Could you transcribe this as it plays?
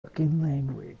fucking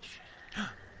language.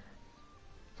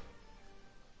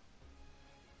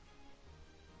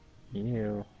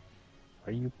 Ew.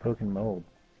 Why are you poking mold?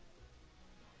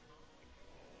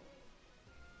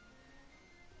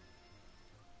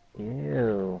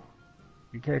 Ew.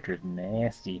 Your character's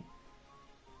nasty.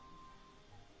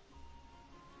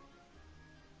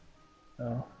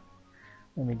 Oh.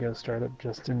 Let me go start up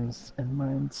Justin's and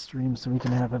mine's stream so we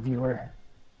can have a viewer.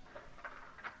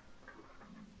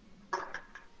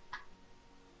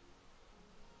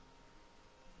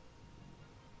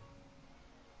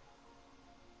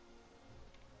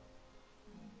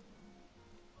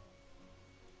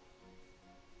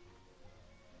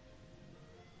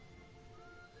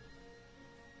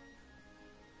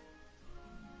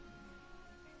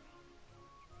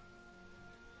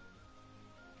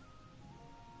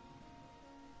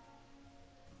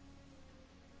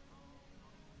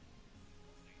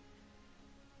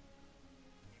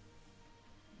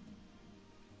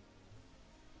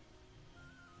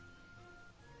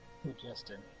 Hey,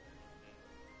 Justin.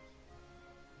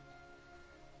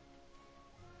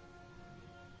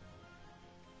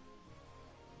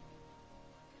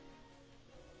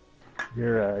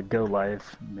 Your Go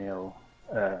Live mail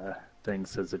thing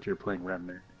says that you're playing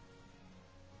Remnant.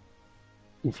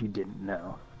 If you didn't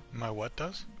know. My what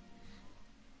does?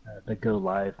 The Go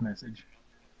Live message.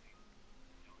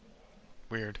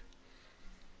 Weird.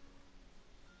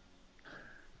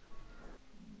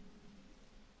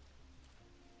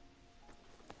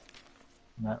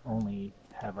 Not only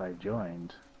have I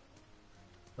joined,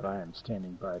 but I am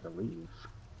standing by to leave.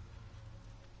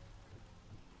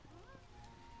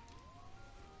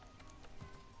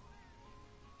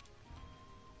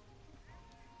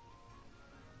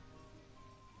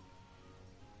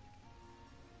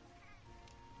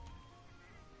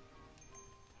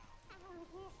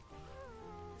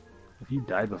 If you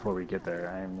die before we get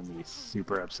there, I am going to be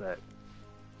super upset.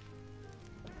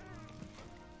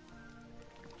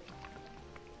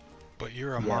 But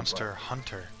you're a monster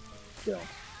hunter, Yeah.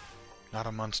 not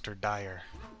a monster dyer.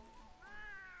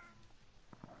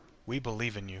 We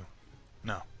believe in you.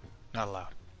 No, not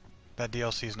allowed. That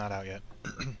DLC's not out yet.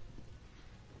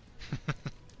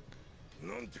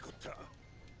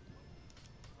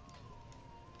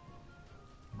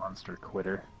 Monster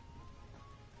quitter.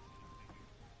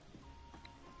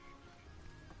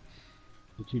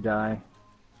 Did you die?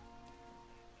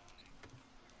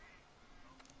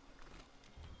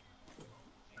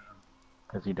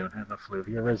 Because you don't have a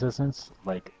fluvia resistance?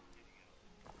 Like,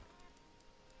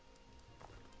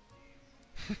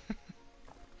 did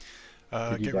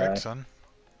you get die? wrecked, son.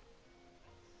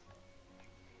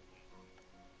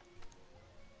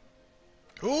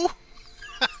 Ooh!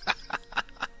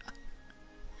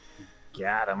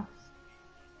 Got him.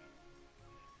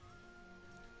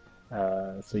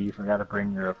 So you forgot to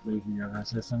bring your fluvia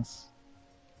resistance?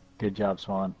 Good job,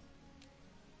 Swan.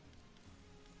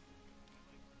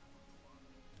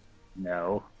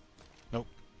 No. Nope.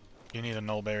 You need a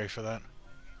nullberry for that.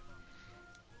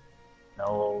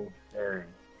 No berry.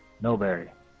 No berry.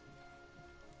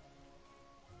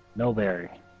 No berry.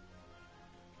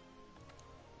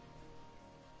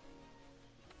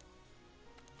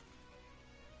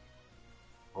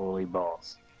 Holy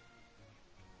balls.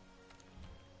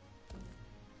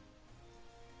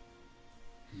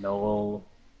 No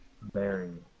berry.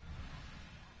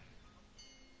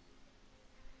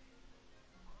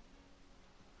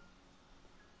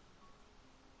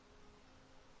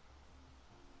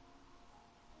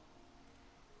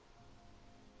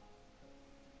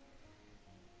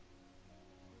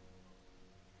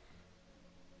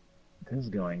 This is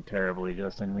going terribly,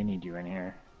 Justin. We need you in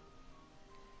here.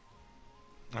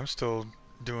 I'm still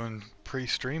doing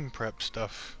pre-stream prep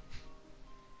stuff.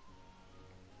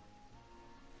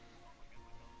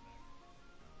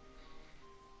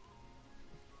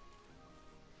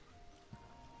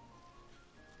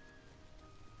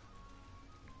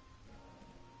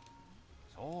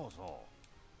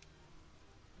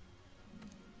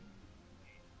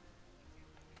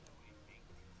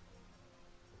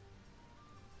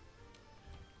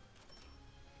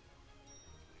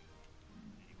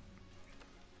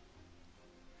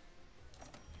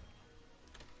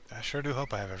 I sure do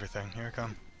hope I have everything. Here I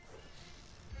come.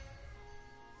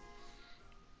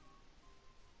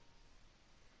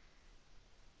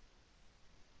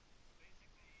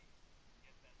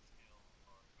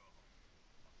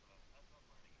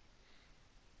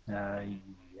 Yeah.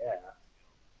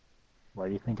 Why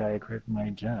do you think I equipped my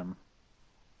gem?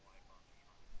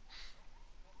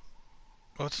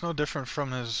 Well, it's no different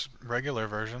from his regular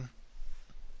version.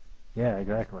 Yeah,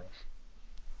 exactly.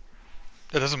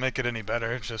 It doesn't make it any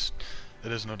better, it's just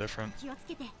It is no different.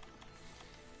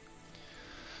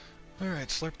 Alright,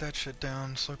 slurp that shit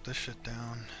down, slurp this shit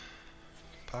down.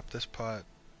 Pop this pot.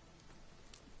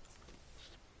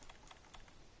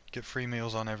 Get free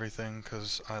meals on everything,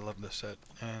 because I love this set.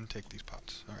 And take these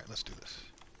pots. Alright, let's do this.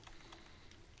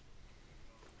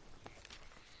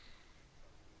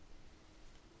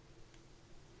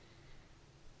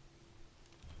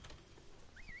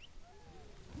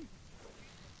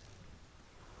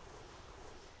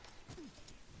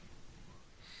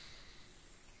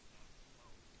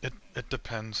 It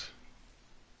depends.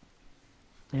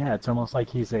 Yeah, it's almost like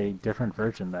he's a different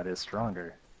version that is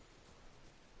stronger.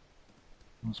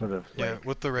 Some sort of Yeah, like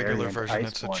with the regular variant version,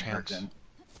 it's a Iceborne chance. version.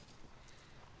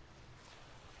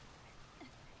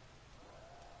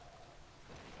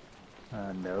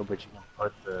 No, but you can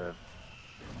put the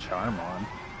charm on.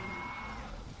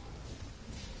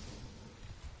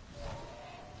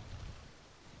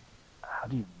 How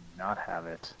do you not have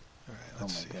it? Alright, Oh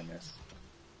let's my see. goodness.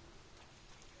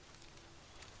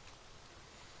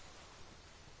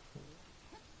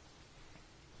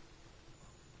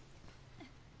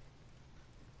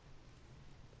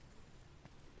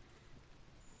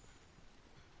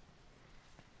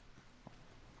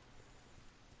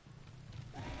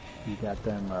 You got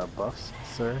them buffs,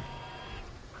 sir?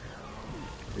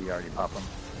 Or you already pop them?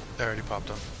 I already popped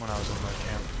them when I was in my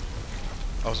camp.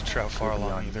 I wasn't sure how far Could be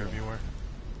along on either you. of you were.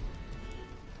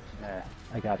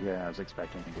 I got here and I was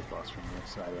expecting to get lost from you,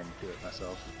 so I didn't do it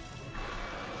myself.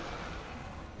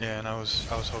 Yeah, and I was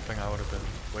hoping I would have been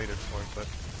waited for, but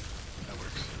that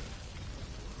works.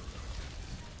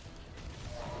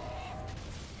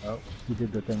 Oh, he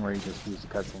did the thing where he just used the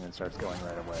cutscene and starts going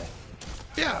right away.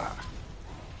 Yeah!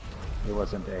 It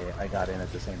wasn't a I got in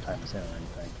at the same time as him or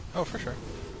anything. Oh, for sure.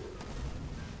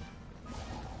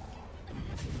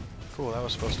 Cool, that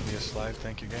was supposed to be a slide,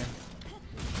 thank you game.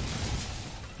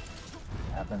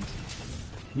 Happens.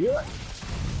 Yeah.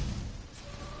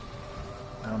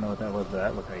 I don't know what that was, but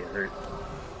that looked like it hurt.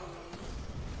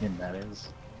 Him, that is.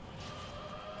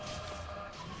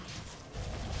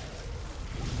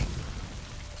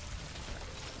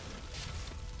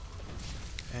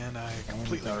 And I And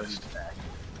completely it's already missed. back.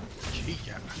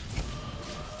 Yeah.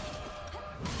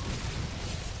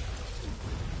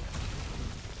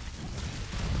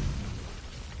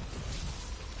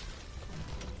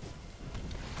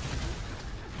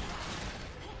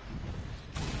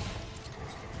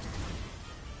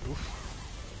 Oof.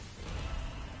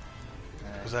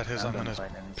 Was that his I'm gonna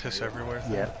piss everywhere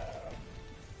thing? Yep.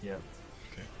 Yep.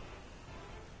 Okay.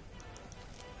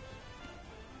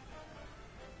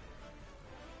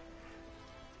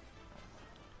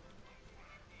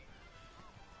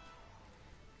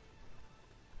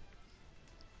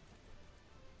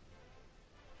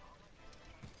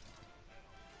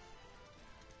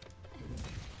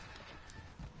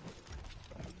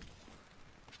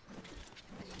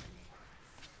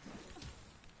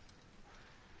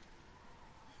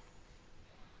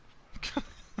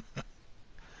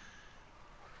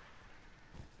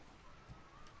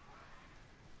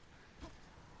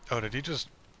 Oh, did he just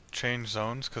change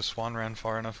zones because Swan ran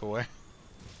far enough away?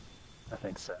 I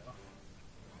think so.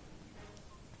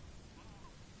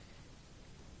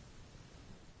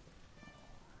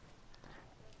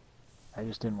 I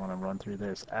just didn't want to run through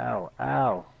this. Ow! Ow!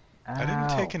 Ow! I didn't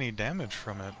take any damage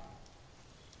from it.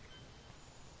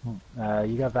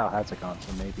 You got Val Hazakon,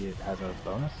 so maybe it has a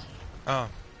bonus? Oh.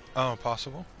 Oh,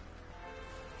 possible?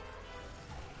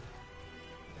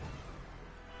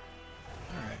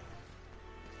 Alright.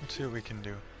 Let's see what we can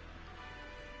do.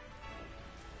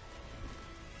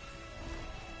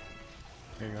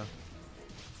 Here you go.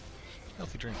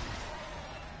 Healthy drink.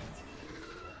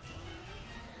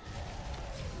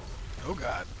 Oh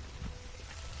god.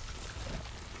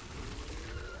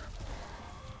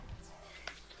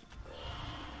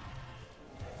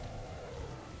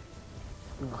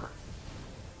 Ugh.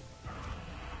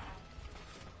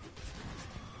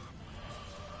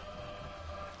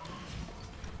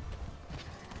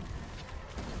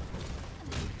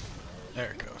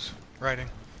 There it goes. Writing.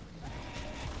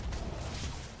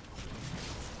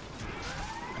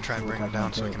 And try and bring him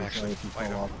down so we can actually fight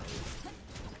him.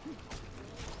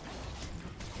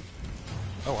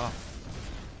 Oh wow.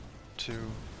 2,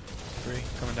 3,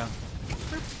 coming down.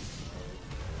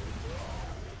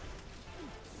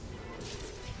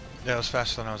 Yeah, it was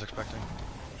faster than I was expecting.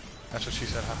 That's what she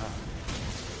said, haha.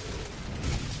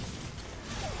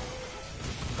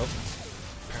 Oh.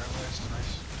 Paralyzed,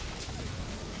 nice.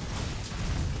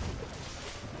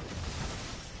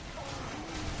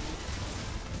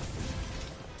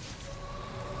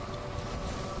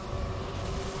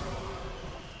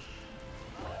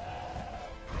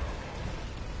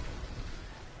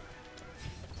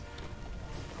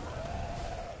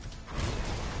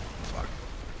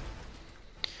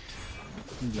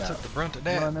 You I got took the brunt of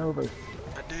that. run over.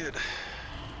 I did.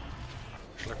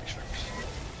 Slurpy slurps.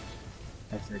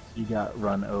 I said you got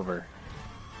run over.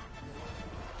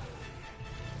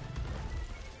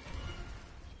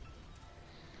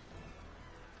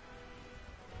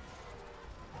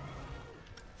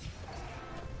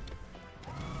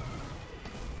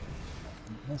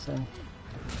 Missing.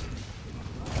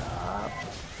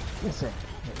 Missing.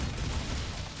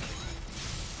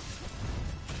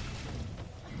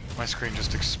 My screen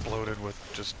just exploded with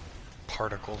just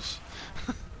particles.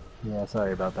 Yeah,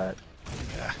 sorry about that.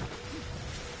 Yeah.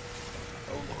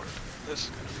 Oh lord, this is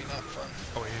gonna be not fun.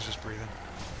 Oh wait, he's just breathing.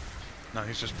 No,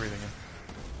 he's just breathing in.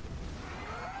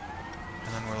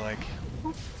 And then we're like,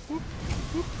 whoop, whoop,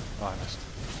 whoop. Oh, I missed.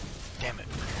 Damn it.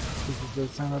 This is the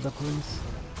sound of the police.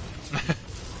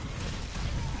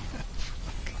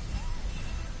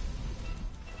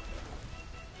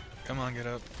 Come on, get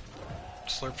up.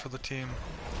 Slurp for the team.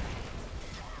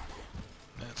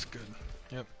 That's good.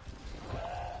 Yep.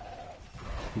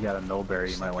 You got a nullberry,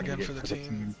 you Slurp might want to again get for the for the team.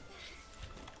 team.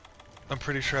 I'm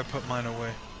pretty sure I put mine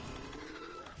away.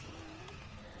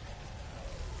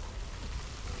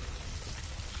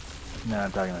 No,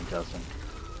 I'm talking to Justin.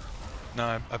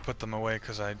 No, I put them away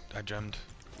because I gemmed.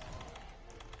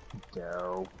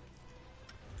 Go.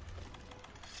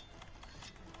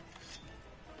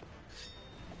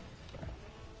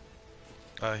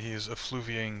 He is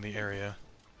effluviating the area.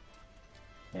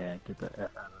 Yeah, get the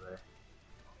F out of there.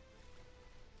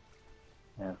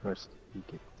 Yeah, of course, you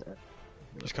get that.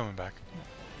 He's coming back.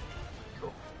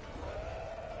 Cool.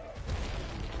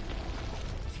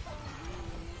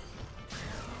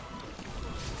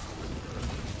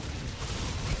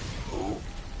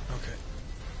 Okay.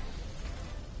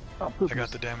 Oh, I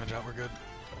got the damage out, we're good.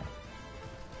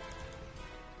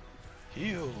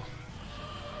 Heal!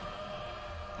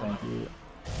 Thank you.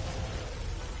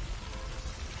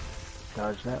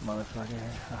 Dodge that motherfucker.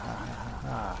 Ha ha ha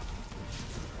ha.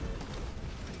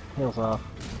 Heals off.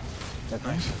 That's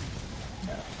Nice.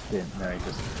 No, didn't. No, he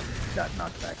just got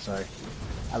knocked back. Sorry.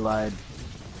 I lied.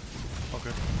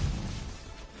 Okay.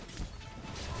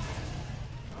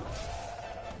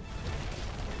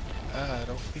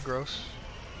 Don't be gross.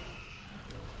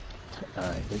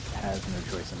 It has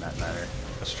no choice in that matter.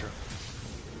 That's true.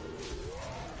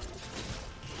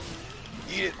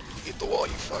 Eat it! Eat the wall,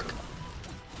 you fuck!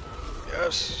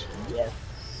 Yes! Yes.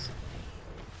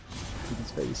 Eat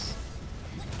his face.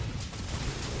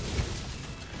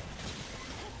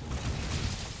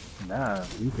 Nah,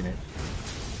 weaken it.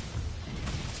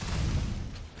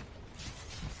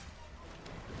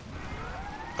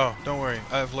 Oh, don't worry.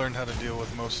 I've learned how to deal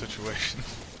with most situations.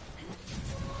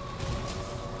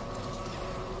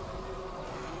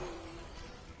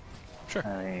 Sure.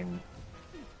 I mean,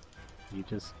 you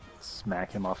just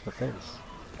smack him off the face.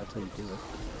 That's how you do it.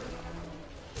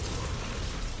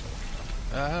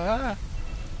 Ah!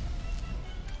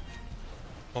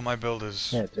 Well, my build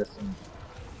is... Yeah, just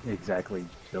exactly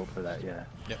built for that, yeah.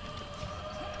 Yep.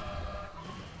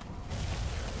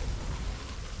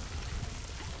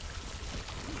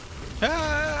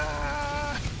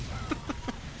 Ah!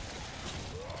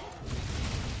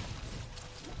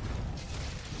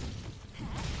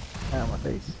 Ow, my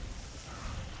face.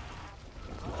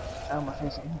 Ow, my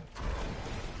face again.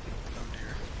 Oh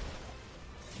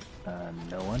dear.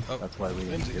 No one. Oh, That's why we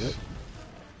didn't do Lindsay's. it.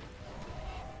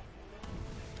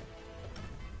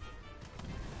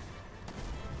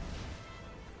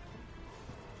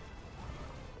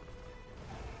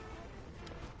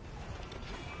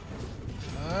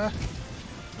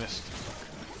 Missed.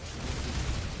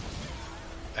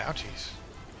 Ouchies.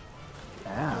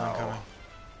 Ow. Coming.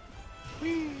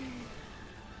 Whee!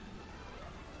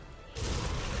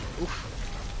 Oof.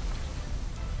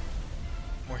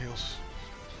 More heals.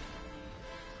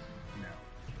 No.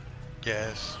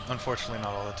 Yes, unfortunately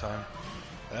not all the time.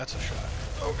 That's a shot.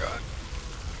 Oh god.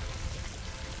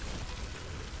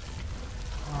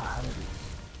 Oh, how did he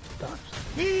dodge?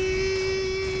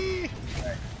 Whee!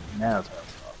 Alright, now it's off.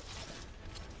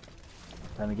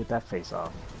 Time to get that face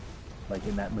off. Like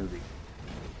in that movie.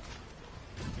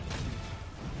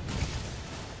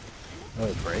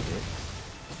 Oh, break it.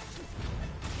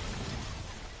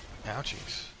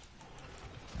 Ouchies.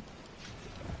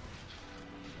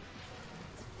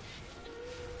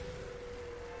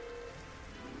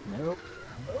 Nope.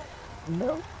 Nope.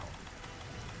 Nope.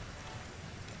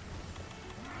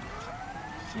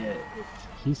 Yeah, if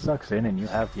he sucks in and you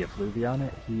have the effluvia on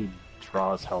it, he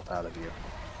draws health out of you.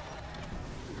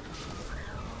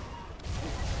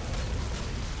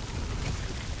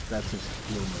 That's his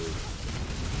heal move.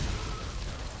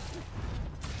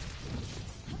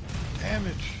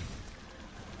 Damage.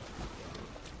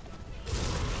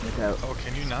 out. Oh,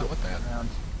 can you not with that? Around.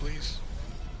 Please?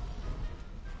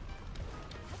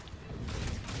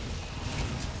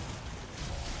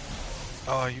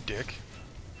 Oh, you dick.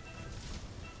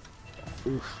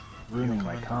 Oof, ruining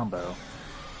my coming? combo.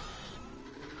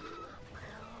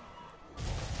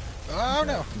 Oh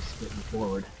no! He's spitting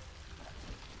forward.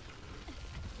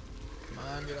 Come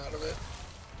on, get out of it.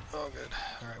 Oh, good.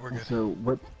 Alright, we're good. So,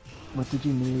 what did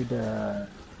you need,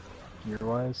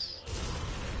 gear-wise?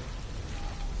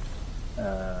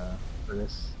 For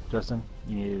this, Justin?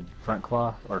 You needed front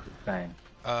claw or fang?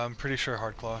 I'm pretty sure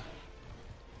hard claw.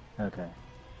 Okay.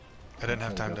 I didn't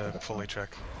have Okay, time go for to the fully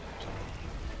front. check. So.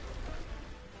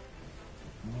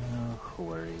 No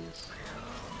worries.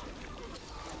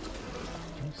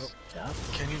 Oh. Stop.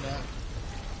 Can you not?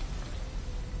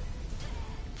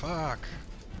 Fuck.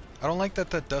 I don't like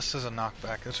that dust is a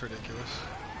knockback. That's ridiculous.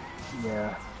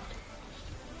 Yeah.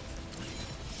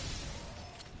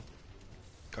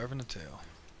 Carving the tail.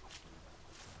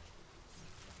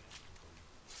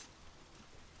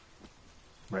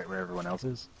 Right where everyone else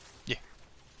is? Yeah.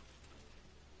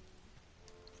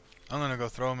 I'm gonna go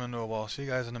throw him into a wall. See you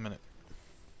guys in a minute.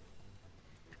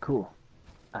 Cool.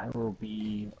 I will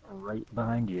be right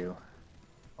behind you.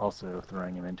 Also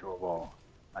throwing him into a wall.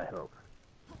 I hope.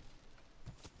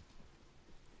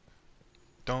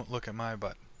 Don't look at my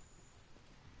butt.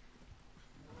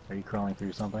 Are you crawling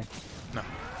through something? No.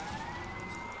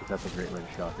 'Cause that's a great way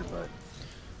to shock your butt.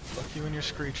 Fuck you and your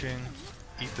screeching.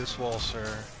 Eat this wall,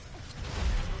 sir.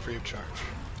 Free of charge.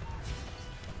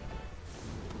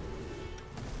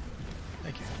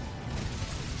 Thank you.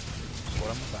 That's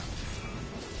what I'm about.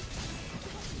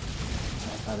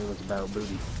 I thought it was about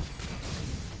booty.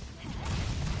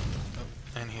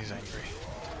 Oh, and he's angry.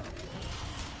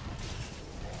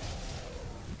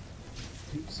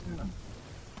 Too soon.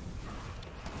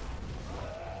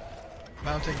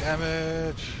 Mounting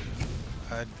damage!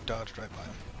 I dodged right by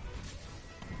him.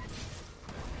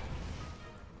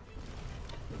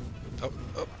 Oh,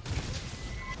 oh.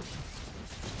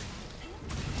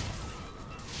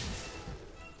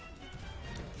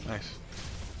 Nice.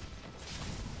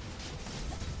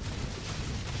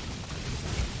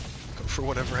 Go for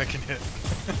whatever I can hit.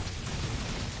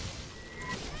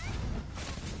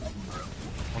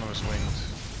 One of his wings.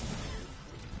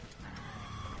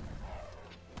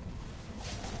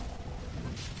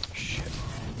 Shit.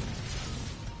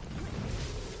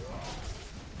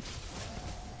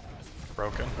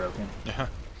 Broken. Broken. Yeah.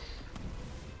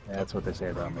 Yeah, that's what they say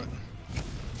about Wrong me. button.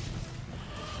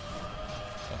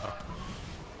 Uh-oh.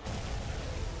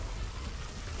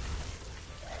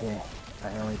 Yeah,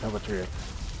 I only tell the truth.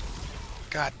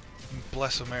 God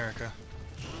bless America.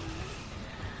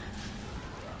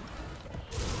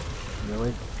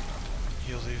 Really?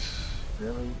 Heelsies.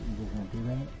 Really? You just gonna do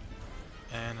that?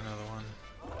 And another one.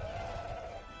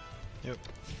 Yep.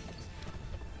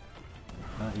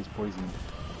 Oh, he's poisoned.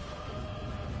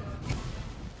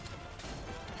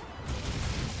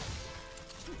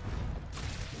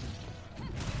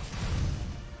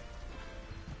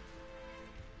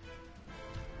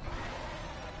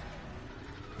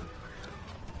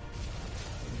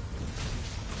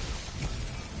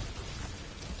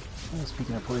 Oh,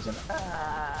 speaking of poison,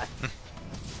 ah!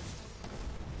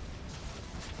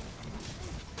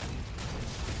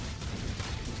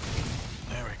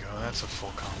 There we go, that's a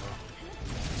full combo.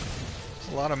 It's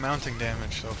a lot of mounting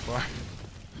damage so far.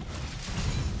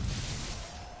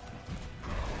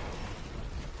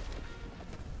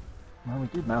 Well, we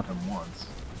did mount him once.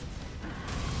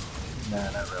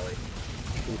 Nah, not really.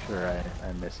 Pretty sure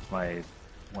I missed my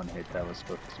one hit that was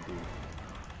supposed to be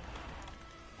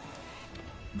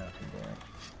mounting there.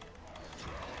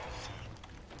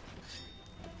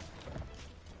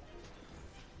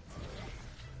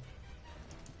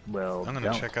 Well, I'm gonna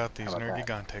don't. check out these How about that?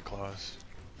 Nergigante claws.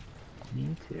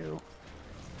 Me too.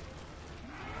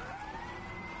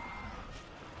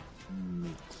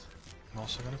 Neat. I'm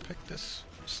also gonna pick this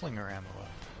slinger ammo up.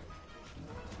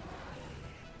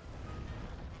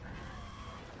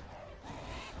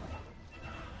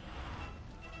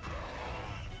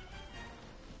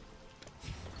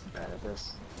 I'm bad at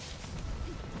this.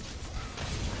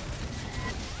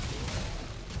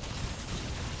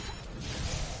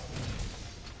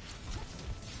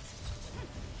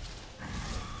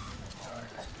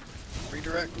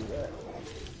 Redirect.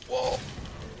 Whoa!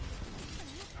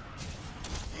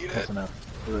 Eat it! Close enough.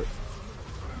 Do it.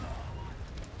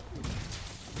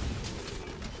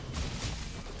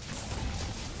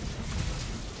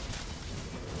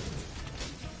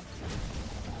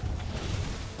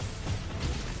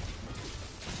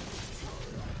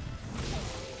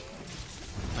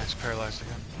 Nice, paralyzed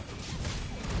again.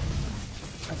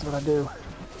 That's what I do.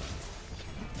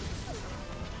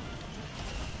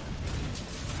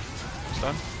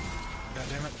 Stun? God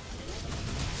damn it.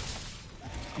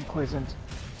 I'm poisoned.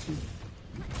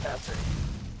 Bastard.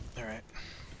 Alright.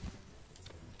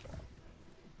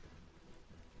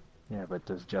 Yeah, but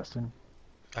does Justin?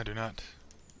 I do not.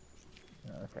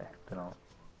 Okay, then I'll...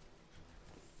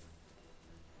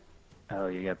 Oh,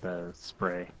 you got the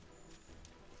spray.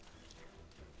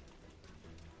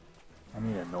 I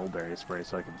need a Nullberry spray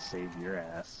so I can save your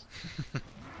ass.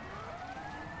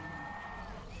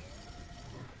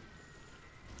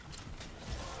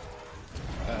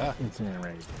 Incident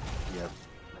rate. Yep.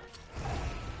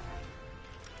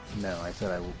 No, I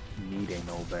said I need a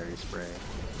Nullberry spray.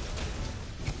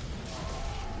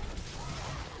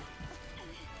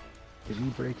 Did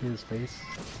you break his face?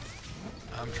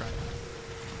 I'm trying.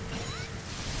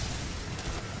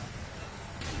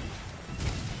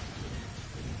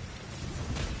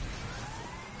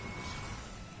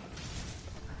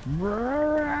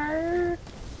 What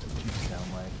you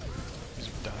sound like? He's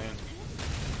dying.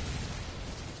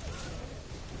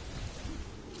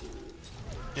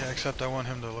 Yeah, except I want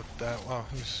him to look that... Wow,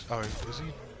 he's... Oh, is he?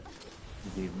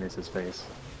 Did you miss his face?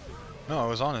 No, it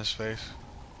was on his face.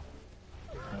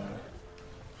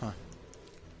 Huh.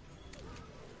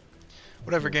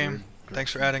 Whatever, game.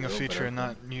 Thanks for adding a feature and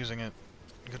not using it.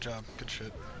 Good job. Good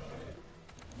shit.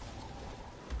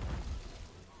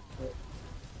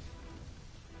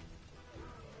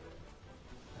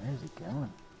 Where's he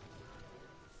going?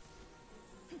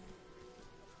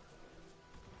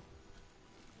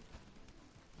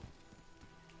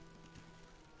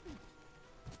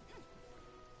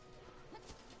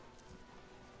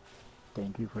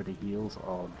 Thank you for the heals,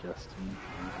 all Justin.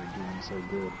 You are doing so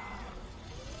good.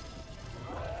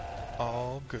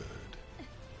 All good.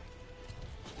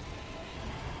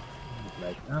 He's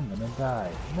like, I'm gonna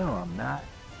die. No, I'm not.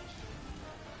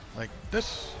 Like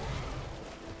this.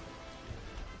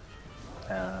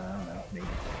 I don't know, maybe.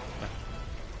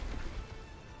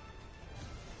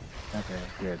 Okay,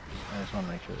 good. I just want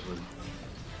to make sure it was...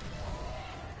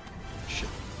 Shit.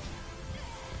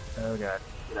 Oh god,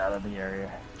 get out of the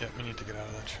area. Yep, we need to get out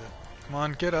of that shit. Come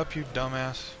on, get up, you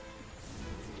dumbass.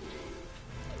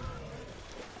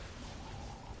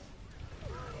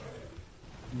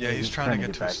 Yeah, he's trying to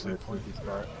get to a sleep point.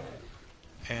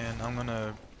 And I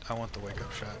want the wake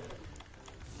up shot.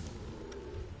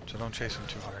 So don't chase him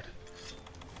too hard.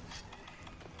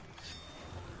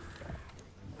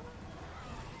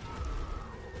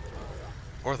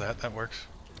 Or that works.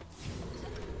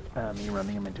 Me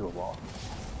running him into a wall.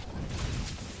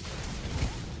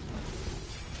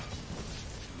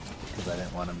 Because I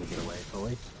didn't want him to get away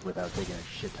fully without taking a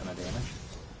shit ton of damage.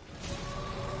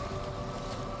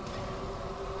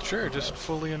 Sure, just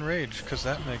fully enrage, because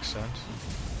that makes sense.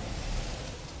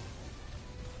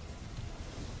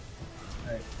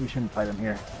 Alright, we shouldn't fight him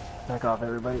here. Back off,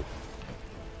 everybody.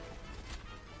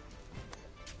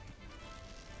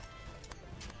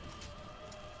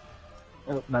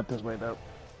 Oh, not this way though.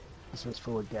 This was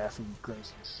full of gassy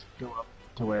grossness. Go up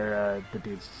to where the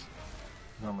dudes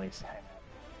normally hang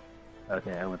out.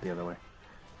 Okay, I went the other way.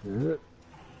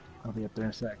 I'll be up there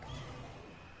in a sec.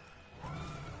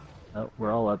 Oh,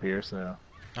 we're all up here, so...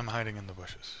 I'm hiding in the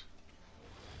bushes.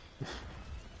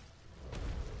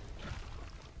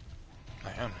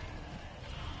 I am.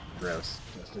 Gross.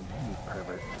 Justin, you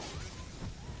pervert.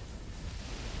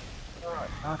 Alright,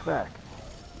 knock back.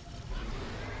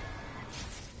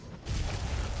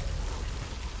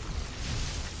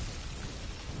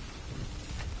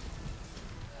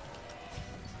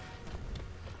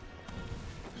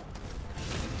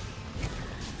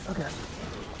 Okay.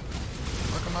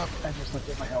 Look him up. I just looked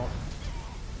at my health.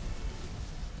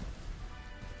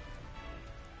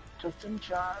 Just in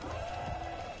time.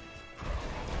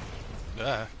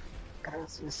 Yeah.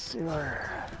 Gracias, señor.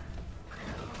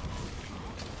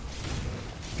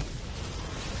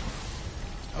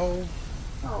 Oh,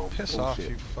 piss bullshit. off,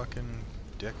 you fucking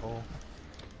dickhole.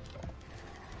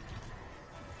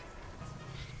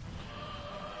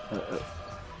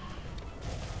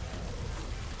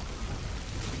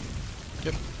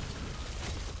 Yep.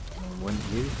 One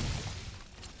you.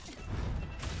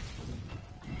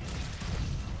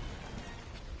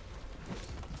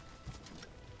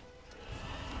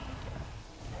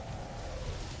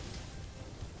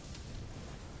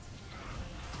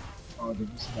 Oh, did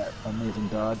you see that amazing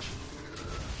dodge?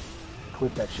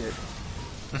 Clip that shit.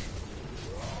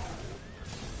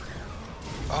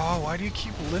 Oh, why do you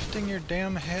keep lifting your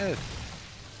damn head?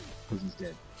 Because he's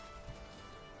dead.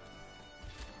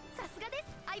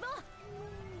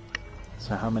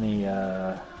 So how many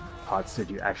pots did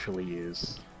you actually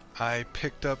use? I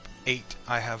picked up 8.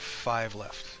 I have 5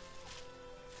 left.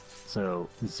 So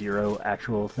 0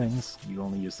 actual things. You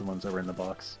only use the ones that were in the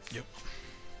box. Yep.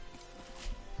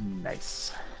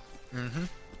 Nice. Mm-hmm.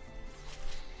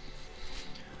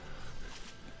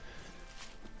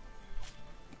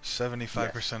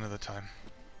 75% of the time.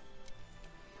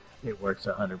 It works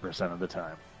 100% of the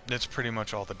time. It's pretty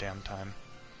much all the damn time.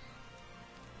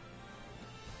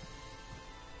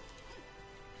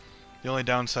 The only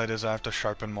downside is I have to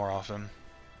sharpen more often.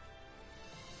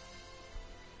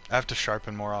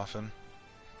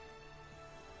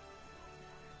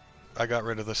 I got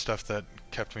rid of the stuff that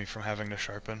kept me from having to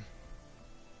sharpen.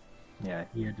 Yeah,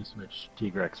 he had to switch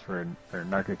Tigrex for or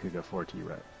Narcocuga for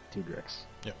Tigrex.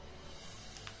 Yep.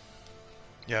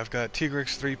 Yeah, I've got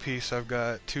Tigrex 3-piece, I've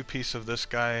got 2-piece of this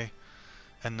guy,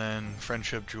 and then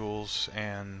Friendship Jewels,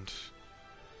 and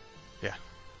yeah.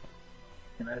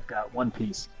 And I've got 1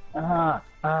 piece. 1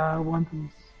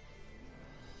 piece.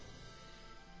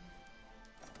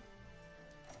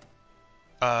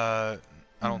 I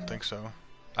don't think so.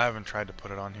 I haven't tried to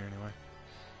put it on here anyway.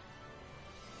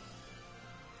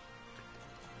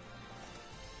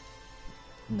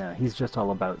 No, he's just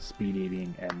all about speed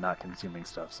eating and not consuming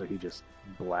stuff, so he just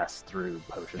blasts through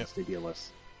potions to heal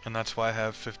us. And that's why I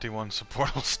have 51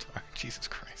 supportable star. Jesus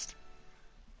Christ.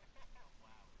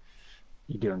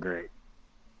 You're doing great.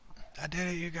 I did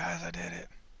it, you guys, I did it.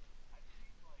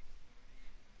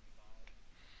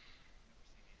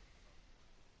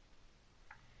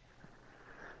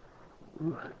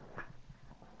 Ooh.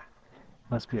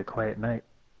 Must be a quiet night.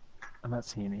 I'm not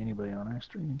seeing anybody on our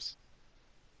streams.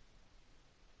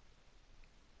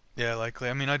 Yeah, likely.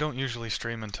 I mean, I don't usually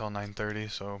stream until 9:30,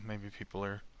 so maybe people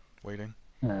are waiting.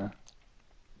 Yeah.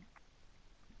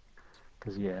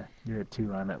 Because, yeah, you're at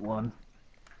 2, I'm at 1.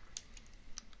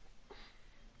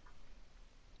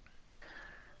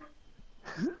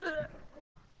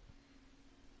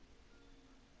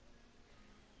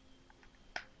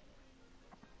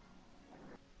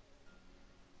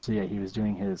 So yeah, he was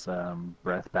doing his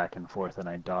breath back and forth, and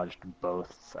I dodged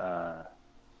both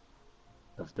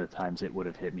of the times it would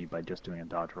have hit me by just doing a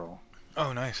dodge roll.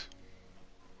 Oh, nice.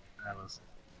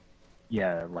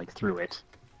 Yeah, like through it.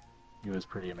 It was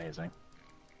pretty amazing.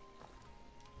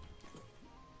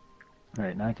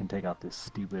 Alright, now I can take out this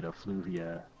stupid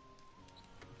effluvia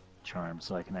charm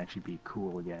so I can actually be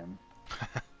cool again.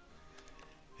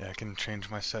 Yeah, I can change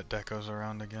my set decos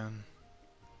around again.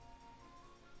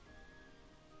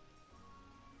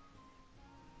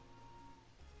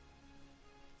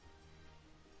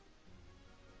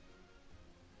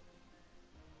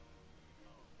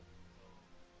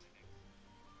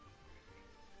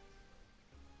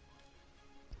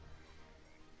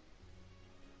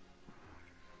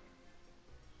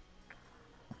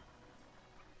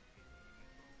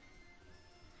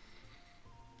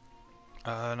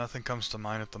 Nothing comes to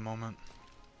mind at the moment.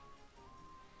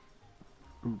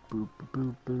 Boop boop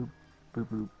boop boop boop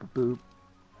boop boop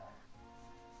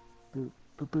boop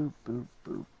boop boop boop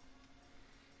boop.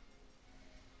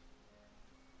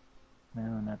 No,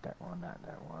 not that one, not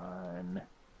that one.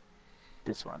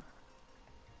 This one.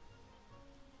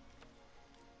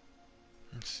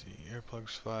 Let's see.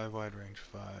 Earplugs 5, wide range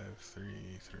 5, 3,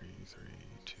 3, 3,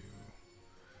 2,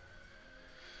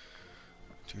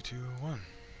 2, 2, 1.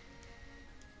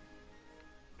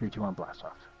 3, 2, 1, blast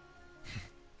off.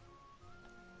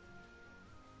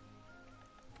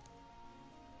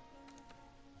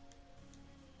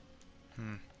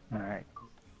 Alright.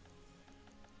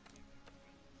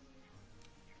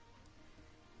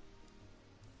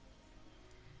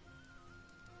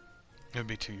 It would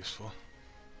be too useful.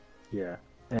 Yeah.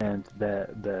 And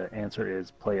the answer is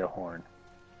play a horn.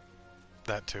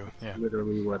 That too, yeah.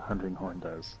 Literally what hunting horn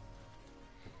does.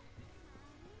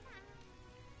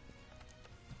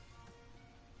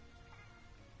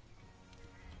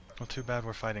 Well, too bad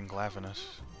we're fighting Glavenus.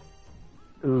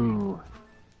 Ooh.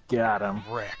 Got him.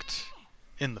 Wrecked.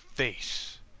 In the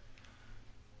face.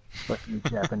 Fucking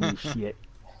Japanese shit.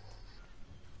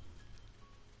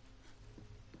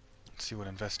 Let's see what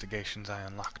investigations I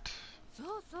unlocked.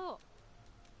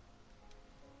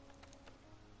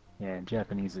 Yeah, in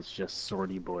Japanese it's just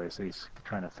Swordy Boy, so he's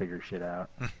trying to figure shit out.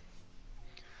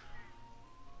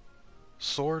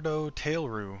 Sordo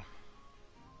Tailroo.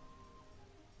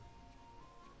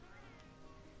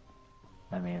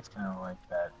 I mean, it's kind of like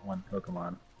that one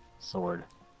Pokemon, Sword.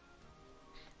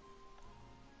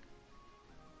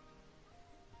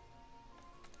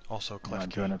 Also Clef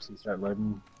Key. Join up so you start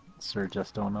loading. Sir,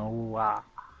 just don't know why.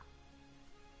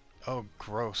 Oh,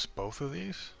 gross. Both of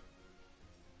these?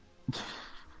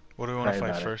 What do we want to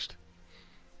fight first?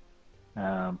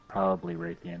 Probably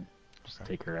Raytheon. Just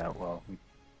Okay. take her out while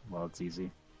it's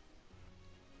easy.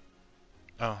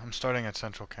 Oh, I'm starting at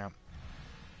Central Camp.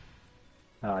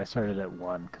 Oh, I started at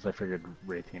 1 because I figured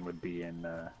Raytheon would be in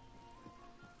the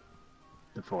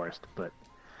forest, but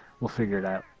we'll figure it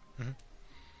out. Mm-hmm.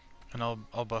 And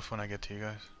I'll buff when I get to you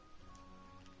guys.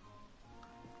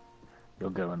 You'll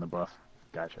go in the buff.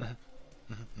 Gotcha.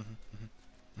 Mm-hmm. Mm-hmm.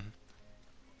 Mm-hmm. Mm-hmm.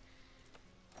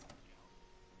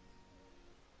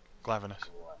 Glavinus.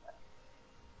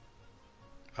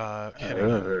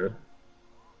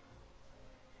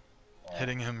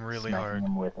 Hitting him really Smacking hard.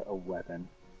 him with a weapon.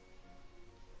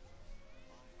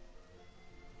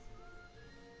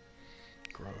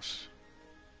 Gross.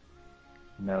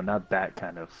 No, not that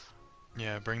kind of.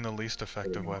 Yeah, bring the least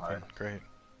effective Hitting him weapon. hard. Great.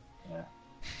 Yeah.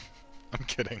 I'm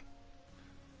kidding.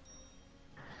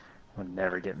 We're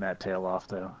never getting that tail off,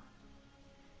 though.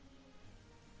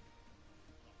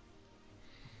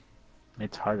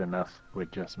 It's hard enough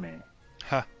with just me.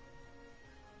 Ha!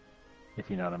 If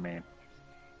you know what I mean.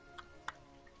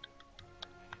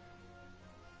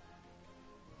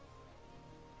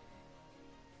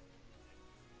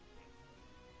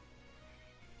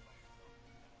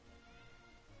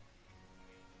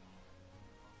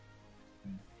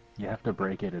 You have to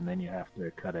break it and then you have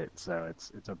to cut it, so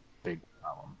it's a big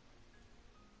problem.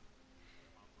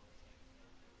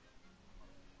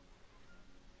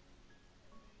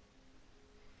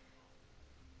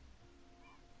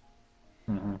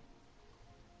 Mm-hmm.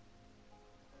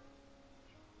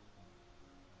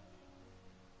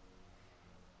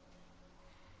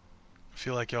 I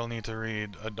feel like y'all need to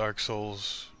read a Dark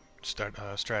Souls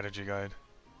strategy guide.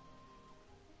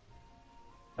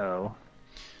 Oh.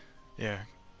 Yeah.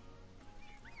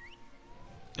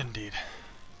 Indeed.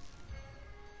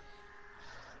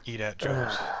 Eat at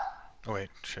Joe's. Oh wait,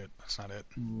 shit, that's not it.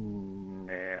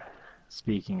 Nah.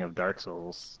 Speaking of Dark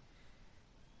Souls,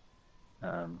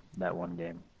 that one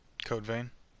game. Code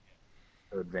Vein?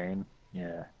 Code Vein?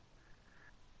 Yeah.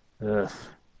 Ugh.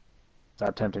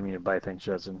 Stop tempting me to buy things,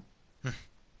 Justin.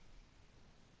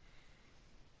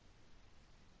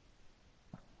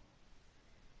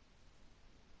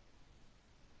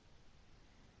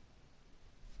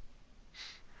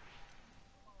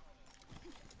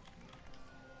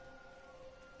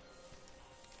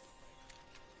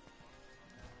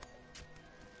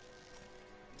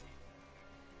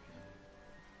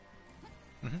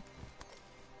 Mm-hmm.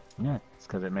 Yeah, it's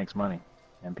because it makes money,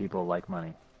 and people like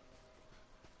money.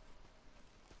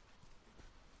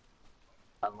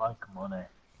 I like money.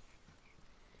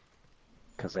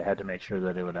 Because they had to make sure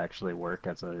that it would actually work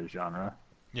as a genre.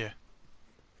 Yeah.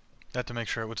 Had to make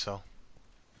sure it would sell.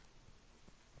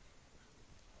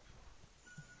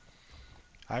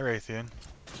 Hi, Raytheon.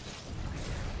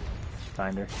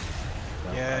 Find her.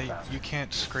 No, Yeah, you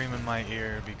can't scream in my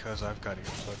ear because I've got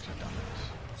earplugs, you dumbass.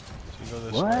 So you go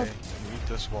this What? way, you eat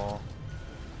this wall,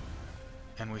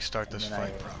 and we start this then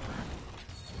fight proper.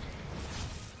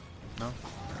 No?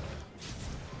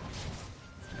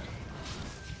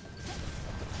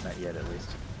 Not yet, at least.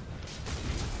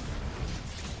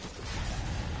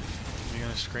 You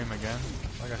gonna scream again?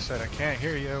 Like I said, I can't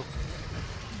hear you.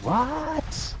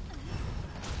 What?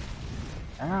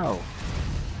 Ow.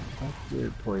 That's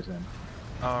weird poison.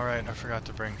 Alright, I forgot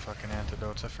to bring fucking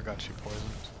antidotes. I forgot she poisoned.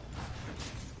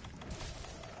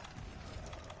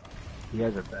 You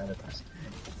guys are bad at this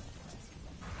game.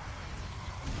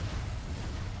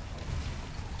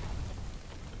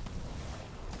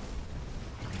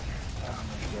 Oh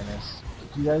my goodness.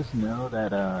 Did you guys know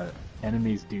that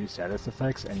enemies do status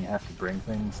effects and you have to bring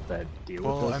things that deal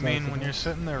with those Well, I mean, status when you're effects?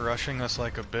 sitting there rushing us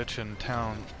like a bitch in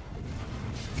town.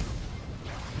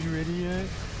 You ready yet?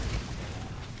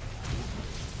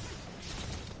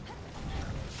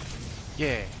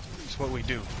 Yeah, it's what we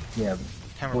do. Yeah,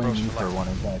 Hammer blame bros you for for life.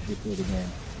 wanting to actually play the game.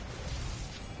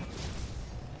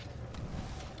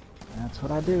 That's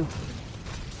what I do.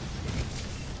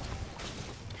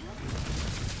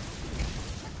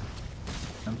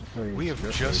 I'm sorry. We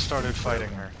have just started fighting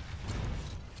her.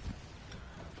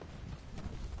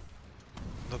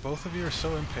 The both of you are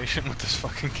so impatient with this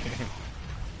fucking game.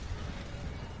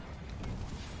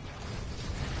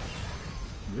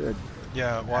 Good.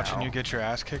 Yeah, watching Ow. you get your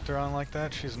ass kicked around like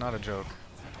that, she's not a joke.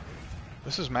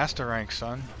 This is master rank,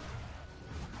 son.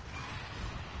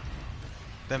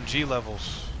 Them G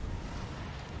levels.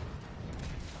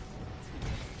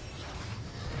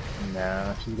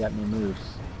 No, she's got new moves.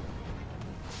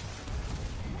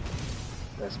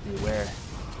 Best beware.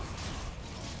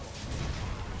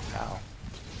 Ow.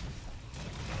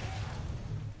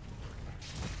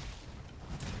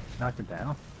 Knocked her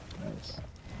down? Nice.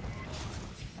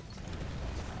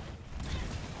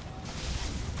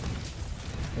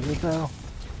 Is it though?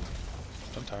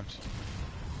 Sometimes.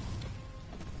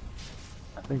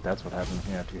 I think that's what happens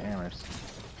when you have two hammers.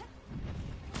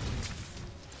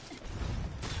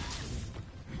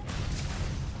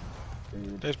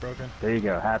 Dude. Day's broken. There you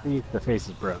go. Happy? The face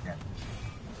is broken.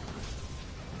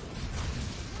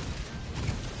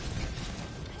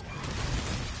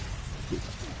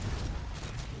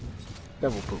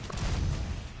 Double poop.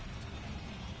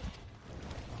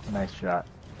 Nice shot.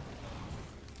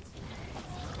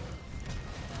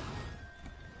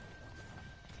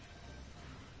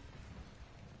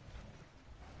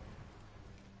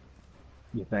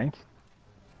 You think?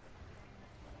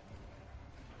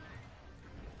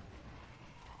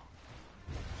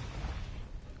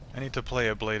 I need to play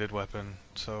a bladed weapon,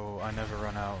 so I never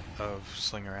run out of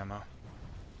slinger ammo.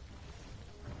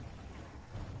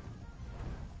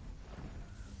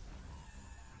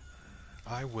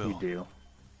 I will. You do.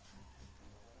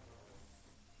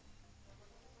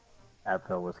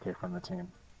 Abfell was kicked from the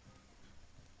team.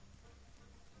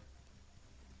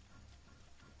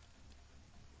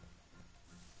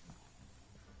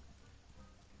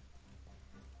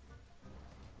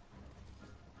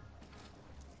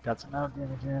 Got some out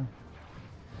damage in.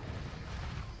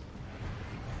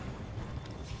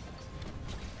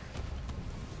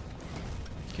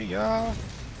 Kia!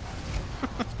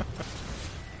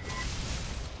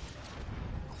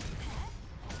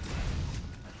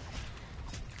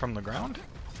 From the ground?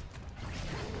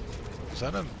 Is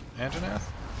that an Anjanath?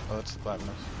 Oh, that's the Platinus.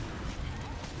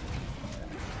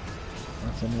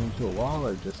 Want to send me into a wall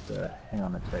or just hang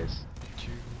on its face?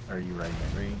 Or are you riding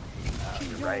it?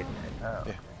 You're riding it. Oh.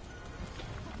 Yeah.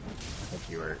 I think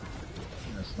you were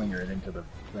gonna slinger it into the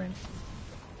thing.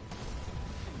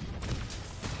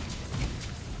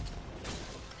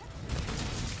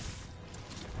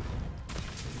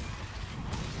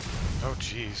 Oh,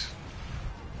 jeez.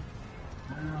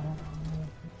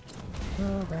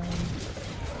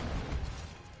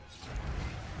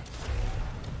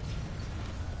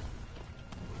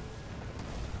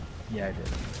 Yeah, I did.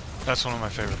 That's one of my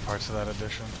favorite parts of that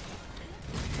edition.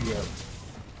 Yep.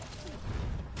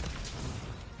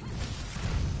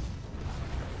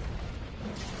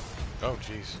 Oh,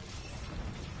 jeez.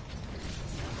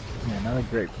 Yeah, another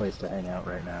great place to hang out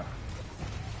right now.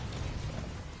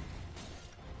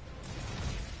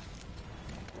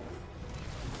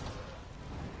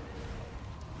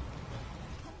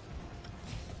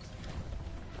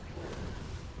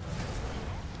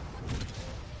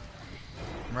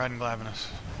 I'm riding Glavinus.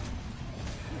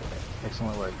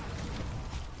 Excellent work.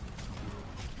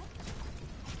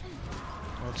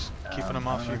 Well, it's keeping them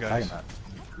off you guys.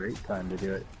 Great time to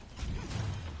do it.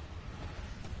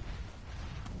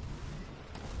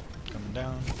 Coming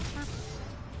down.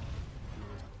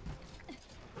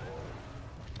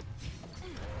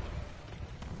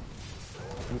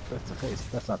 Oops, that's the face.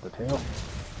 That's not the tail.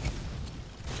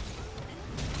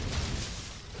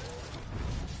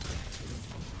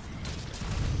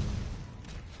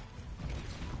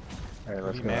 Alright,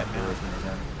 let's go back to racing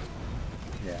again.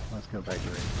 Yeah, let's go back to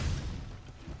racing.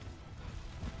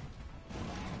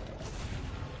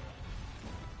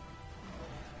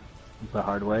 The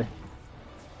hard way?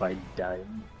 By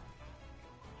dying.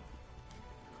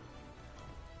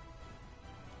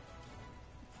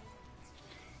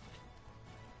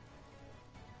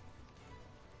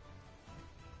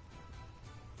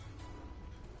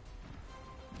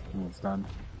 And it's done.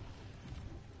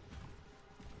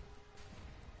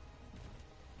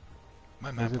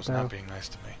 My map was not being nice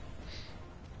to me.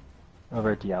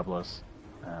 Over at Diablos.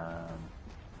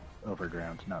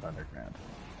 Overground, not underground.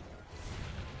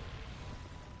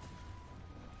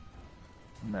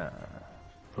 Nah.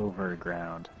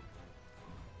 Overground.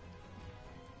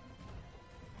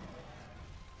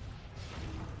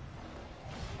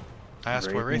 I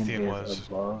asked where Raytheon was.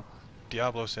 Above.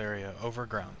 Diablos area,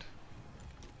 overground.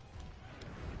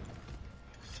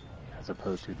 As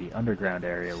opposed to the underground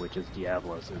area, which is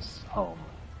Diablos' home.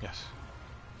 Yes.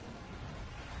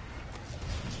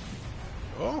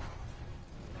 Oh!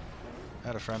 I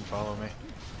had a friend follow me.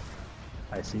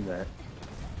 I see that.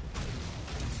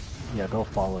 Yeah, they'll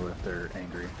follow if they're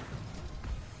angry.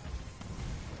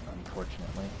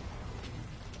 Unfortunately.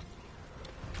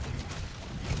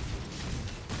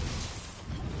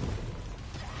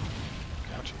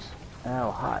 Ouchies.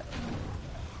 Ow, hot.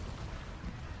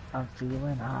 I'm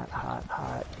feeling hot, hot,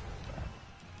 hot.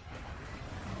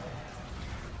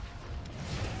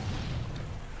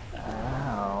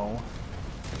 Ow.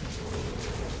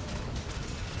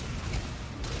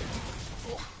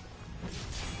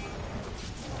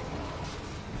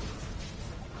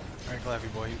 Alright,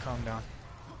 Glavy boy, you calm down.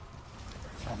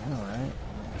 I know, right?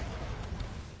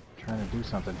 trying to do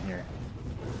something here.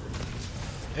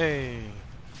 Hey.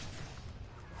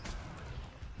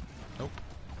 Nope.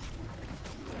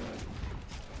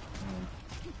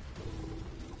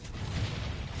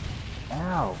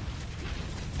 Ow!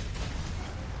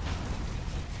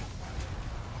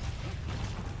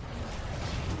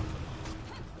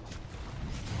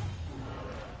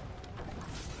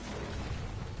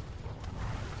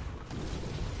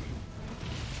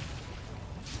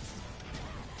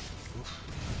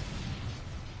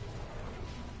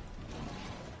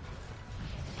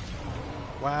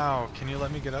 Wow, can you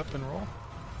let me get up and roll?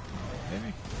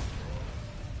 Maybe?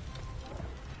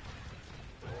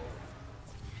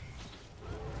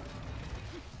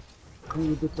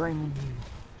 Who betrayed me?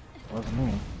 Wasn't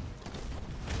me.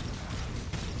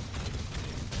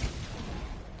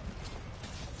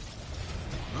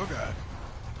 Oh god.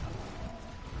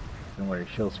 Don't worry,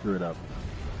 she'll screw it up.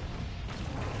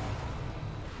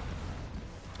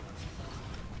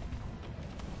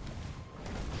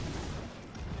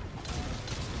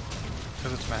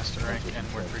 Because it's master rank and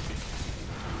we're creepy.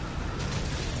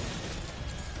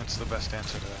 That's the best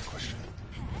answer to that question.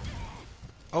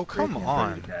 Oh, come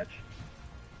on!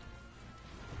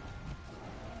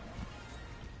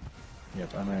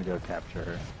 Yep, I'm gonna go capture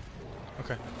her.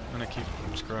 Okay, I'm gonna keep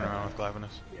screwing around with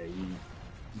Glavenus. Yeah, you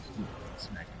just keep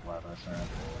smacking Glavenus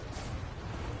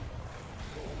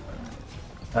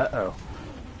around.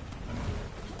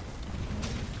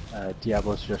 Uh-oh.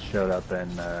 Diablos just showed up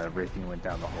and Raytheon went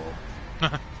down the hole.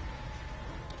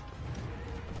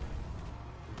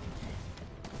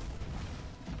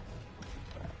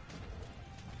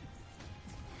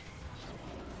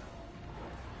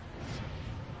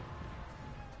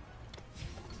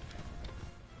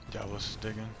 Diablos is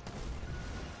digging.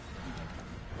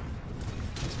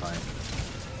 It's fine.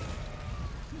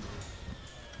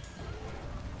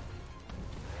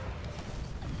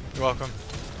 You're welcome.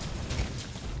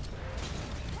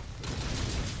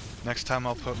 Next time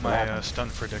I'll put my stun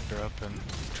predictor up and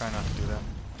try not to do that.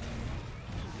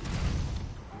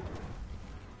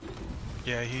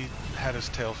 Yeah, he had his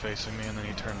tail facing me and then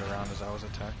he turned around as I was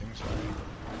attacking, so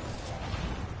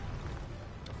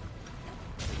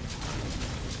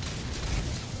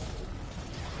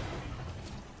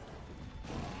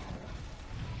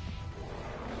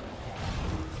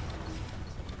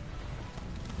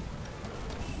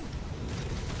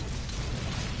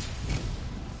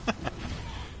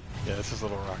yeah, this is a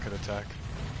little rocket attack.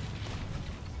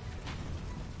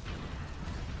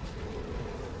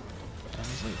 And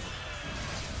sleep.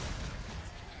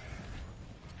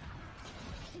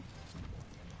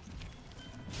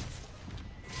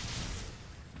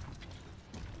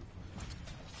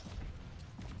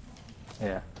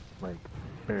 Yeah, like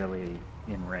barely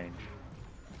in range.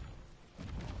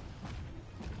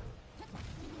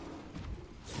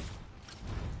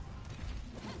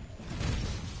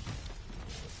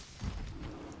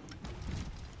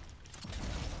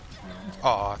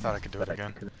 Oh, I thought I could do it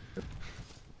again.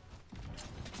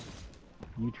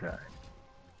 You tried.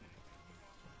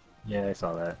 Yeah, I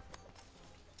saw that.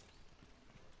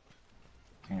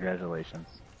 Congratulations.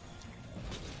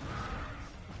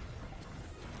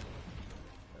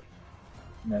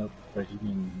 Nope, but you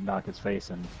can knock his face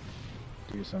and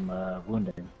do some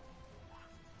wounding.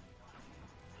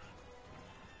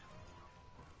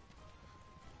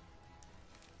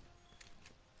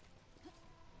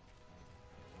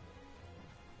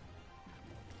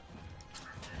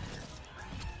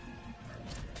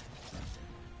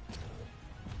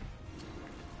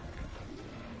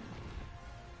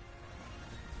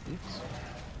 Oops.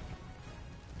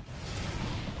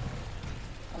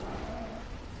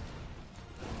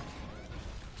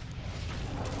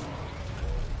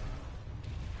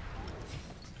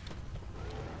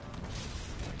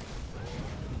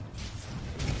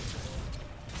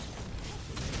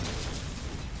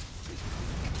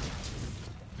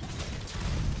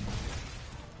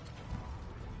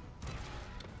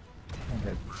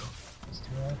 Okay, let's do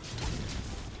that.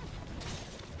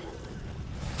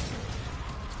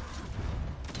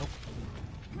 Nope.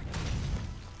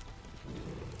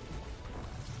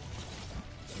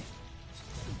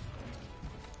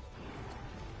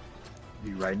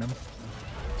 You riding him?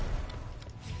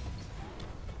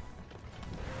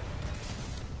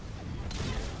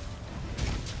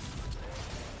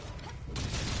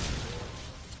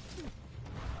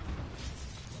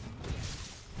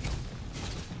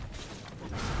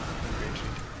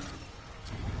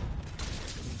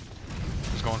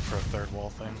 I was going for a third wall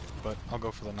thing, but I'll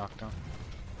go for the knockdown.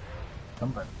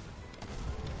 Somebody.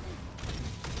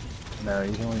 No,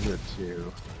 you can only do it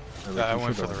two. Yeah, I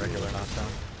went for the regular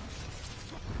knockdown.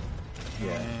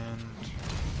 Yeah. And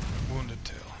Wounded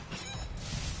tail.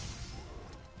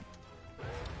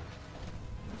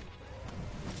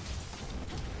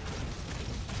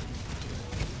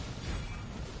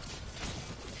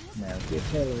 Now get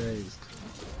tail raised.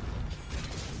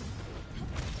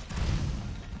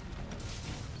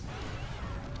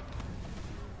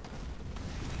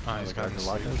 Ah, he's got his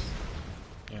sleep.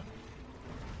 Yeah.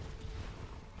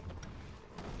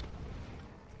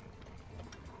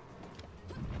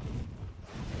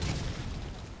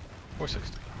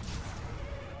 460.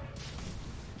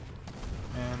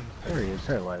 And there he is,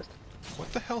 paralyzed.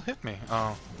 what the hell hit me?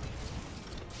 Oh.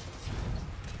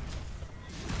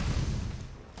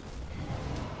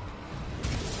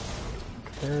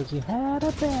 Cause you had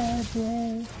a bad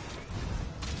day.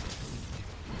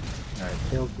 Alright,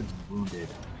 Tail's been wounded.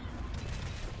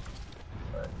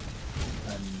 But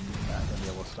I'm not gonna be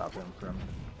able to stop him from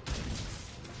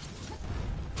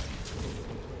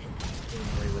getting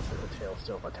away with the tail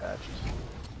still attached.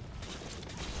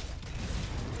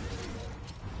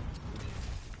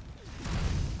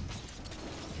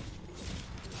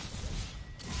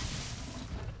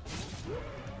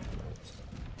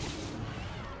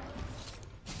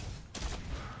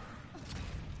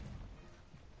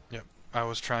 Yep. I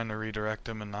was trying to redirect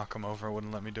him and knock him over, it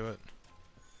wouldn't let me do it.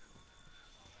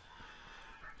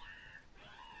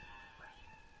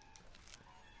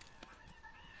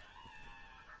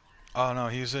 Oh no,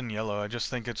 he's in yellow. I just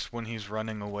think it's when he's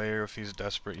running away or if he's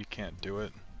desperate you can't do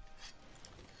it.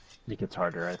 It gets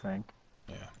harder, I think.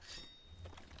 Yeah.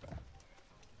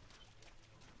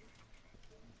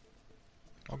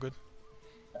 All good.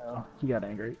 Oh, he got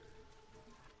angry.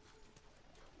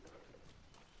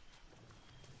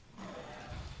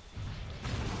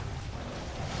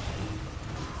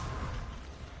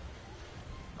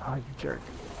 Oh, you jerk.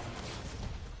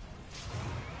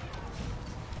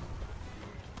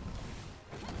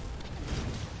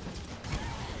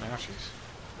 Now she's...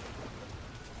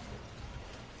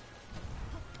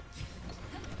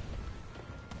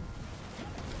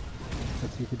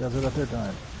 Let's see if he does it a third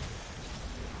time.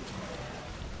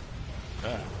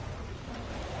 Yeah.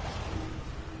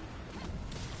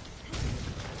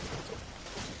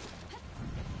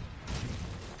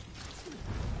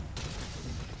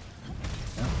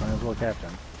 Yeah, might as well catch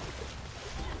him.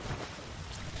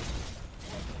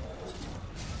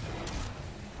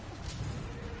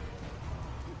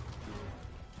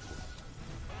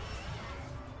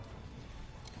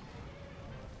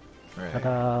 Right.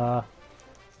 Ta-da!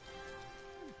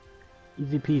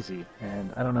 Easy peasy.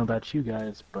 And I don't know about you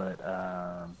guys, but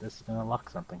this is gonna unlock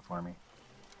something for me.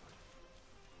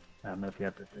 I don't know if you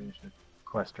have to finish a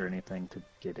quest or anything to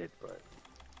get it, but...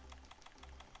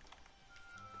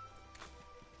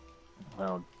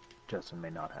 Well, Justin may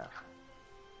not have.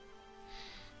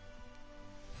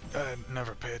 I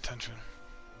never pay attention.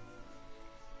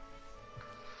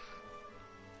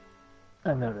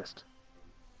 I noticed.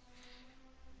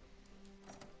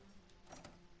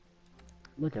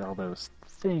 Look at all those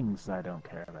things I don't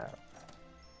care about.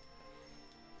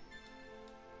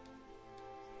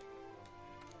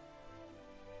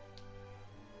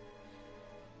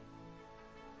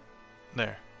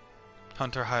 There.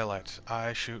 Hunter highlights.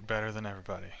 I shoot better than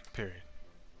everybody. Period.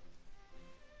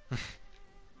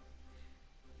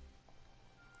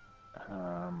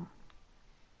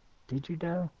 Did you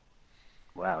know?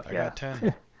 Wow, I yeah. got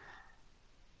 10.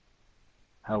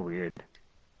 How weird.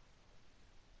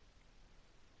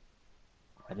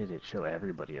 Why did it show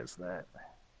everybody as that?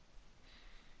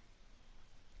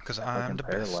 Because I'm the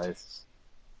best. Paralyzed.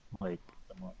 Like,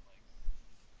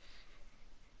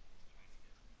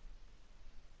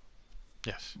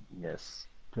 Yes. yes.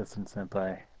 Justin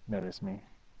Senpai noticed me.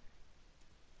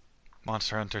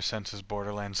 Monster Hunter senses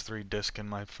Borderlands 3 disc in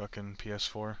my fucking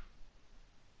PS4.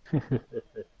 See,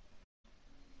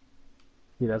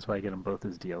 that's why I get them both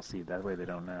as DLC. That way they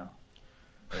don't know.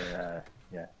 Or,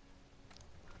 yeah.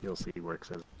 DLC works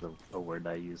as a word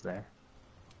I use there.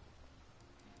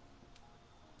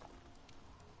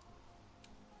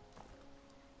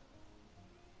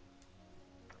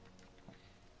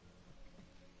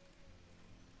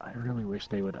 I really wish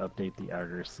they would update the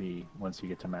Outer Sea once you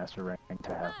get to Master Rank to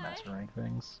have Master Rank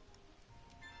things.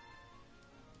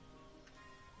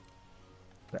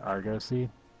 The Argo Sea?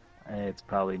 It's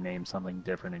probably named something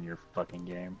different in your fucking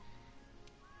game.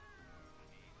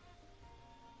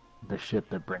 The ship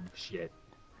that brings shit.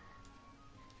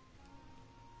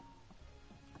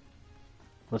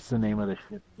 What's the name of the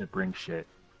ship that brings shit?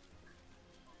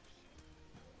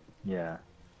 Yeah.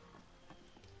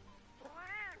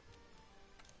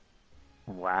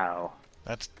 Wow.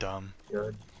 That's dumb.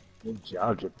 Good. Good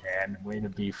job, Japan. Way to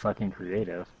be fucking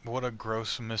creative. What a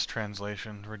gross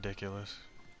mistranslation. Ridiculous.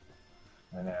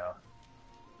 I know.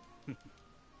 Did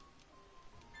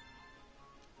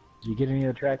you get any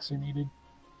of the tracks you needed?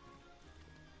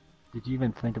 Did you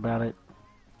even think about it?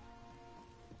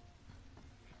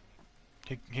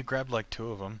 He grabbed like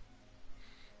 2 of them.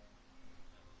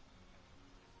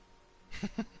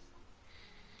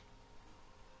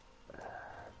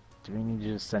 Do we need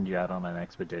to just send you out on an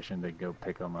expedition to go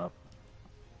pick them up?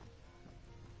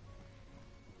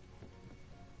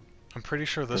 I'm pretty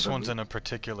sure this one's in a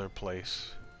particular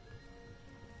place.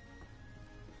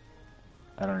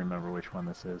 I don't remember which one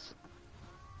this is.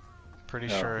 Pretty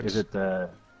sure it's... Is it the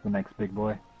next big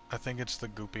boy? I think it's the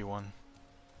goopy one.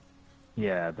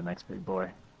 Yeah, the next big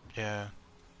boy. Yeah.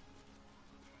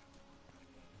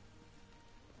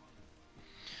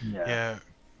 Yeah.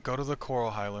 Go to the Coral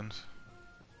Highlands.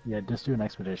 Yeah, just do an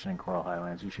expedition in Coral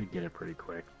Highlands. You should get it pretty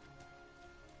quick.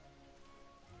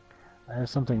 I have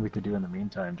something we could do in the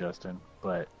meantime, Justin,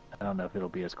 but I don't know if it'll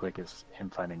be as quick as him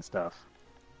finding stuff.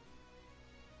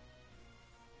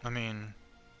 I mean,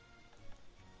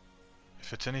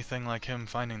 if it's anything like him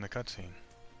finding the cutscene.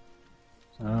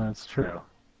 That's true.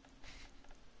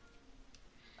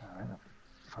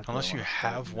 Unless you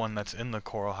have one that's in the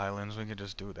Coral Highlands, we could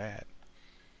just do that.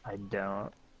 I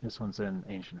don't. This one's in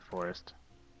Ancient Forest.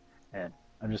 And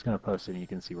I'm just going to post it and you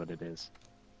can see what it is.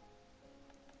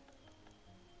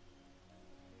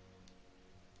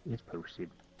 It's posted.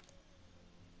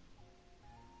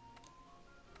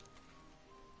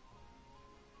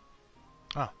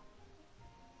 Oh.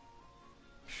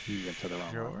 You went to the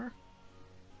wrong one.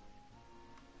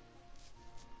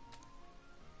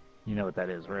 You know what that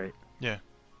is, right? Yeah.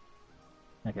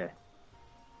 Okay.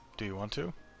 Do you want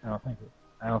to?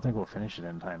 I don't think we'll finish it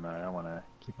in time though. I don't want to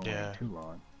keep it waiting too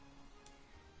long.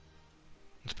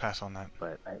 Let's pass on that.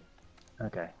 But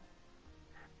okay.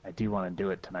 I do want to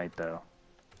do it tonight though.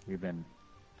 We've been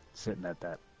sitting at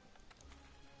that.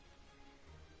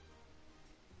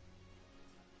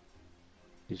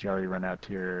 Did you already run out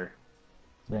to your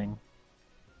thing?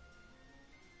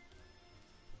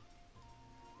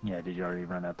 Yeah, did you already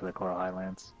run out to the Coral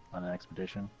Highlands on an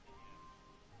expedition?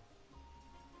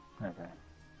 Okay.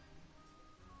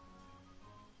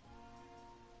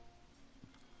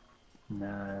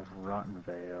 Nav, Rotten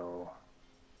Vale,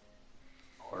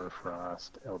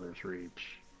 Hoarfrost, Elder's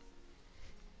Reach.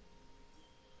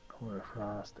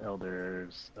 Hoarfrost,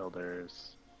 Elders,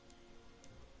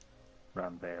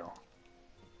 Rotten Vale.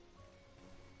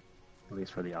 At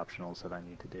least for the optionals that I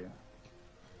need to do.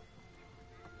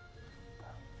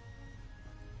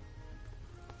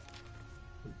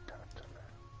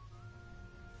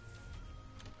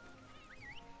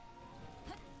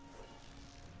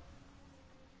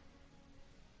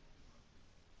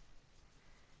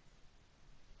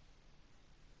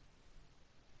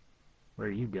 Where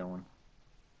are you going?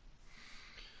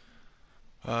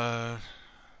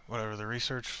 Whatever, the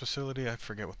research facility, I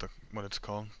forget what it's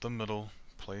called. The middle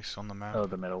place on the map. Oh,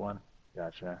 the middle one?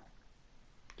 Gotcha.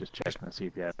 Just checking to see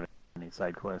if you have any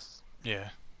side quests. Yeah.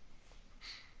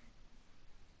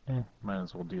 Might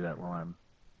as well do that while I'm...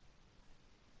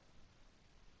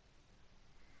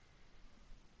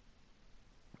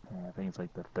 Yeah, I think it's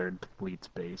like the 3rd Fleet's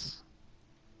base.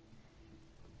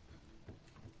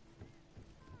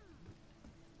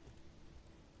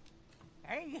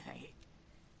 Hey.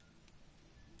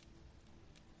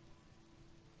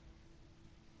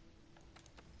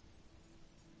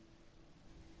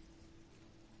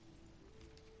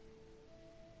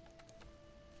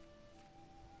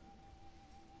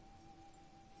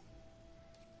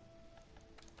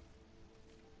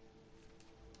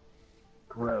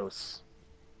 Gross.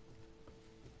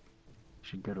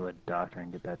 Should go to a doctor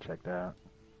and get that checked out.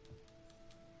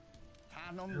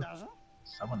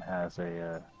 Someone has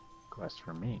a quest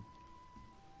for me.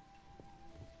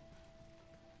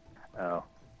 Oh,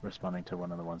 responding to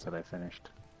one of the ones that I finished.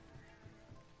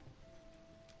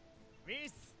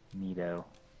 Neato.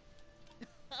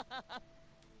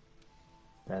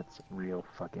 That's real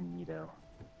fucking neato.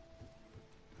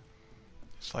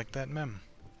 It's like that meme.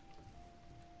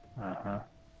 Uh-huh.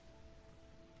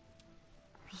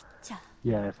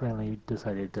 Yeah, I finally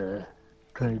decided to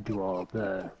try to do all of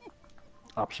the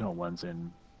optional ones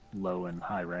in low and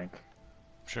high rank.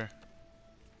 Sure.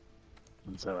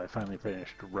 And so I finally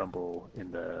finished Rumble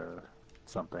in the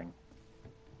something.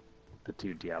 The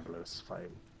 2 Diablos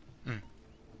fight. Mm.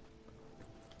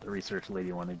 The research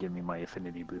lady wanted to give me my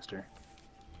affinity booster.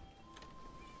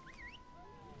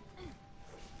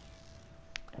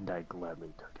 And I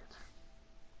gladly took it.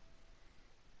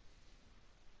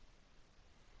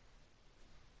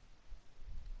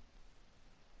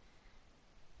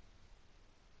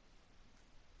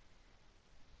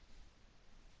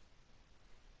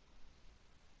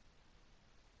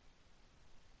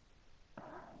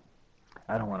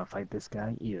 I don't want to fight this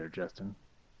guy either, Justin.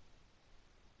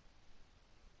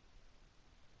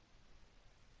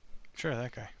 Sure,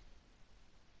 that guy.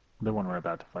 The one we're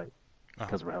about to fight, Oh,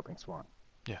 because we're helping Swan.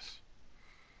 yes.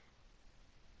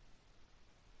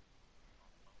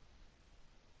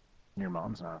 Your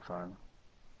mom's not fun.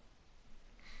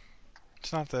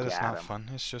 It's not that it's Got not him. fun,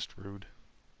 it's just rude.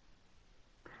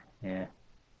 Yeah.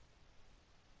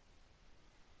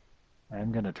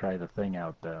 I'm gonna try the thing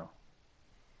out, though.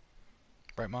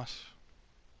 Right, Moss?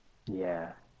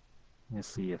 Yeah. Let's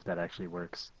see if that actually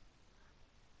works.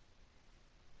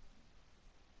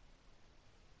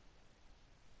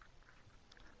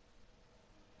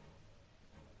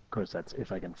 Of course, that's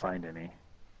if I can find any.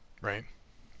 Right.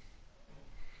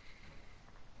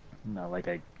 Not like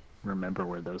I remember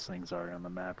where those things are on the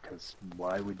map, because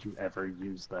why would you ever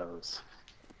use those?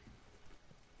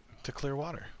 To clear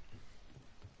water.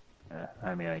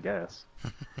 I mean, I guess.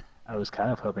 I was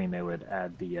kind of hoping they would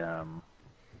add the, I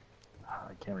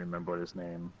can't remember what his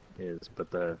name is, but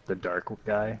the dark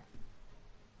guy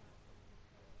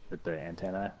with the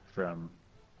antenna from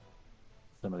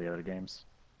some of the other games.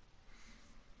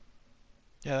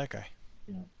 Yeah, that guy.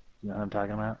 You know what I'm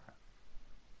talking about?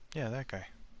 Yeah, that guy.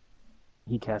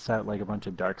 He casts out like a bunch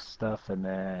of dark stuff, and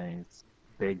then he's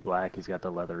big black. He's got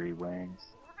the leathery wings.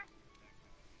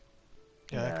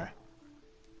 Yeah, that Yeah. guy.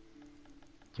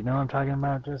 Do you know what I'm talking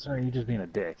about, Justin? Or are you just being a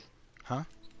dick? Huh?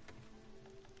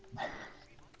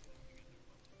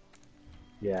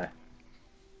 Yeah.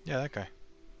 Yeah, that guy.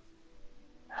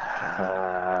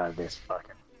 This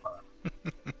fucking fun.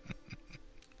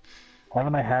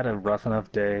 Haven't I had a rough enough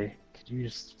day? Could you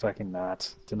just fucking not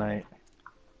tonight?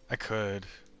 I could.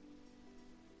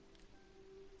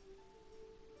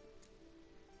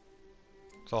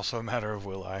 It's also a matter of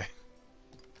will I.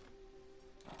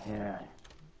 Yeah.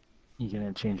 You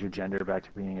gonna change your gender back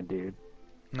to being a dude?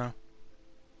 No.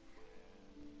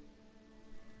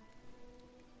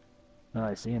 No,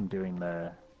 I see him doing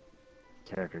the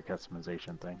character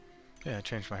customization thing. Yeah, I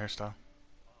changed my hairstyle.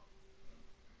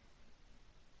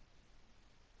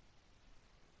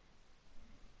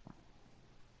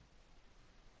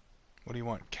 What do you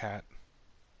want, cat?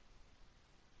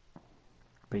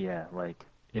 But yeah, like,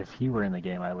 if he were in the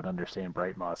game, I would understand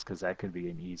Bright Moss, because that could be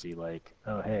an easy, like,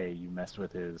 oh hey, you messed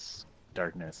with his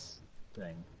darkness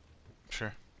thing.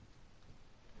 Sure.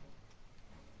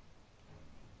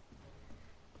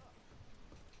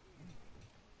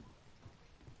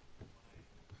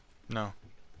 No.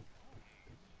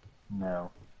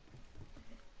 No.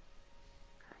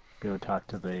 Go talk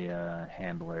to the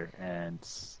handler and,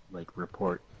 like,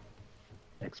 report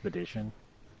expedition,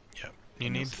 Yep. You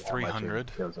and you'll need see how much it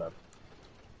 300. goes up.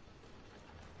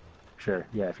 Sure,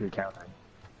 yeah, if you're counting.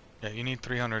 Yeah, you need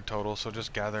 300 total, so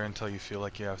just gather until you feel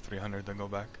like you have 300, then go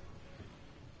back.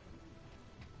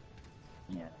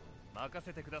 Yeah.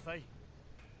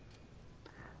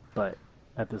 But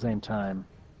at the same time,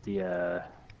 the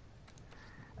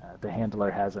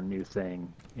handler has a new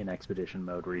thing in expedition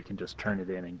mode where you can just turn it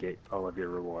in and get all of your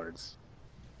rewards.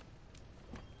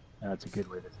 And that's a good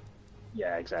way to.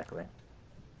 Yeah, exactly.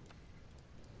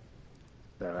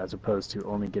 So as opposed to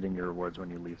only getting your rewards when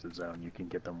you leave the zone, you can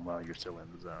get them while you're still in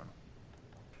the zone.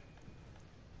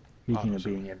 Speaking of AutoZone.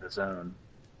 being in the zone,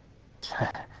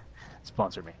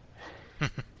 sponsor me.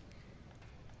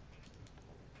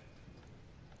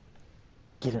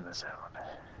 Get in the zone.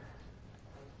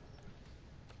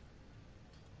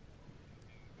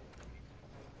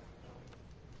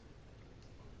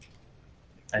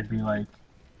 I'd be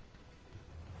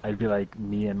like,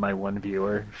 me and my one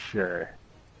viewer, sure,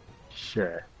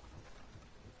 sure.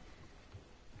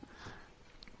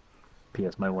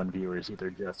 P.S. My one viewer is either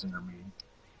Justin or me.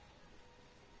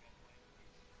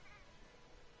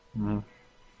 Mm-hmm.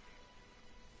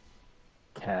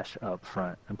 Cash up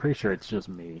front. I'm pretty sure it's just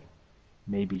me.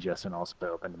 Maybe Justin also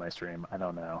opened my stream. I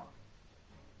don't know.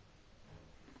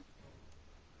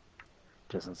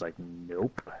 Justin's like,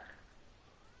 nope.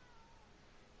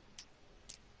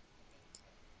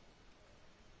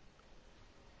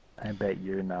 I bet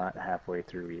you're not halfway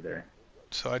through either.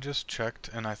 So I just checked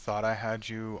and I thought I had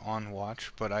you on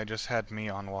watch, but I just had me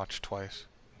on watch twice.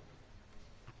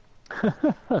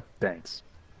 Thanks.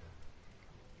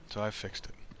 So I fixed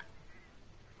it.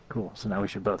 Cool. So now we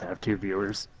should both have two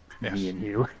viewers. Yes. Me and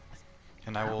you.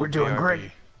 And I will We're doing BRB.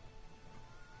 great.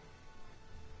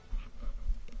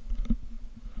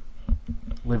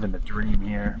 Living the dream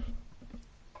here.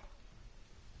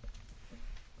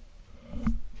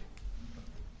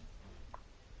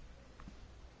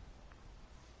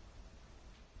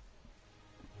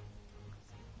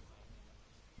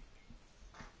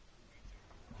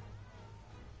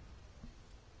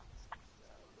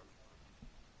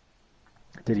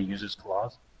 Did he use his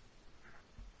claws?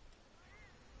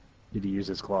 Did he use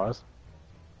his claws?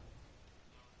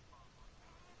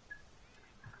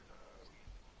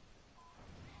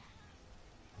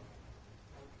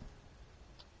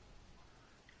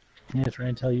 Yeah,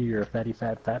 trying to tell you you're a fatty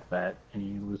fat, and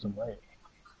you losing weight.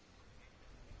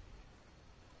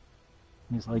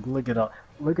 He's like, look at all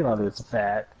this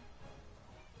fat.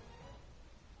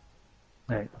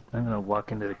 Alright, I'm gonna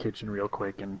walk into the kitchen real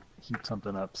quick and heat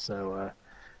something up, so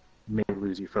may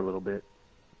lose you for a little bit.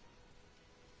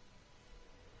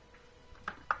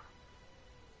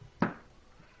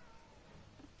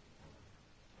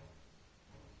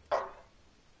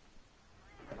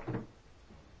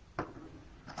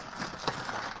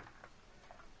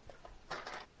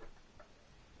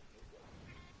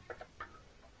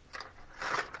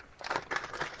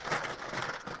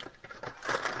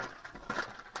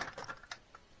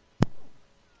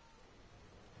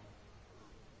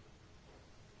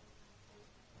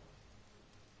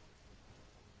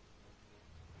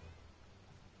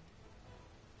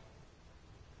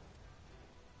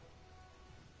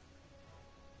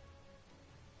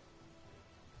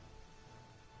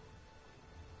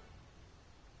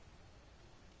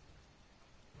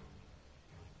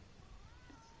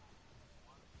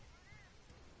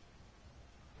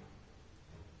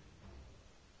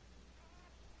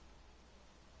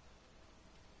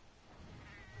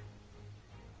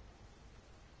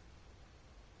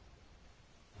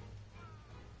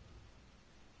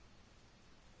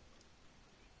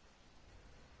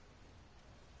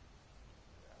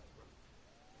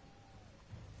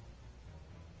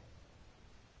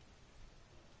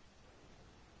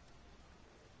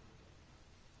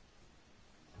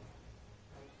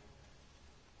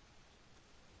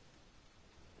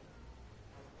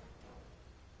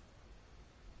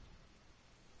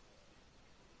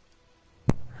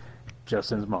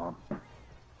 Justin's mom.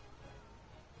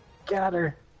 Got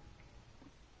her.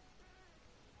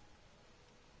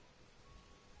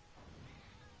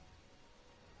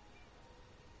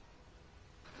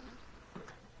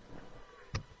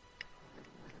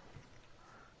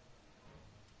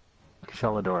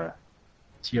 Shaladora.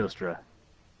 Teostra.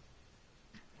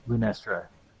 Lunestra.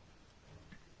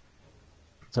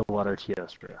 It's a water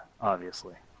Teostra,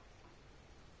 obviously.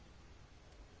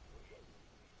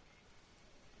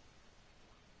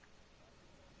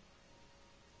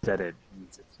 Said it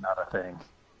means it's not a thing.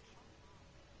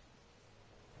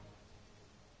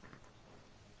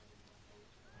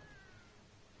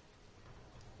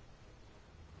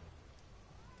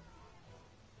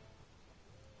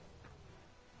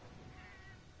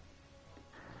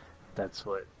 That's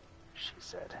what she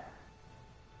said.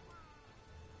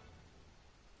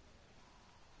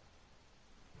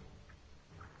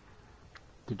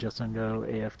 Did Justin go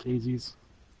AFKZs?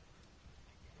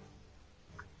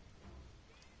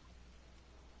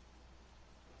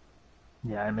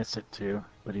 Yeah, I missed it too,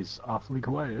 but he's awfully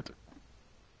quiet.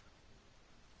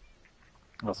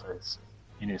 Also,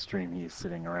 in his stream, he's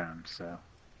sitting around, so.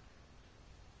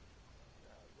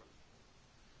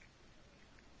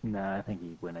 Nah, I think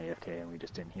he went AFK and we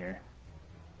just didn't hear.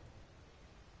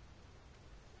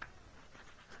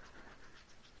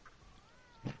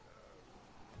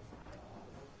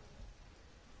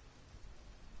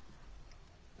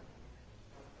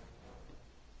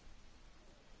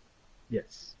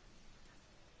 Yes.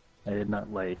 I did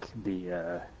not like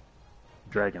the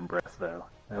dragon breath, though.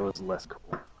 That was less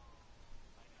cool.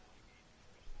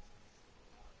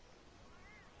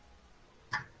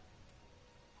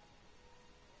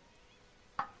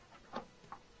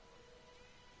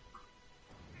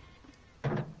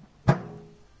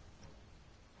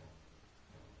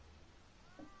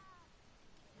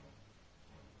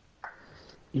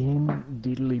 In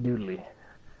doodly doodly.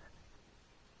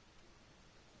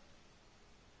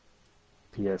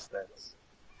 P.S.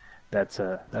 That's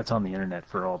on the internet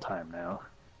for all time now.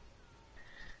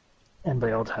 And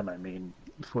by all time I mean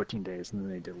 14 days, and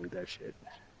then they delete that shit.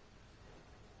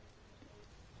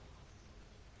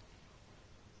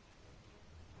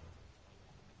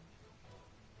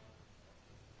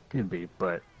 Could be,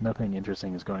 but nothing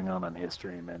interesting is going on his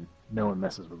stream, and no one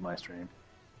messes with my stream.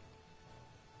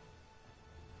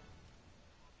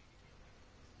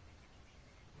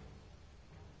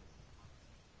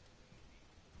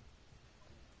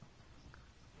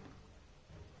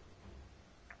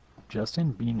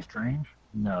 Justin being strange?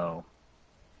 No.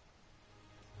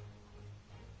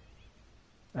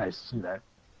 I see that.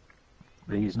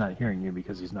 But he's not hearing you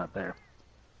because he's not there.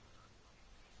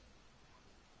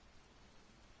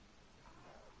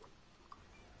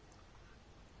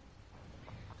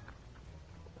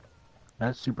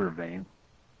 That's super vain.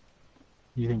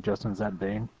 You think Justin's that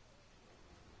vain?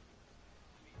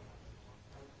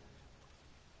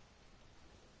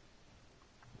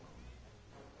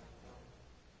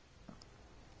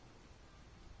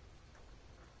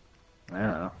 I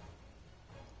don't know.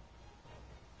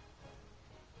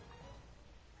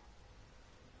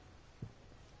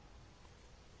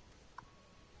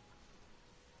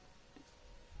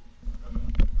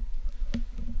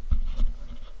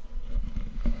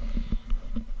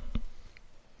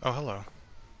 Oh, hello.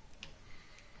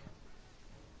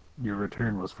 Your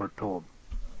return was foretold.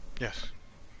 Yes.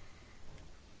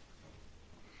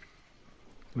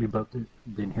 We both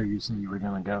didn't hear you say you were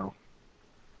gonna go.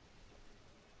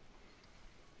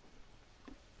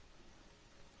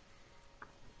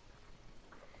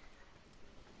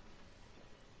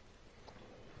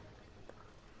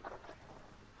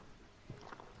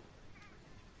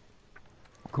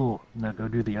 Cool. Now go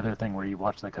do the other thing where you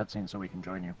watch the cutscene so we can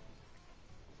join you.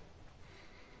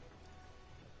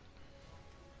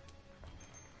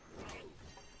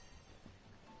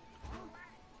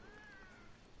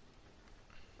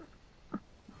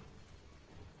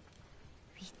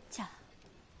 위짜.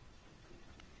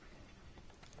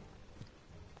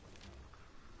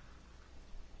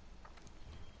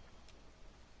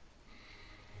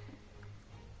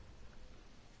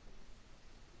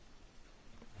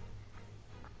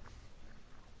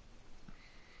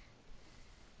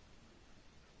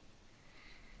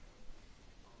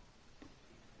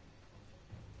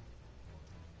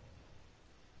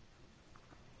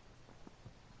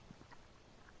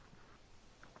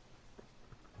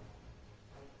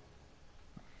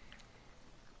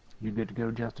 You good to go,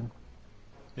 Justin?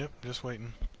 Yep, just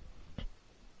waiting.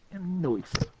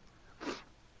 Nice.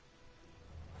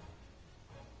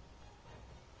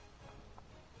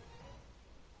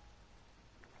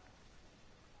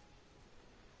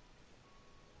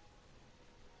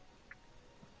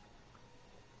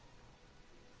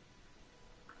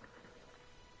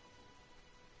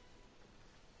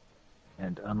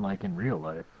 And unlike in real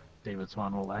life, David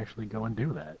Swan will actually go and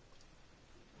do that.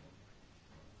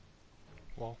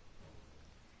 Well,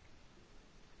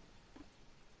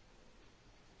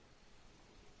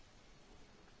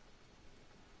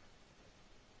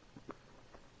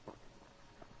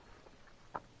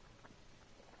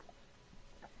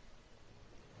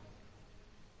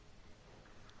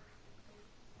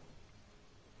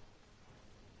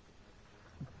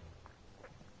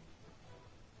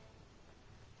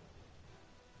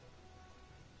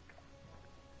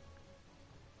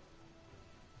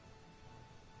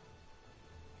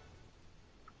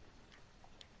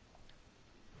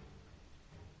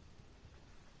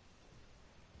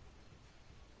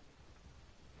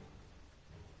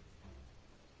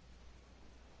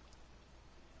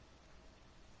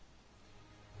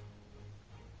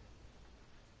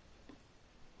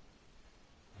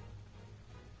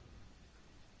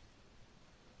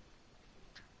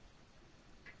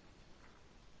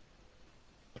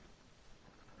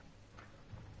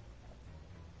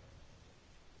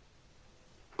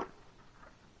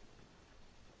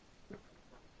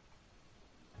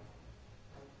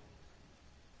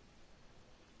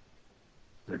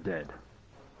 They're dead.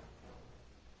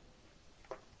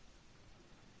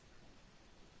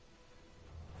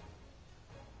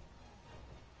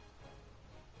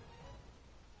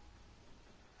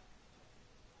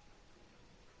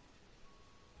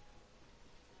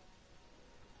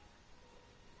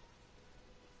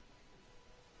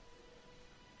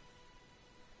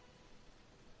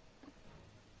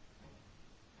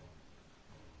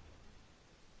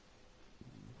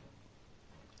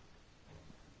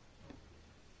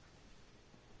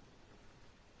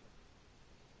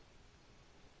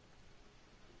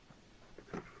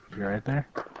 You right there?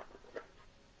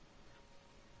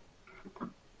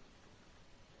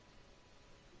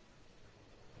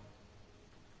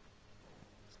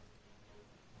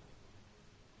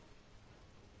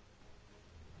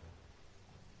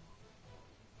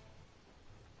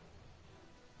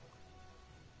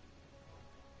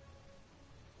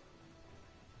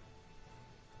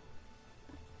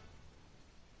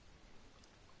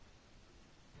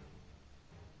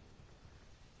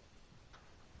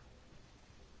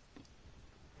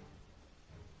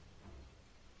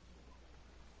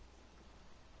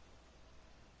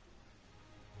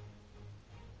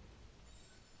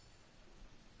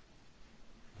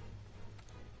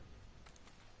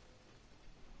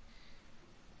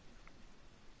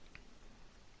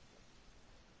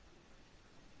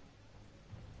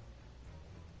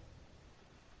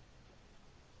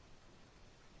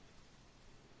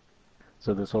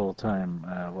 So this whole time,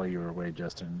 while you were away,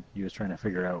 Justin, you was trying to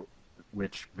figure out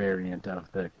which variant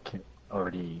of the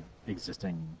already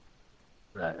existing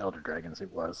Elder Dragons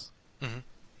it was. Mm-hmm.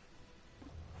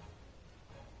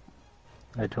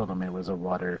 I told him it was a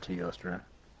water Teostra.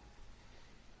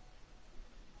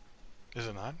 Is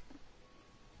it not?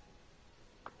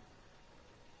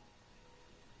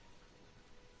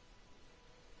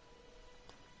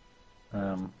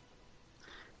 Um,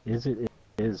 it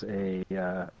is a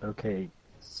okay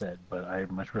set, but I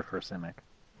much prefer Simic.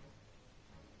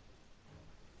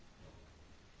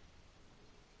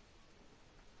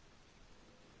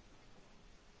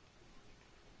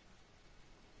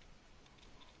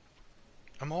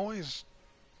 I'm always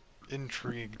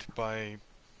intrigued by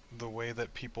the way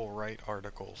that people write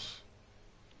articles.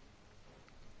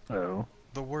 Oh.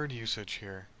 The word usage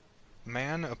here.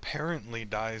 Man apparently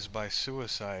dies by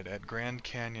suicide at Grand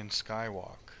Canyon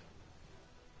Skywalk.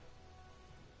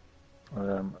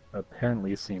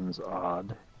 Apparently seems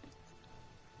odd.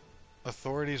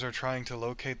 Authorities are trying to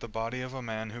locate the body of a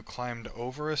man who climbed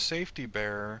over a safety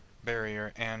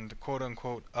barrier and,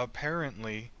 quote-unquote,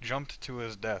 apparently jumped to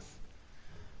his death.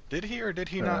 Did he or did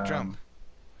he not jump?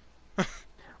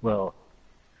 Well,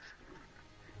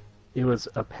 it was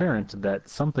apparent that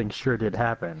something sure did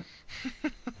happen.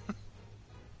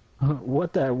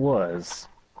 What that was,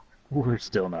 we're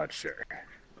still not sure.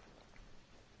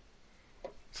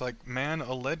 It's like, man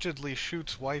allegedly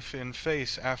shoots wife in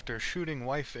face after shooting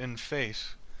wife in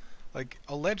face. Like,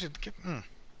 alleged...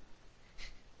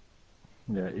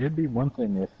 Yeah, it'd be one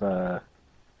thing if,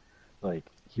 like,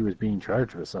 he was being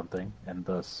charged with something, and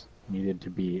thus needed to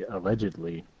be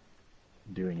allegedly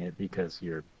doing it because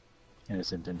you're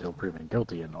innocent until proven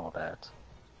guilty and all that.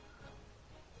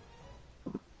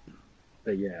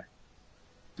 But yeah,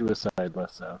 suicide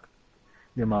less so.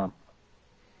 Your mom.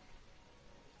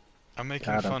 I'm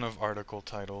making fun of article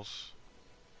titles.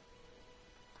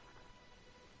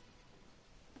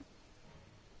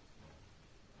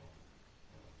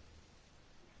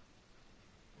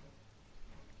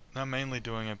 I'm mainly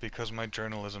doing it because my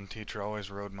journalism teacher always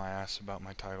rode my ass about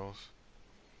my titles.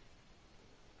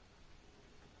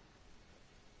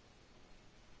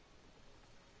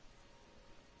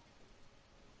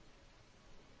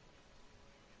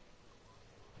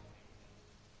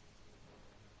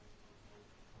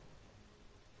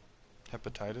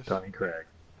 Hepatitis? Tommy Craig.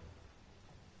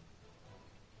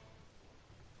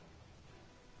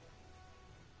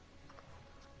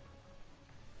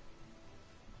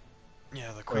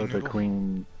 Yeah, the Queen Noodle. The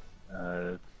Queen,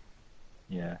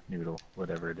 yeah, Noodle,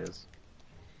 whatever it is.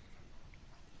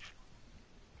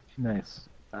 Nice.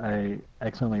 I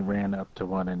accidentally ran up to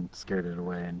one and scared it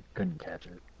away and couldn't catch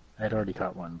it. I'd already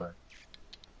caught one, but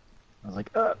I was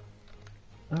like, oh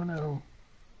no.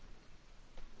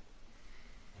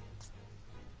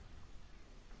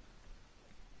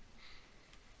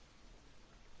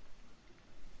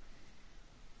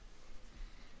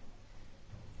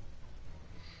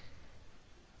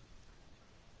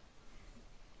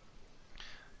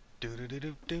 Do do do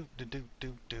do do do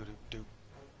do do do do.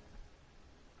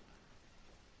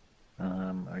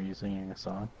 Are you singing a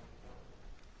song?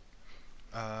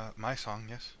 My song,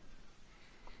 yes.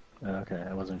 Okay,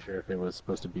 I wasn't sure if it was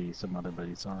supposed to be some other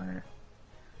buddy's song or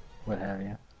what have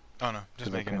you. Oh no,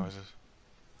 just making noises.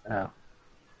 Oh.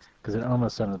 Because it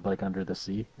almost sounded like Under the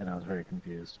Sea, and I was very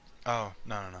confused. Oh,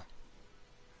 no. I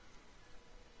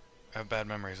have bad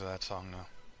memories of that song now.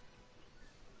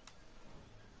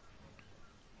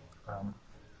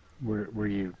 Were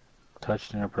you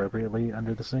touched inappropriately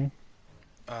under the sea?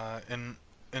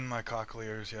 In my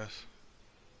cochlears, yes.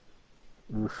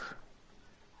 Oof.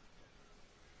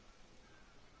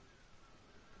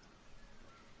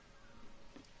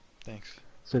 Thanks.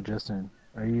 So Justin,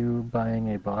 are you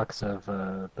buying a box of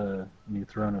the new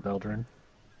Throne of Eldraine?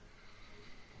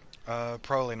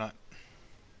 Probably not.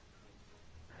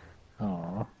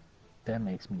 Oh, that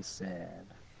makes me sad.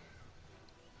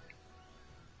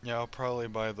 Yeah, I'll probably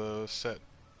buy the set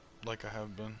like I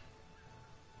have been.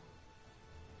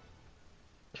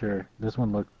 Sure, this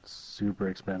one looked super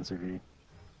expensive.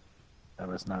 I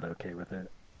was not okay with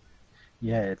it.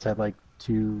 Yeah, it's at like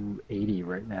 $280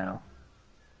 right now.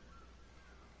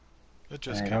 It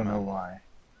just I came out. don't know why.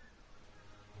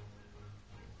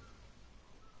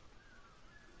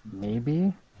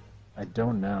 Maybe? I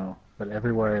don't know. But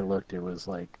everywhere I looked, it was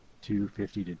like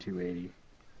 $250 to $280.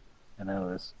 And that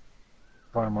was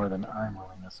far more than I'm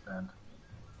willing to spend.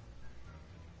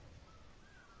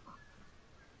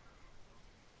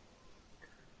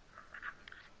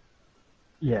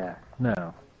 Yeah,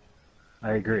 no.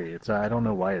 I agree. I don't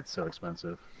know why it's so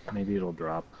expensive. Maybe it'll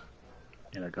drop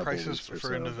in a couple Prices weeks or for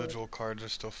so, individual cards are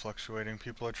still fluctuating.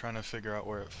 People are trying to figure out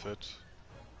where it fits.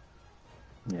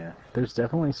 Yeah, there's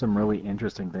definitely some really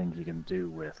interesting things you can do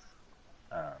with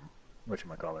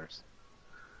whatchamacallers,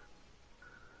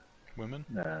 Women?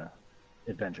 uh,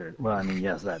 adventure. Well, I mean,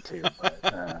 yes, that too,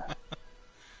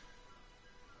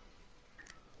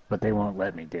 but they won't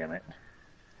let me. Damn it!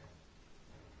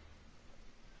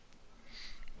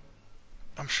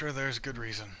 I'm sure there's good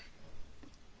reason.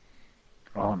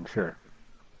 Oh, I'm sure.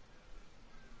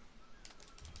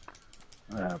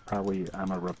 Probably,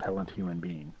 I'm a repellent human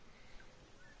being.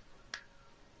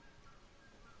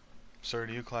 Sir,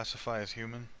 do you classify as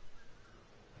human?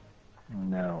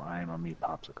 No, I am a meat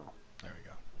popsicle. There we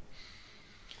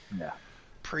go. Yeah.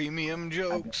 Premium I,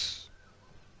 jokes!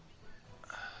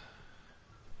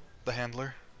 The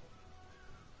handler?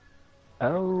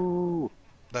 oh.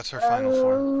 That's her final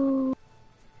form. Oh.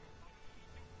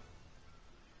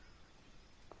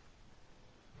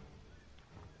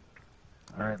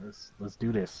 All right, let's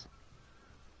do this.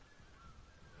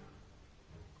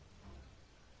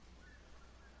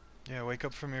 Yeah, wake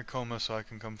up from your coma so I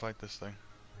can come fight this thing.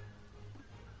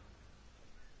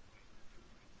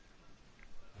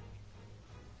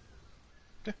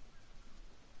 Yeah.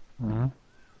 Mm-hmm.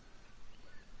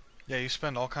 Yeah, you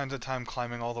spend all kinds of time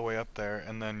climbing all the way up there,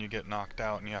 and then you get knocked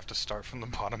out and you have to start from the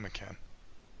bottom again.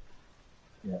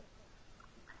 Yeah.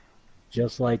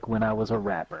 Just like when I was a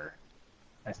rapper.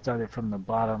 I started from the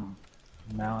bottom.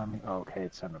 Now I'm... Oh, okay,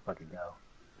 it's time to fucking go.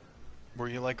 Were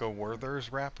you like a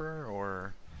Werther's rapper,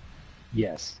 or...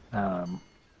 Yes.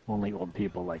 Only old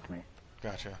people like me.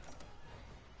 Gotcha.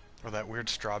 Or that weird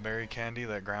strawberry candy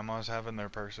that grandmas have in their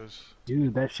purses?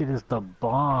 Dude, that shit is the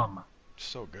bomb.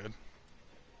 So good.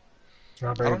 I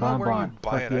Strawberry don't know where you bonbon.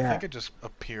 buy Fuck it. I yeah. think it just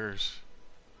appears.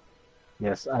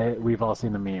 Yes, we've all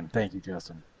seen the meme. Thank you,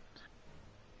 Justin.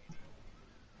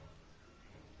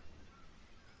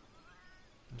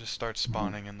 It just starts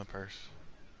spawning in the purse.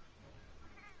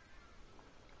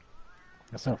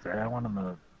 That's not fair. I want them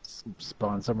to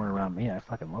spawn somewhere around me. I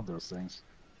fucking love those things.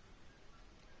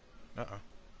 Uh-oh.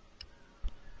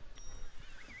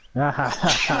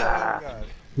 Oh, God.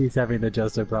 He's having the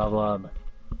Justin problem.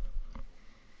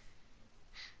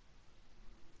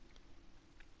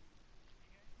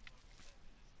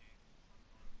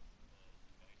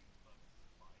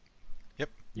 Yep.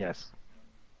 Yes.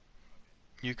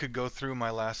 You could go through my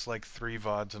last, like, 3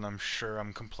 VODs, and I'm sure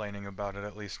I'm complaining about it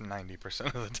at least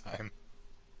 90% of the time.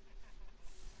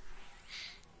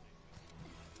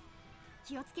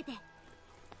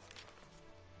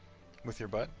 With your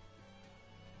butt?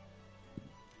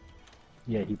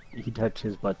 Yeah, he touched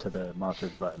his butt to the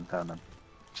monster's butt and found him.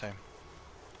 Same.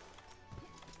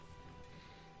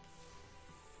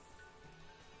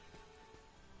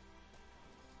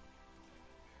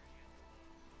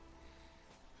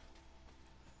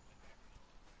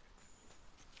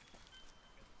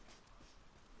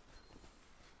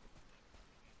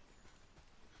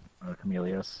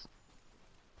 Chameleos.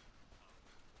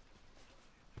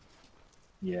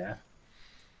 Yeah.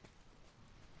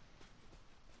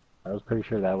 I was pretty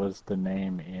sure that was the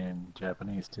name in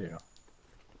Japanese too.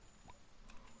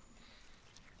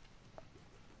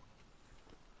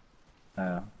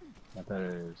 I thought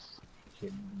it was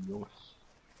Chameleos.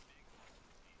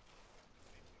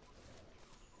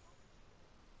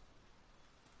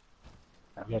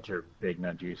 I've got your big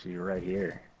nut juicy right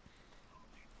here.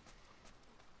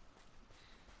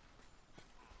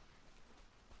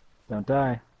 Don't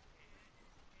die.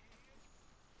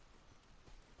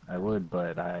 I would,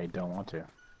 but I don't want to.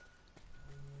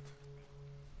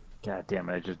 God damn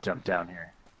it, I just jumped down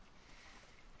here.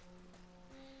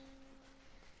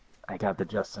 I got the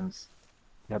Justin's.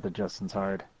 Got the Justin's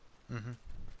hard. Mm-hmm.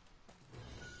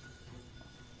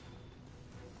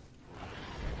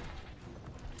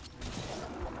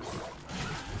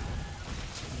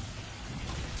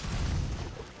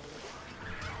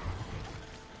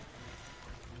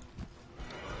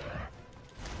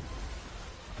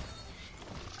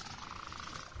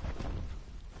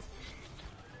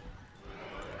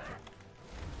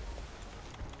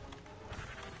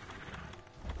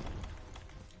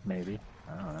 Maybe.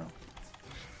 I don't know.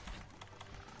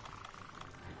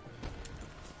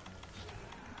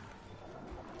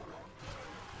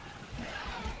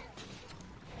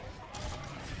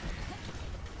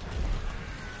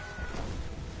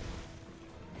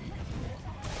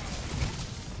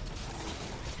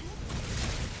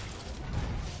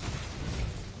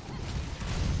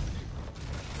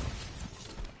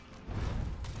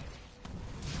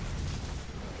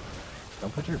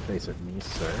 Don't put your face at me,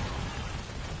 sir.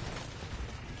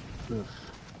 Oof.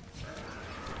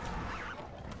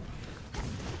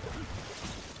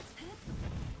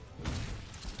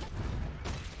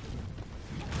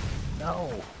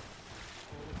 No!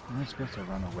 I supposed to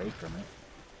run away from it?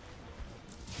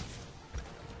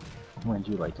 When'd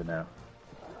you like to know?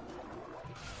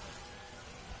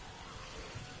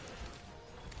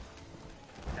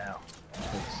 Ow.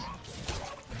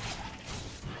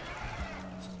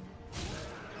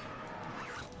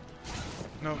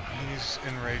 Nope, he's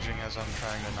enraging as I'm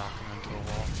trying to knock him into a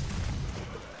wall.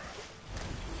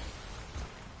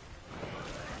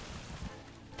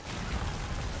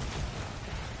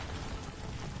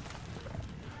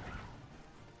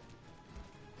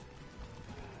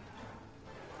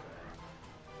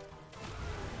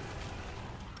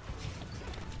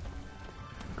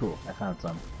 Cool, I found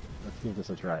some. Let's give this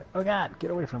a try. Oh god,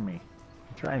 get away from me.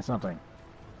 I'm trying something.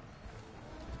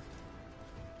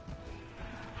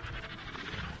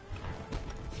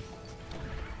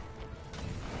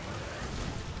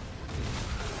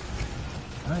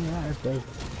 Oh yeah, there's Dave.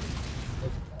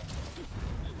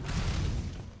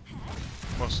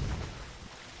 Mostly.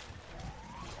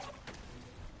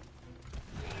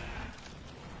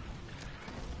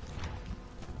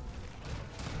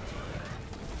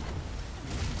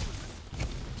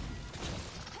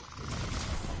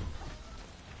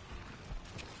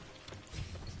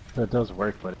 So it does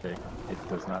work, but it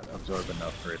does not absorb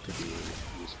enough for it to be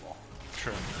useful.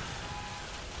 Sure.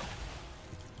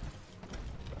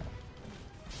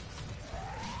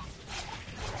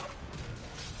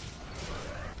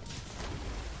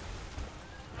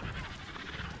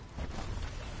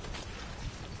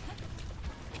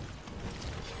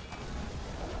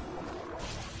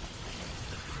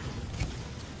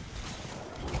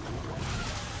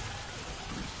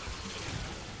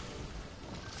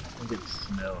 I think it's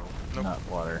snow, Nope. not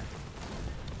water.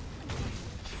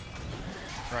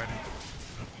 Right.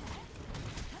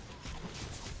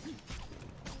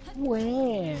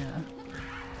 Where?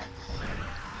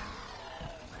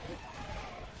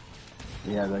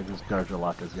 Yeah, they just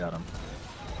Garjalaka's got him.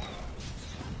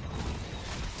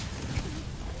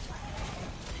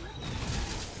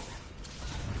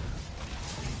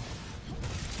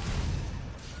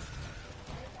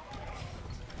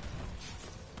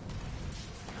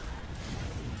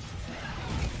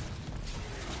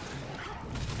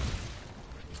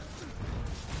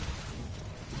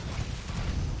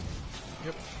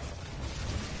 Yep.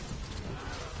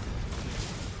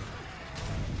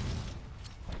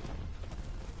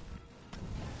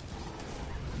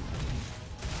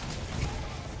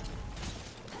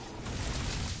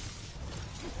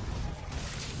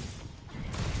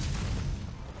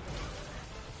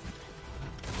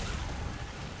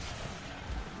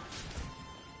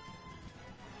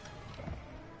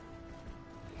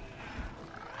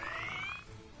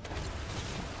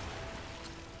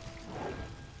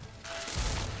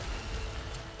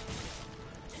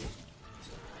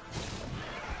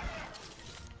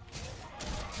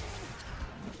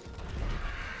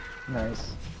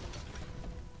 Nice.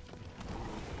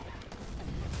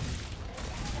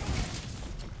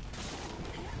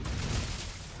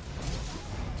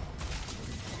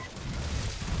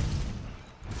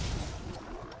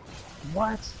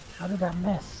 What? How did that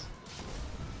miss?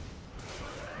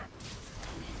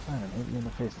 Fine, hit me in the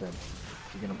face then.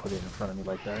 You're gonna put it in front of me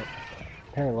like that?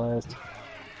 Paralyzed.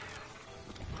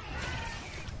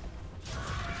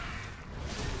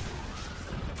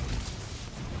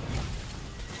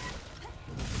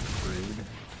 Rude.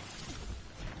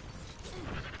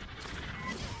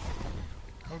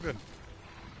 Oh, good.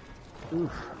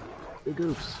 Oof. Big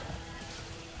oofs.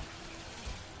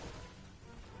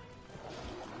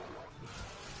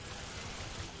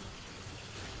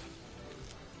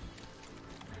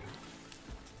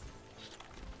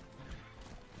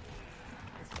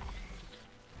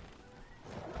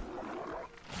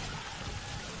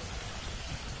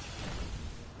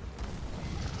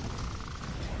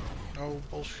 Oh,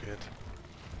 bullshit.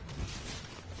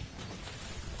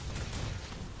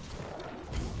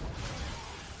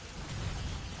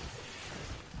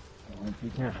 Be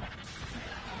careful.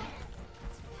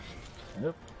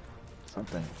 Yep.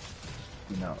 Something.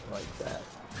 Do not like that.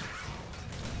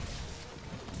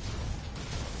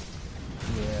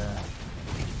 Yeah.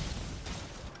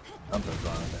 Something's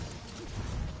wrong with it.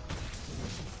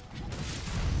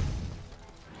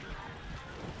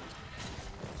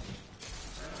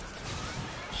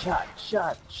 Shot,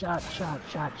 shot, shot, shot,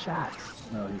 shot, shot.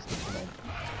 No, he's still dead.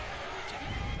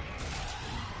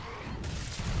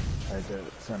 Tried to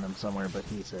send him somewhere, but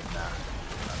he said nah.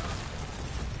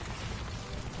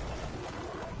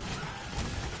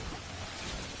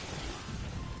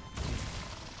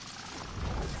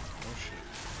 Oh, shit.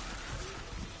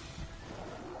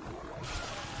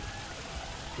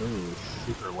 Ooh,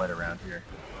 super wet around here.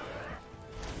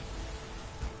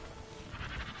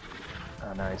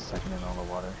 Oh, now he's sucking in all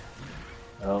the water.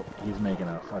 Oh, he's making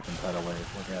a fucking tidal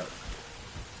wave. Look out.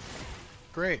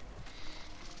 Great.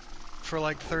 For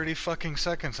like 30 fucking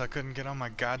seconds, I couldn't get on my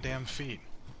goddamn feet.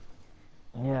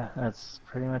 Yeah, that's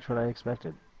pretty much what I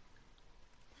expected.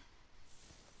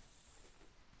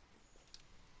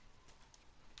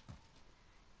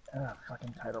 Ah,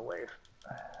 fucking tidal wave.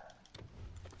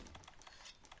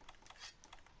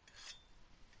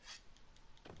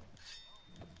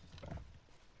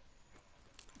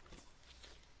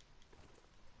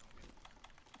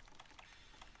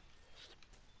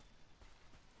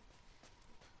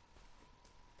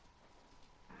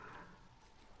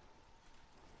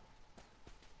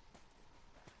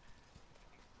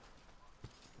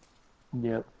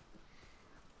 Yep.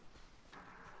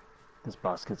 This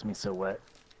boss gets me so wet.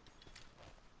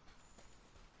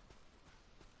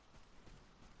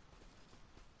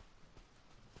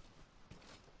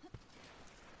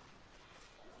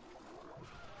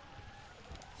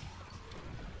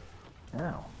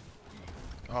 Ow.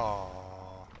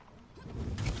 Oh,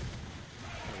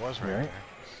 it was right You right? there.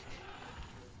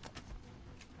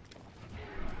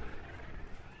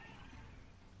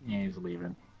 Yeah, he's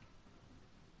leaving.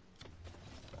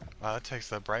 Wow, that takes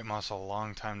the bright moss a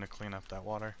long time to clean up that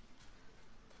water.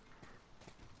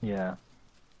 Yeah.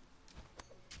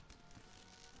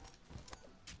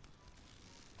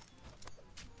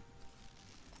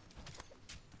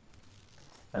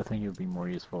 I think it would be more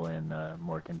useful in a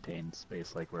more contained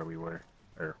space like where we were,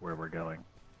 or where we're going.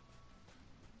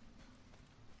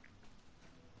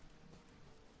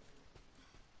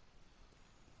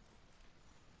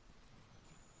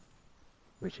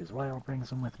 Which is why I'll bring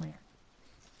some with me.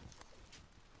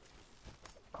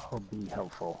 I'll be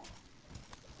helpful,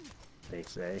 they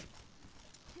say.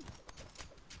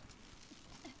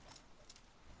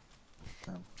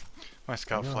 Um, My we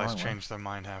scout go the flies wrong way. changed their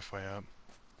mind halfway up.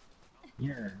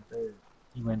 Yeah,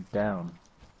 he went down.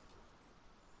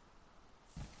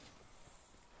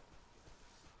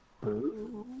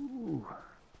 Boo!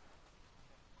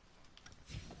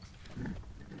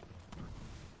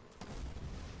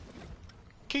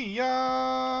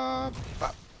 Kia!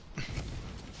 Bop.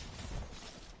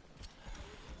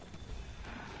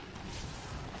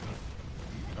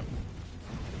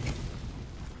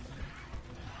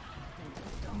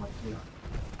 Don't like you.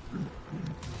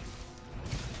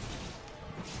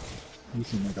 You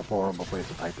seem like a horrible place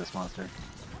to fight this monster.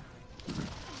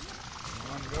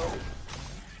 On go.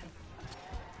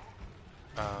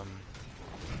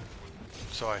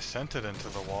 So I sent it into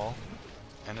the wall,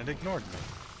 and it ignored me.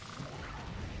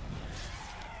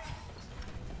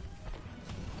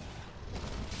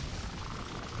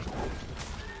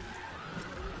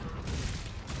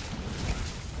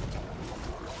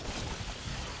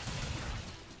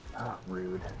 Ah,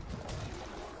 rude.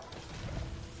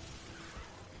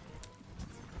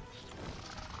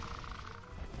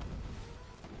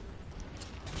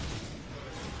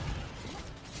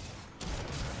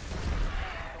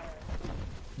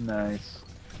 Nice.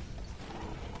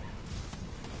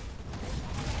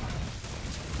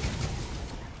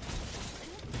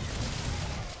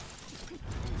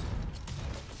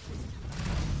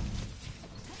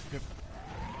 Yep.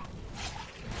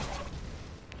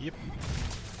 Yep.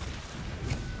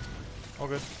 All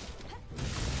good.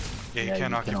 Yeah, you Yeah,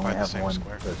 can't you can occupy only the have same one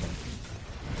square. person.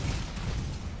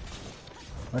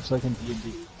 Much like in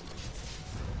D&D.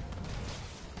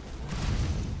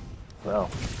 Well,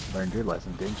 learned your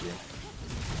lesson, didn't you?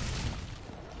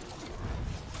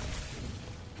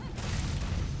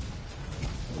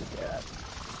 Look at.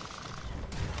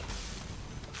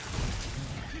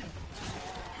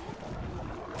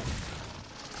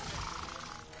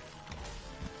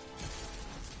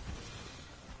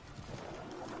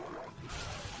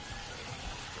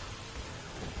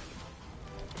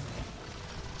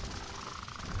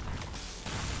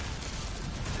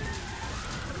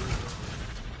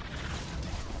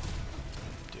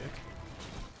 Dick.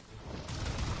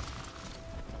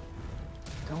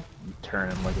 Don't turn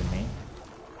and look at me.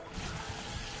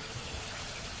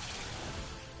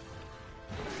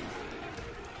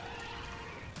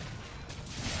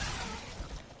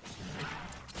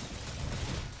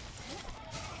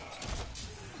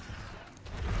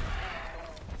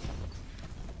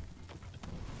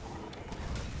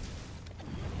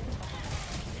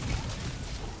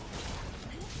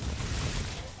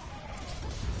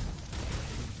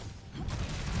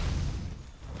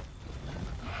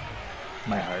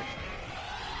 My heart.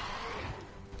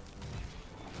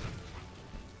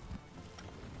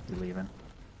 You leaving?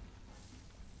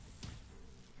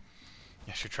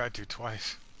 Yeah, she tried to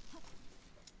twice.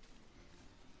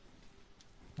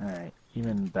 Alright.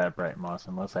 even that bright moss,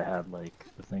 unless I had like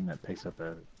the thing that picks up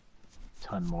a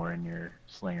ton more in your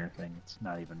slinger thing, it's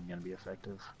not even gonna be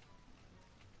effective.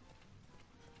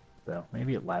 So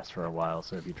maybe it lasts for a while,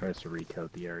 so if he tries to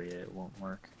recoat the area, it won't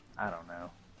work. I don't know.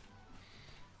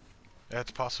 Yeah,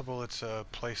 it's possible it's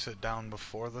place it down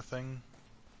before the thing.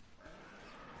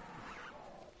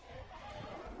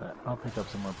 But I'll pick up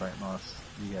some more bright moss.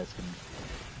 You guys can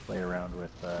play around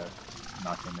with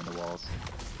knocking into walls.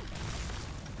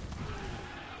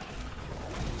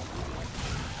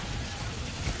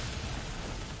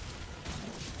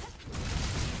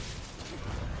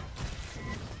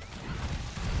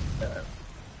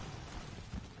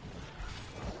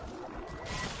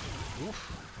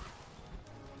 Oof.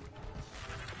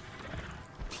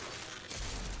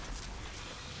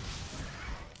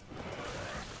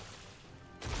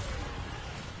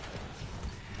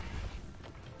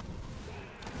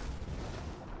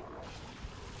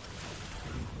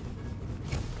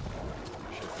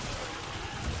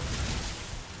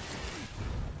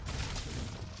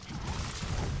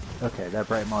 Okay, that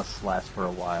bright moss lasts for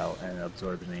a while and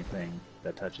absorbs anything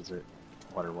that touches it,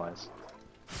 water-wise.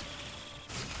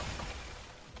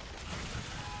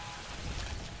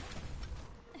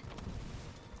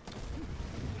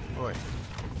 Boy.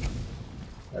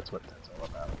 That's what that's all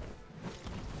about.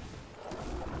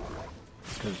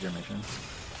 Because of your mission.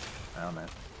 I don't know.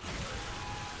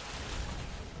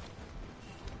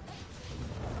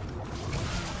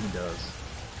 He does.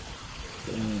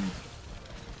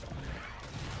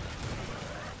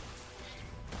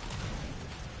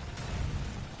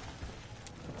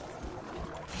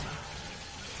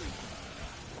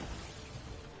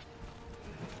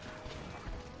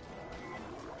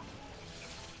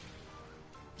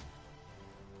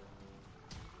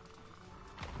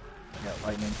 Got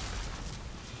lightning.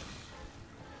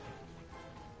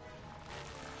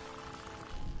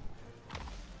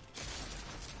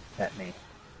 At me.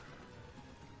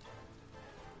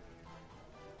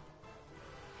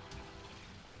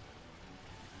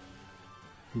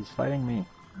 He's fighting me.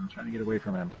 I'm trying to get away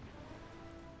from him.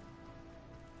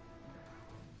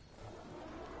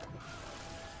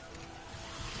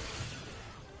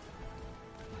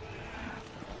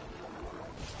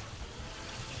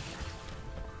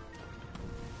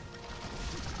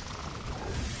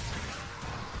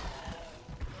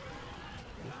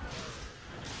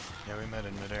 Yeah, we met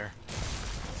in midair.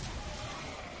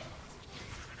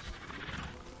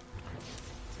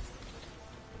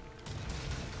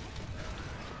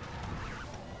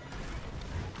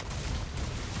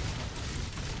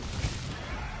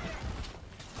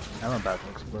 I'm about to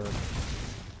explode.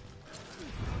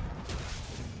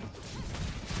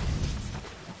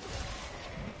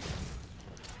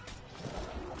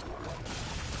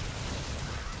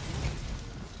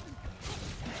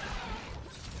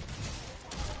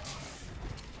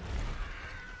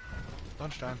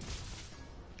 Lunchtime.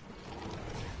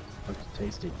 Looks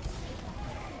tasty.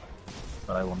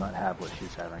 But I will not have what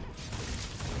she's having.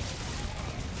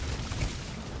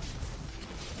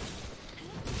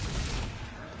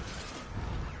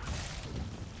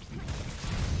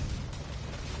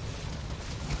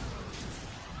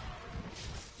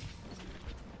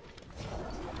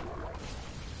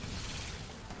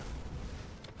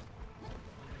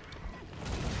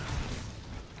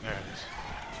 There it is.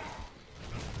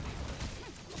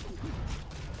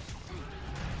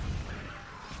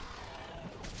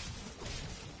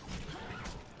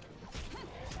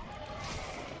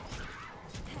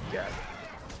 Yeah.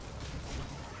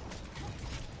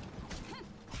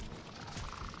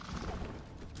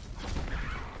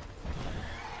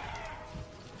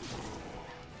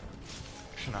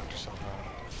 She knocked herself out.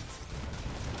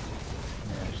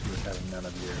 Yeah, she was having none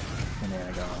of your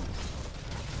shenanigans.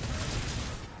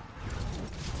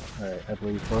 Alright, I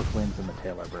believe both wings and the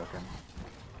tail are broken.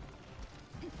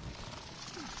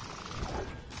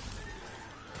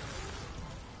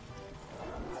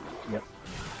 Yep,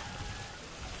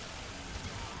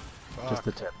 Fuck. just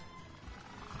the tip.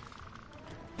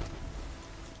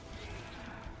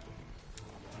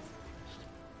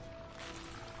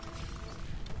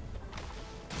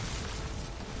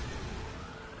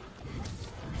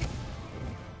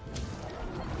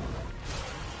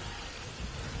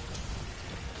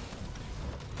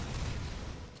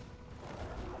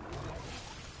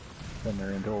 Then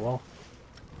they're into a wall.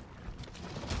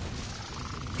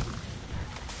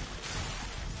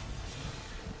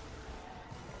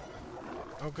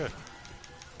 Oh, good.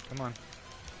 Come on.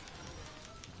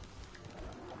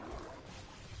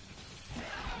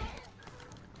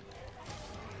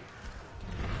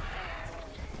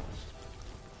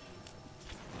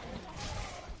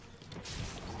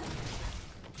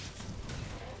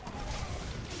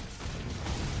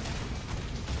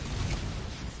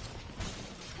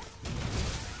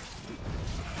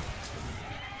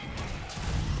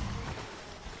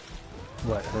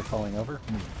 What, her falling over?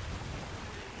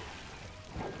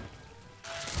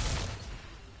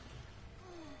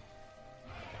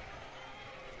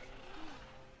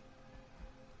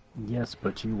 Yes,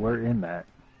 but you were in that.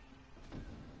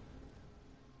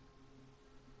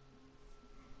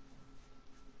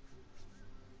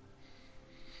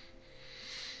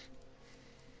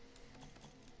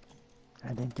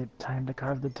 I didn't get time to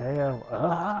carve the tail.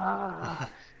 Ah!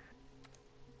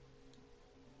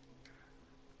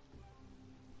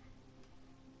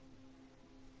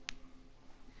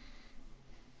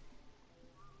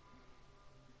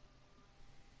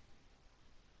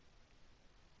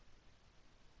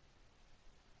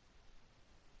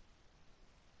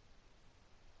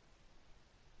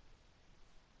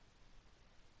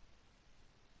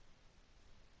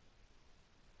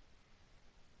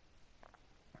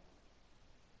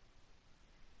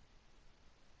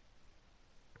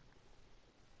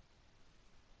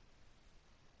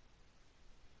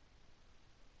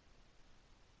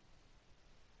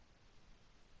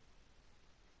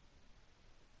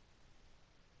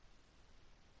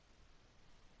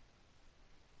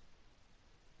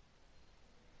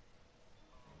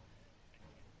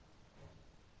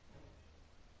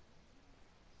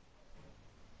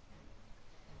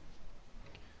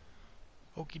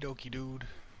 Okie dokie, dude.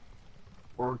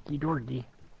 Orky dorky.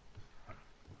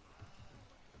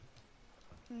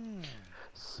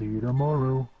 See you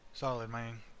tomorrow. Solid,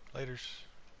 man. Laters.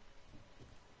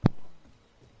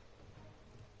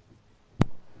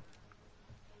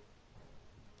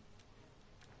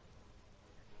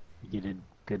 You did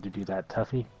good to do that,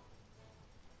 Tuffy.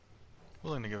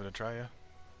 Willing to give it a try, yeah.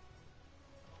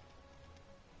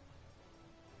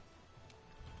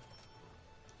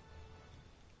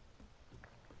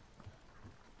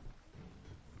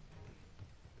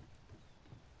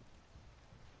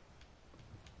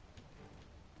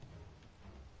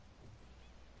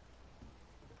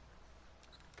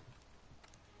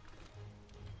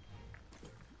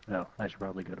 No, I should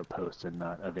probably go to post and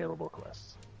not available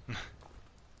quests.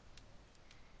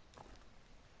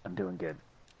 I'm doing good.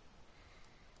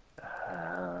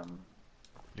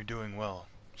 You're doing well.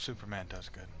 Superman does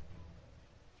good.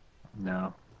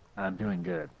 No, I'm doing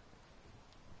good.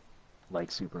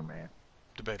 Like Superman.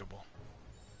 Debatable.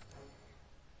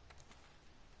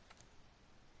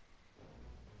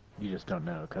 You just don't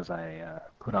know, because I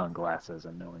put on glasses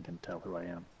and no one can tell who I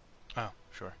am. Oh,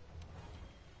 sure.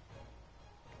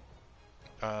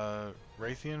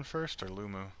 Raytheon first or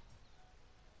Lumu?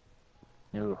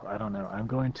 No, I don't know. I'm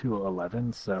going to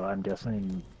 11, so I'm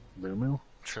guessing Lumu?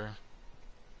 Sure.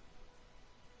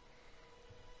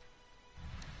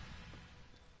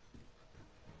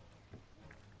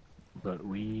 But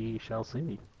we shall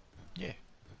see. Yeah.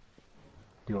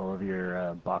 Do all of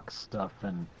your box stuff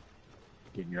and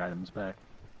getting your items back.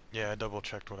 Yeah, I double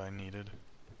checked what I needed.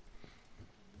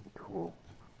 Cool.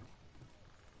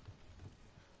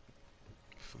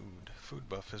 Food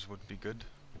buffers would be good.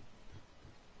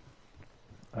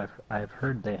 I've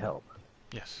heard they help.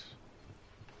 Yes.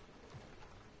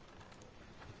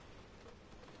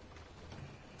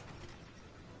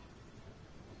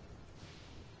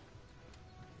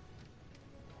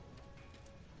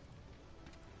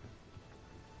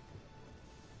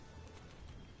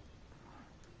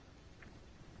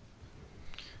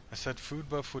 I said food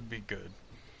buff would be good.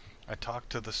 I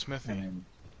talked to the smithy,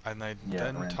 and I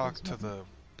then talked to the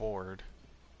board,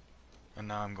 and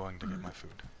now I'm going to get my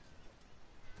food.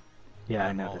 Yeah,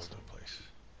 I'm I all noticed. over the place.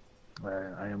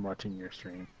 I am watching your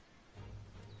stream.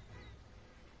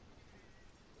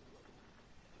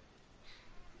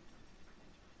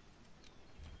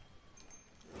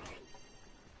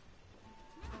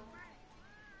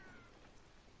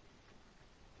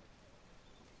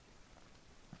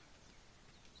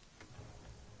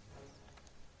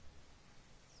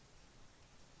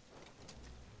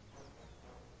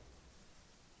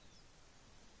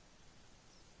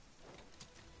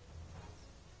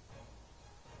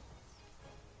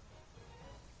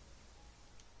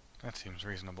 That seems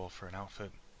reasonable for an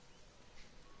outfit.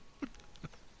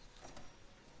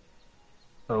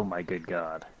 Oh my good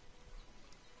god.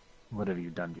 What have you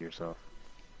done to yourself?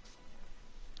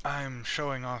 I'm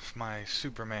showing off my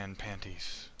Superman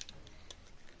panties.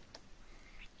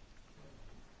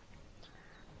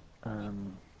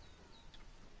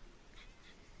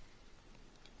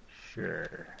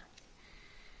 Sure.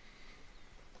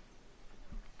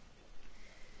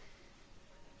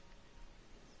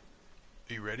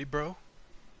 You ready, bro?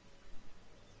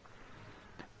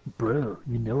 Bro,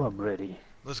 you know I'm ready.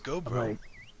 Let's go, bro. I'm like,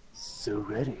 so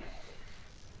ready.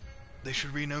 They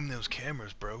should rename those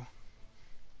cameras, bro.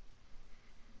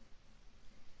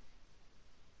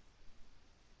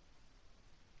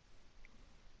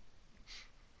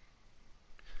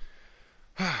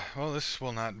 Well, this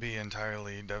will not be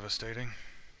entirely devastating.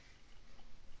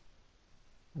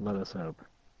 Let us hope.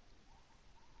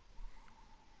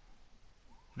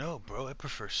 No, bro, I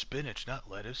prefer spinach, not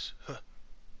lettuce. Huh.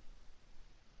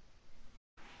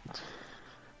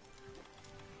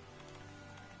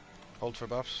 Hold for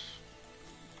buffs.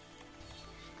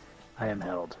 I am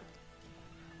held.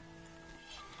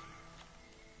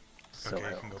 So Okay, you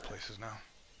held. can go places now.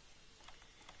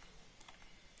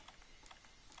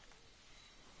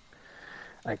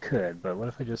 I could, but what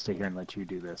if I just stay here and let you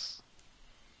do this?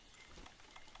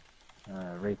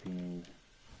 Raping...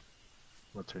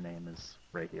 What's her name is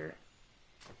right here.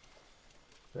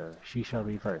 So, she shall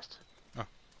be first. Oh.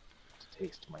 To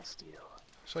taste my steel.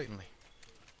 Certainly.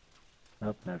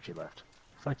 Oh, no, she left.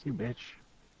 Fuck you, bitch.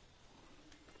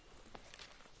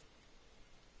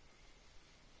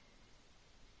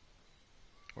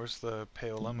 Where's the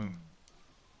Paolemu?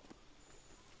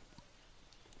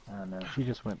 I don't know, she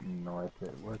just went north.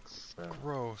 What's...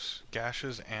 Gross.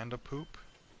 Gashes and a poop?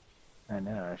 I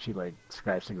know, she like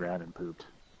scratched the ground and pooped.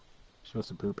 She's supposed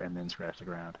to poop and then scratch the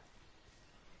ground.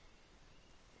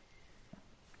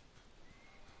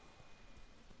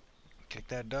 Kick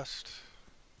that dust.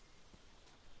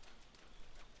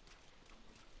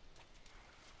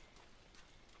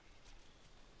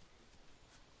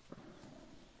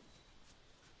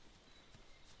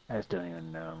 I just don't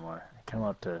even know anymore. I come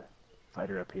up to fight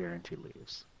her up here and she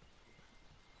leaves.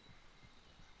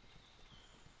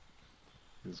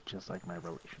 This is just like my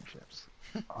relationships.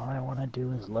 All I want to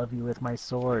do is love you with my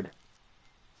sword.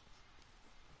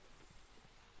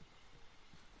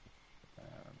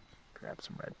 Grab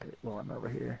some red paint while I'm over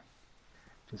here.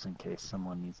 Just in case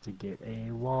someone needs to get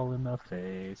a wall in the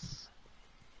face.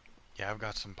 Yeah, I've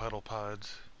got some puddle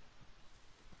pods.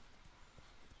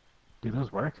 Do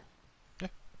those work? Yeah.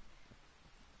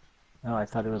 No, I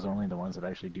thought it was only the ones that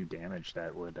actually do damage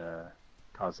that would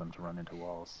cause them to run into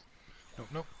walls. Nope,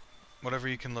 nope. Whatever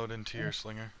you can load into your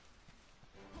slinger.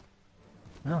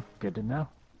 Oh, good to know.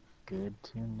 Good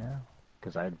to know.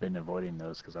 Because I'd been avoiding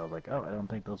those because I was like, oh, I don't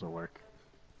think those will work.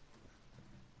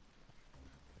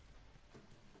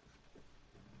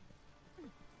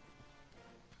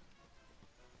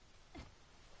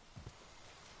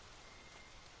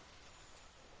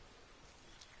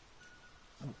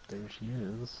 Oh, there she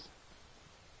is.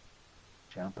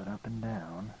 Jumping up and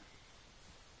down.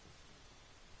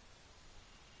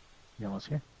 You almost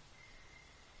here?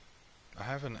 I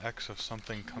have an X of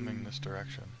something coming this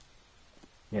direction.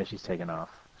 Yeah, she's taking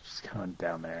off. She's going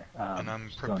down there. And I'm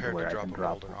she's going prepared where to I drop can a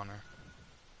drop boulder on her.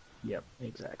 Yep,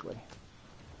 exactly.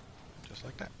 Just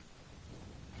like that.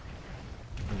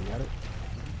 You got it?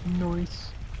 Nice.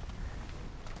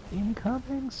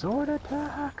 Incoming sword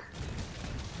attack!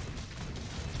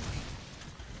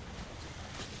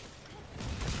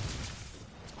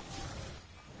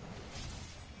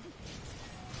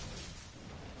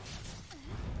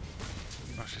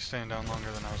 Oh, she's staying down longer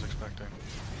than I was expecting.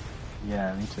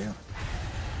 Yeah, me too.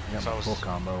 I got So my full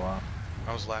combo off.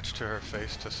 I was latched to her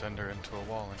face to send her into a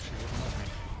wall and she wouldn't let me.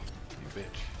 You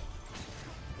bitch.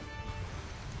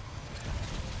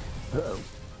 Uh-oh.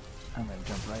 I'm gonna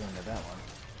jump right into that one.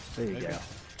 There you Maybe. go.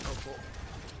 Oh, cool.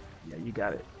 Yeah, you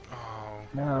got it. Oh,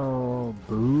 No,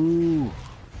 boo!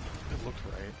 it looked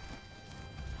right.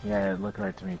 Yeah, it looked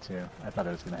right to me too. I thought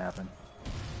it was gonna happen.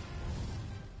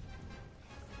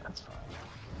 That's fine.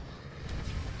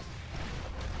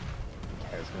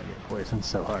 I was gonna get poisoned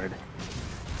so hard.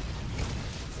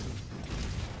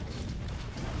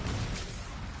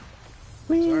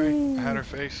 Whee! Sorry, I had her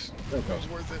face. Okay. It was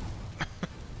worth it.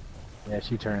 Yeah,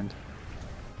 she turned.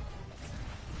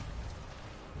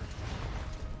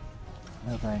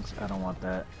 No thanks, I don't want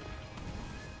that.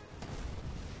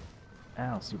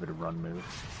 Ow, stupid run move.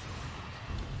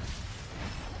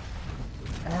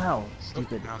 Ow,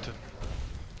 stupid Mounted.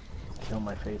 kill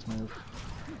my face move.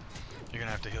 You're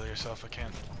gonna have to heal yourself. I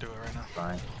can't do it right now.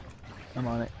 Fine. I'm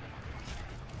on it.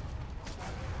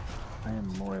 I am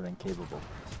more than capable.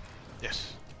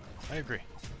 Yes, I agree.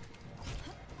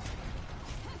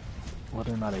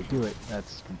 Whether or not I do it,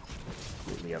 that's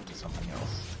completely up to something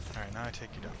else. Alright, now I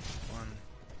take you down. 1,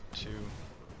 2,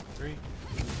 3.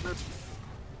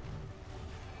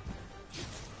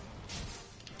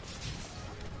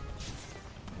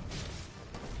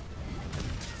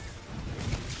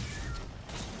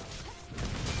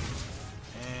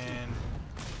 And...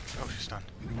 oh, she's stunned.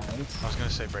 Nice. I was gonna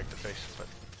say break the face, but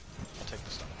I'll take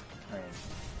the stun. Alright.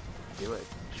 Do it.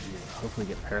 Should hopefully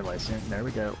get paralyzed soon. There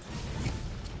we go.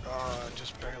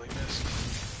 Just barely missed.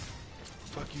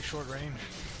 Fuck you, short range.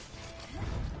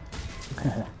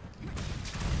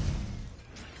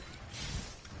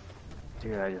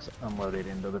 Dude, I just unloaded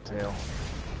into the tail.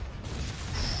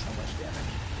 So much damage.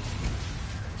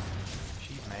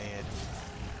 She's mad.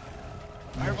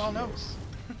 There Fireball, she no. is.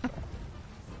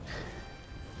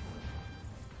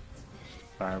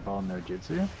 Fireball no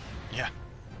jutsu? Yeah.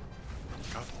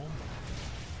 Got home.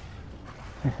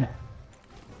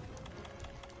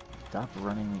 Stop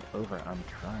running me over. I'm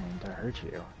trying to hurt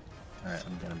you. Alright,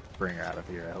 I'm gonna bring her out of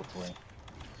here, hopefully.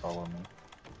 Follow me.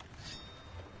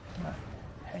 I'm gonna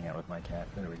hang out with my cat.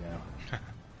 There we go.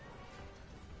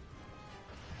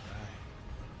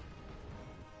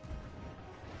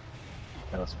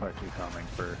 That was far too calming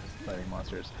for fighting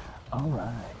monsters.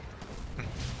 Alright.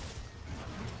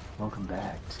 Welcome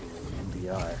back to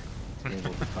NBR. Today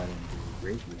we'll be fighting the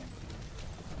Regian.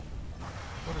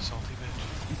 What a salty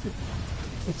bitch.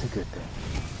 It's a good thing.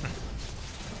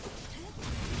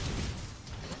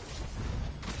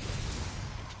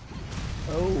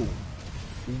 Oh!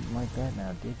 Didn't like that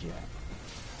now, did you?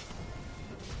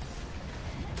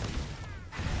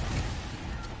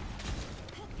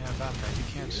 Yeah, about that. You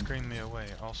can't scream me away.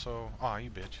 Also, aw,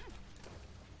 you bitch.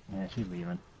 Yeah, she's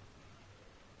leaving.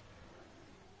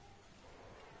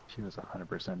 She was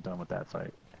 100% done with that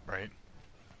fight. Right.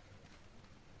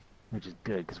 Which is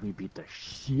good, because we beat the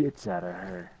shits out of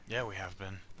her. Yeah, we have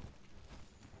been.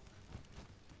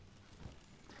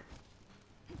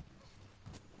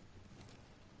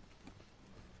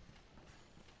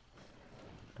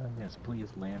 Oh yes, please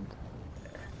land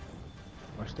there.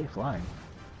 Or stay flying.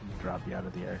 Just drop you out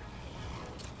of the air.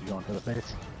 You going for the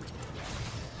face?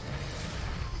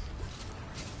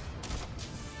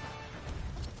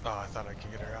 Oh, I thought I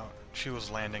could get her out. She was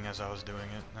landing as I was doing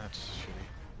it. That's shitty.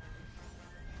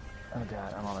 Oh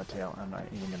god, I'm on the tail. I'm not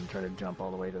even gonna try to jump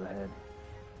all the way to the head.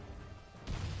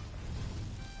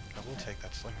 I will take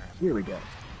that slinger. Here we go.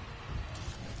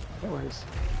 No worries.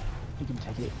 You can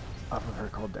take it off of her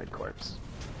cold dead corpse.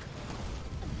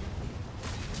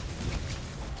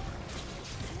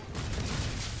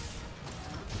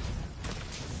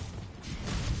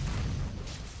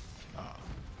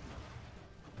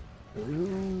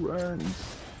 Who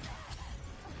runs?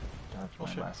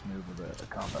 That's my last move of a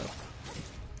combo.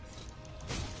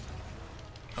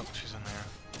 Oh, she's in there.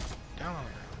 Down on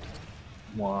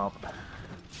the Womp.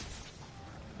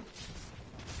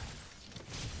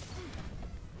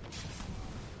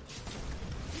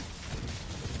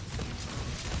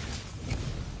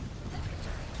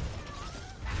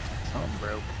 Something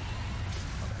broke.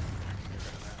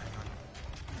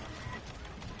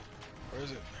 Where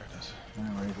is it? There it is.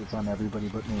 Anyways, it's on everybody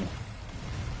but me.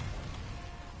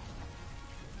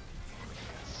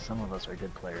 Some of us are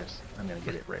good players. I'm gonna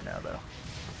get it right now, though.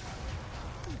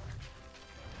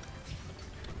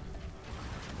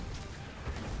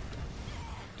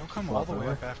 Don't come all the way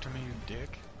up after me, you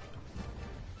dick.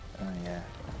 Oh, yeah.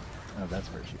 Oh, that's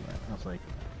where she went. I was like,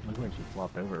 look like she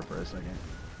flopped over for a second.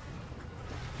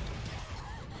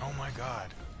 Oh my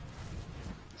god.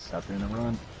 Stop doing a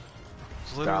run.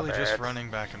 It's literally just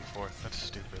running back and forth. That's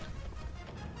stupid.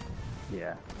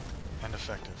 Yeah. And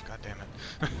effective. God damn it.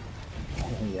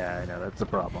 Yeah, I know, that's the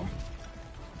problem.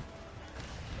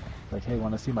 Like, hey,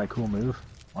 wanna see my cool move?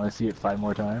 Wanna see it 5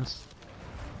 more times?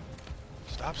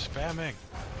 Stop spamming.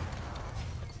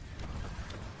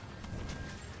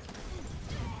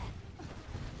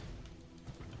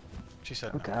 She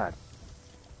said Oh no. god.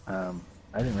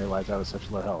 I didn't realize I was such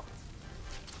low health.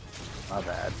 My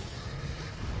bad.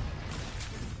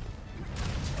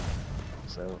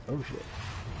 So, oh shit.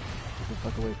 Get the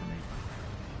fuck away from me.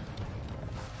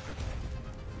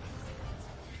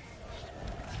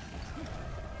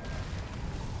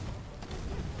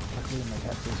 Luckily my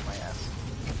cat saves my ass.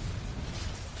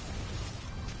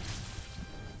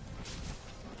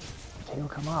 Tail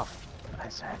come off. I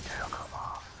said tail come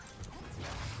off.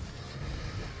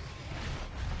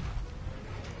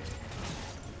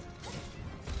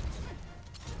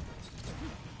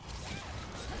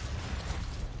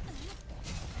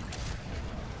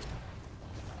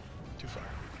 Too far.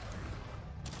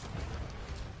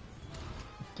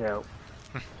 Dope.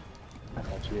 I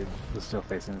thought you was still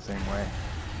facing the same way.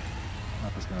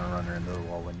 I was gonna run her into the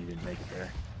wall when you didn't make it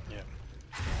there. Yep.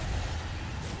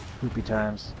 Poopy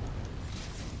times.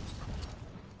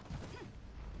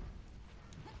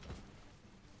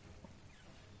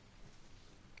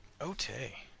 Ote.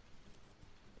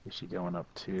 Is she going up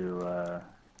to her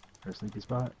sleepy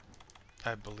spot?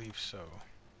 I believe so.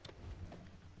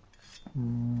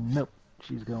 Nope.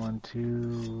 She's going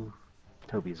to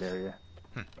Toby's area.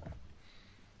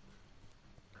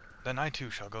 Then I too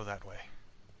shall go that way.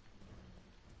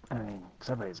 I mean,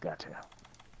 somebody's got to.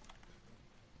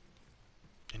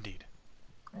 Indeed.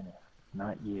 And if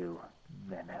not you,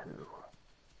 then who?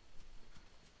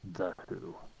 The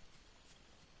crew.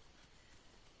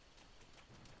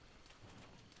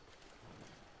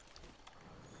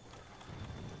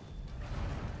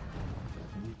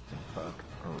 Fuck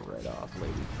right off,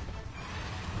 lady.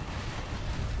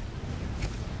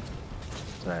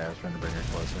 Sorry, I was trying to bring her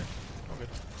closer. Oh, good.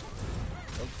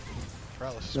 Oh,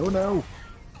 paralysis. Oh no!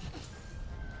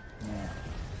 Yeah,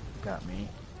 got me.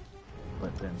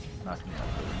 But then knocked me out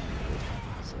for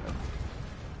the so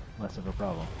less of a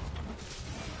problem.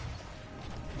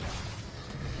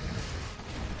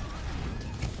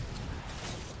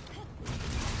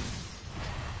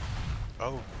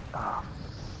 Oh. Ah,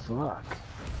 fuck.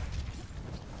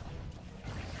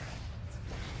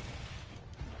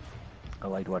 I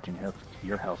liked watching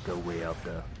your health go way up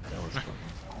though. That was fucking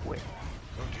quick.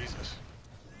 Oh, Jesus.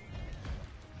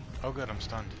 Oh, good, I'm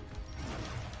stunned.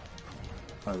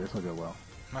 Oh, this will go well.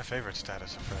 My favorite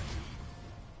status effect.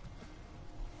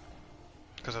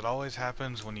 Because it always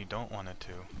happens when you don't want it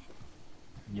to.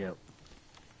 Yep.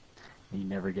 You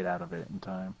never get out of it in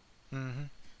time. Mm-hmm.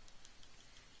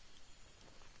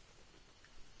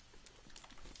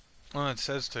 Well, it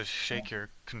says to shake your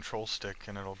control stick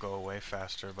and it'll go away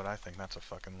faster, but I think that's a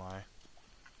fucking lie.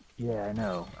 Yeah, I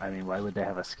know. I mean, why would they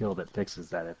have a skill that fixes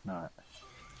that if not?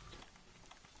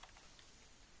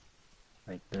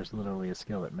 Like, there's literally a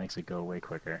skill that makes it go away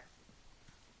quicker.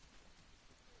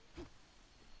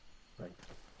 Like,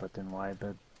 but then why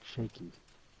the shaky?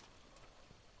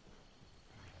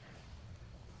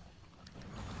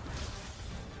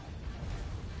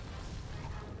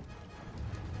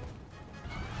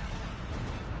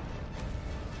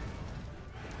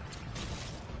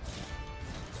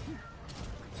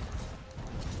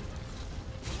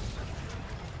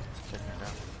 Taking her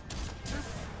down.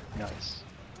 Nice.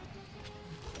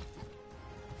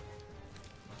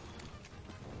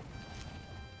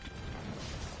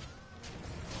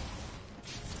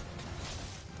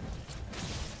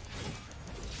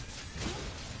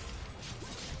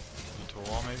 Into a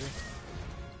wall, maybe?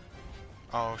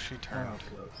 Oh, she turned.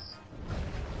 Oh, close.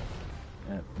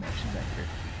 Yep, no, she's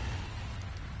anchored.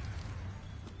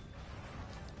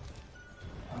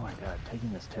 Oh my god,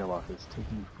 taking this tail off is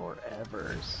taking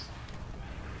forevers.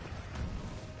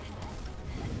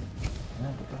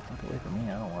 Yeah, get the fuck away from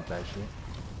me, I don't want that shit.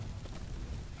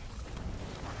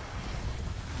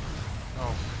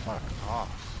 Oh, fuck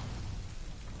off.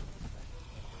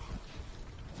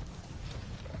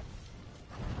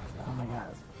 Oh my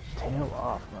god, tail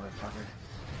off, motherfucker.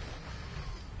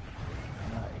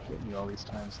 I'm not hitting you all these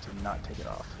times to not take it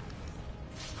off.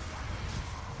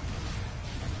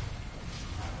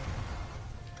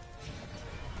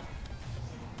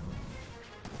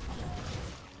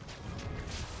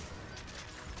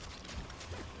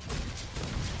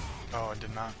 Oh, I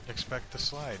did not expect the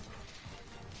slide.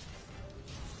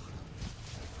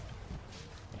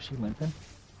 Is she limping?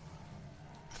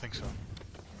 I think so.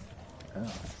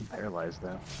 Oh, I'm paralyzed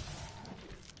though.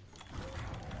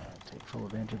 Take full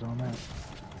advantage on that.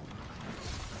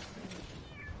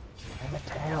 And the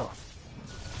tail!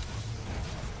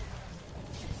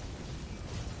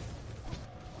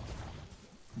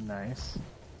 Nice.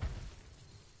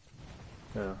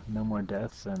 So, no more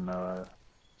deaths and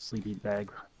sleepy bag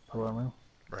Paloma.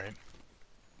 Right.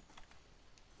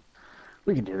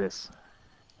 We can do this.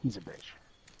 He's a bitch.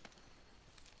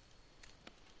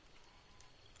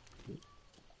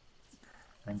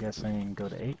 I'm guessing go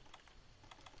to 8.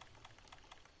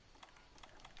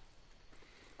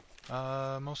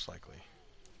 Most likely.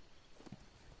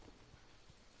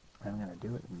 I'm gonna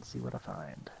do it and see what I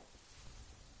find.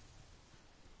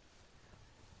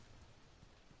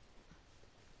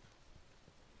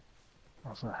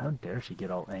 Also, how dare she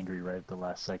get all angry right at the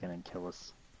last second and kill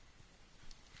us?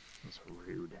 That's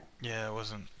rude. Yeah, that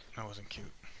wasn't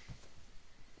cute.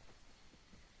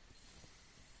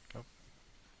 Oh.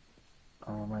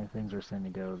 All my things are saying to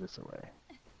go this way.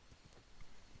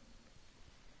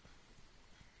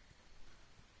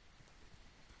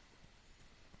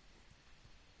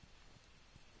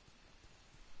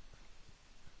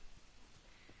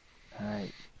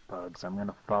 Alright, Bugs, I'm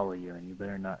gonna follow you and you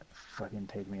better not fucking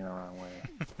take me the wrong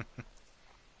way.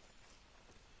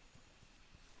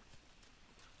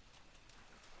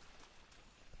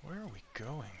 Where are we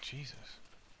going? Jesus.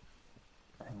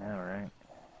 I know, right?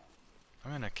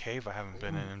 I'm in a cave I haven't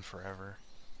been in forever.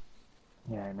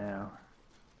 Yeah, I know.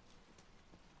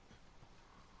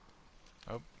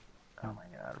 Oh. Oh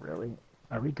my god, really?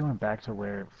 Are we going back to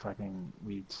where fucking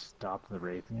we stopped the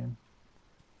Raytheon?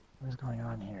 What is going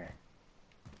on here?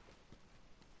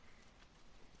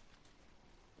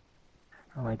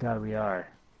 Oh my god, we are.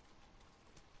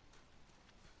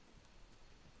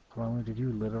 Paloma, did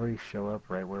you literally show up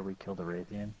right where we killed the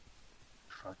Raytheon?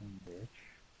 Fucking bitch.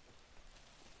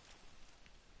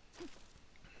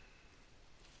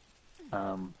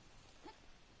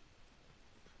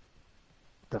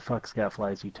 The fuck,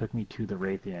 Scoutflies, you took me to the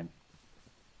Raytheon.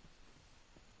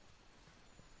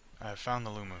 I found the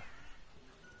Lumu.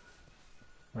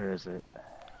 Where is it?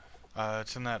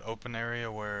 It's in that open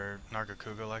area where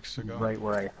Nargacuga likes to go. Right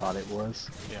where I thought it was?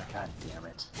 Yeah. God damn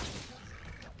it.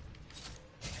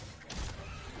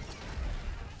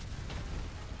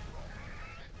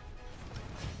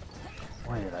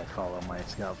 Why did I follow my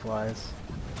Scoutflies?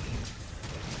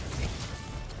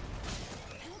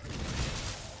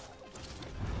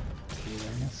 See you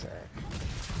in a sec.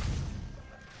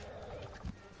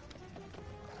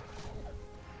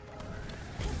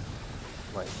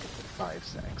 Like 5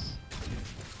 secs.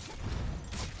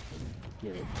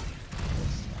 Get it. 6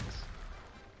 secs.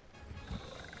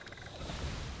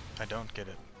 I don't get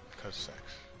it, because sex.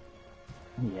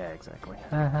 Yeah, exactly.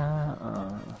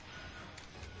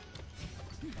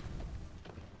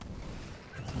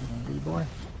 Hungry boy.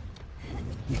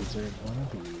 He deserves one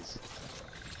of these.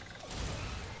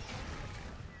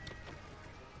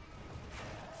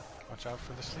 Watch out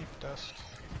for the sleep dust.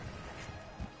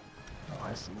 Oh,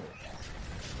 I see it.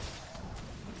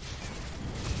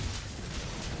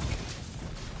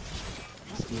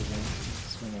 Excuse me,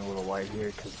 swinging a little wide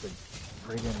here because the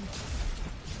friggin'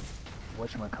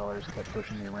 whatchamacallers kept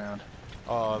pushing me around.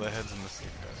 Oh, the head's in the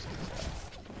sleep dust.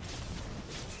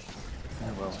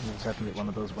 Yeah, well, you just have to get one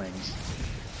of those wings.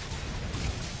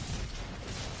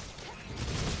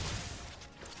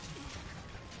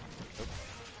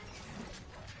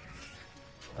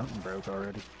 Something broke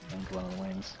already. I think one of the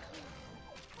wings.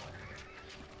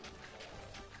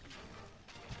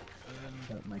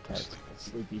 Oh, my cat's got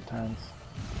sleepy times.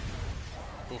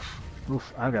 Oof.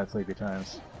 Oof, I've got sleepy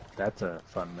times. That's a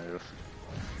fun move.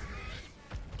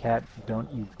 Cat,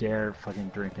 don't you dare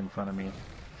fucking drink in front of me.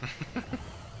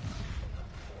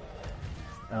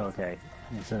 Oh, okay.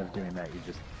 Instead of doing that, you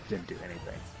just didn't do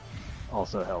anything.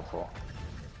 Also helpful.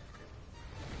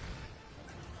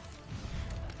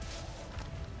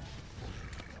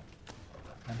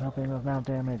 I'm helping with mount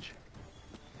damage.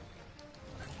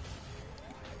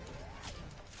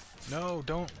 No,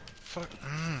 don't fuck.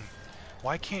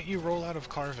 Why can't you roll out of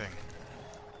carving?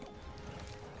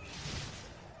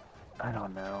 I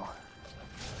don't know.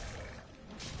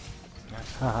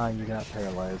 That's Haha, you got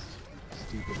paralyzed.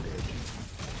 Stupid bitch.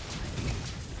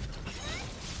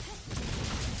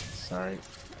 Sorry.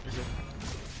 You're good.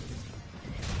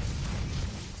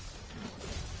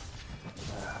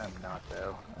 I'm not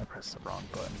though. I pressed the wrong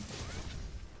button.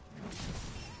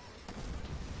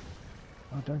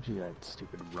 Oh, don't do that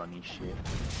stupid runny shit.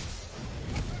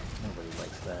 Nobody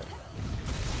likes that.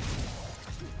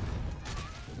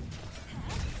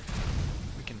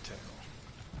 We can tell.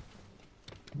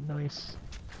 Nice.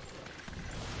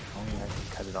 Only I can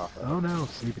cut it off. Oh no,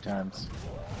 sleepy times.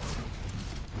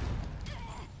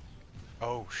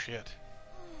 Oh shit.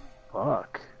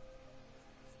 Fuck.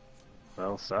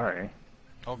 Well, sorry.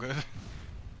 All good.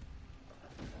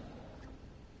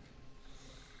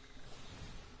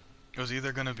 It was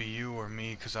either gonna be you or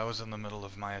me, because I was in the middle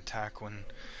of my attack when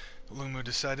Lumu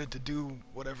decided to do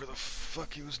whatever the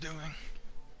fuck he was doing.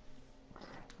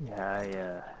 Yeah,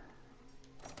 I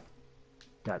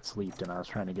got sleeped and I was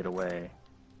trying to get away.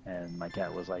 And my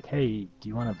cat was like, hey, do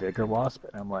you want a bigger wasp?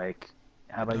 And I'm like,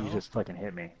 how about you No. just fucking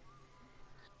hit me?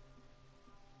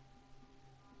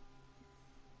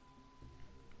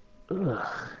 Ugh.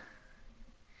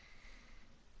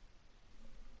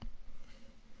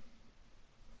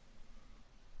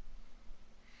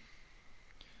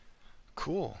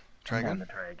 Cool. Try I'm again? down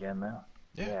to try again though.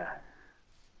 Yeah.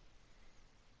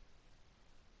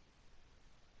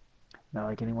 Not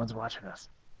like anyone's watching us.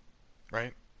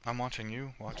 Right? I'm watching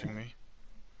you, watching me.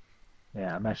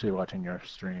 Yeah, I'm actually watching your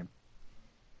stream.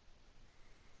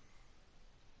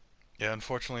 Yeah,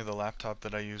 unfortunately the laptop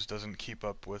that I use doesn't keep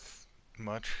up with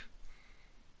much.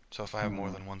 So if I have more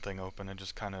than one thing open, it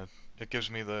just kind of, it gives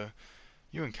me the,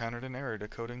 you encountered an error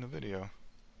decoding the video.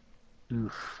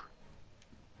 Oof.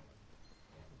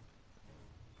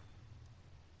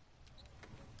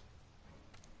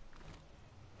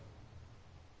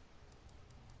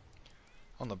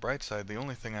 On the bright side, the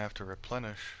only thing I have to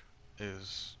replenish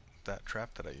is that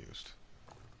trap that I used.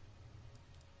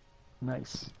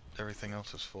 Nice. Everything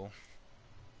else is full.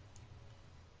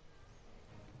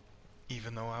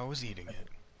 Even though I was eating it.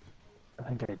 I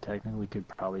think I technically could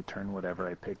probably turn whatever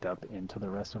I picked up into the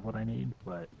rest of what I need,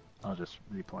 but I'll just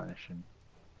replenish and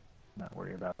not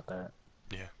worry about that.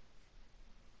 Yeah.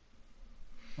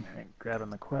 Alright, grabbing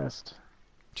the quest.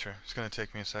 Sure. It's gonna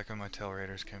take me a second. My tail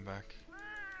raiders came back.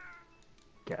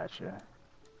 Gotcha.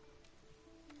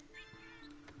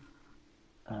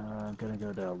 I'm gonna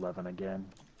go to 11 again.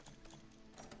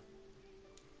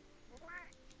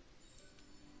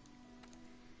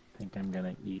 Think I'm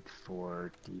gonna eat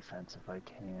for defense if I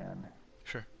can.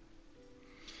 Sure.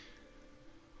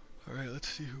 Alright, let's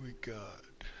see who we got.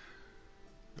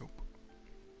 Nope.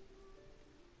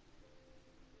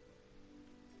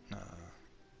 Nah.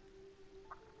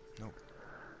 Nope.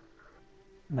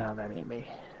 No, that ain't me.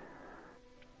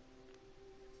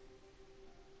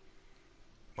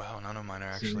 Wow, none of mine are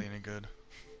actually any good.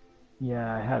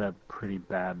 Yeah, I had a pretty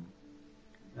bad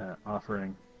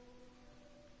offering.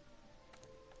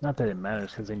 Not that it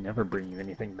matters, because they never bring you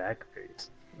anything back great.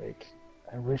 Like,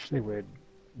 I wish they would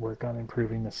work on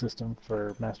improving the system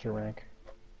for Master Rank.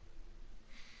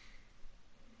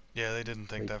 Yeah, they didn't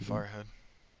think Like, that far ahead.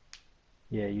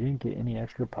 yeah, you didn't get any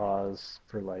extra paws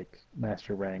for, like,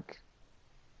 Master Rank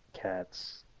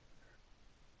cats.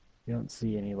 You don't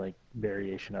see any, like,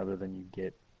 variation other than you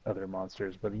get other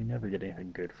monsters, but you never get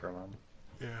anything good from them.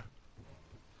 Yeah.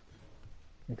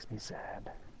 Makes me sad.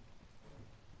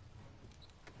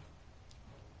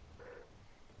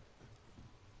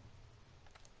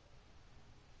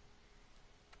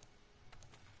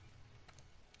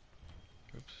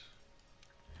 Oops.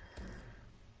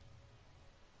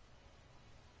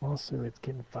 Also, it's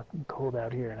getting fucking cold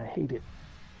out here, and I hate it.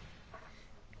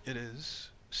 It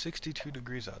is 62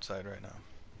 degrees outside right now,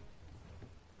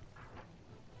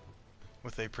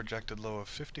 with a projected low of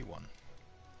 51.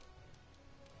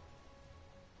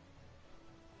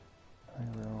 I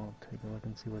will take a look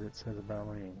and see what it says about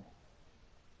me.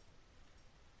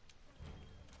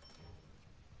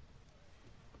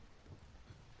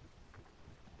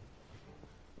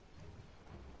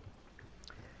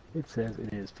 It says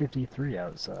it is 53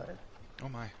 outside. Oh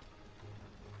my.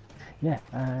 Yeah,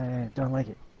 I don't like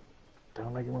it.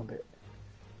 Don't like it one bit.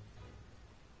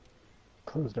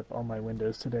 Closed up all my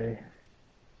windows today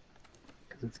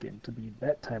because it's getting to be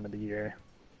that time of the year.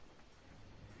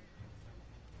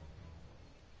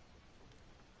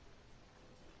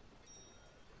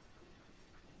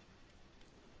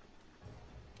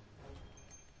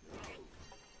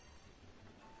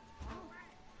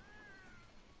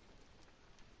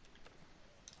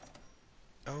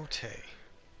 Okay.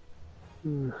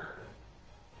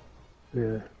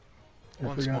 Yeah.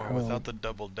 Once more, without the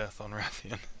double death on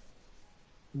Rathian.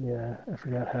 Yeah, I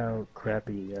forgot how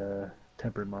crappy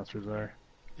tempered monsters are.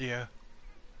 Yeah.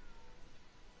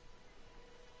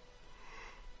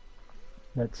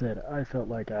 That said, I felt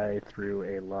like I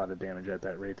threw a lot of damage at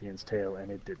that Rathian's tail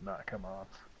and it did not come off.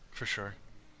 For sure.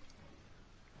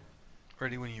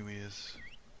 Ready when you is.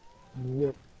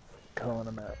 Yep, calling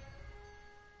him out.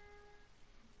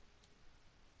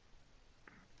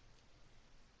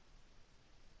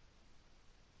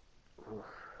 Oof.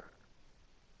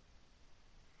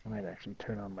 I might actually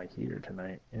turn on my heater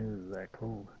tonight. It is that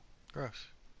cold. Gross.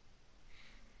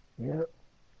 Yep.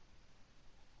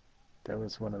 That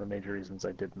was one of the major reasons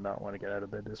I did not want to get out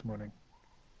of bed this morning.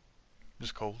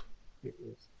 Just cold. It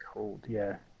was cold,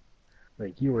 yeah.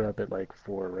 Like, you were up at like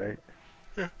 4, right?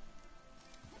 Yeah.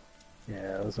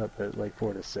 Yeah, I was up at like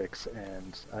 4 to 6,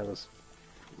 and I was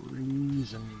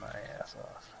freezing my ass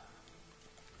off.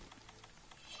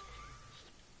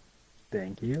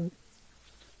 Thank you.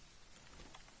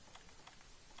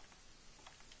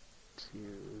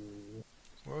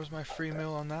 Where was my free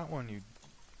meal on that one, you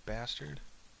bastard?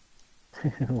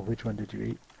 Which one did you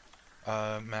eat?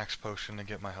 Max potion to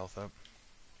get my health up.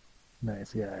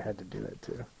 Nice, yeah, I had to do that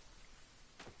too.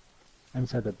 I'm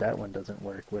sad that that one doesn't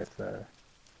work with,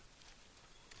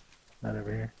 not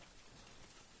over here.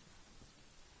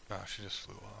 Oh, she just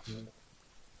flew off. Yeah.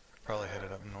 Probably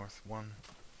headed up north 1.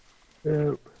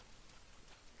 Yep.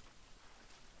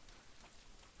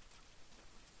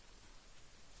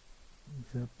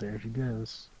 Yep, there she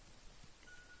goes.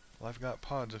 Well, I've got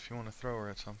pods if you want to throw her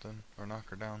at something, or knock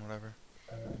her down, whatever.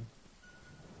 I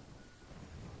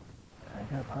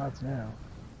got pods now.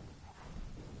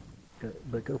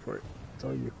 But go for it. It's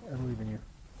all you. I believe in you.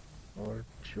 Or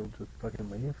she'll just fucking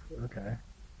leave? Okay.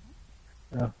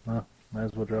 Oh, well, might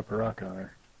as well drop a rock on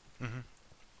her. Mm-hmm.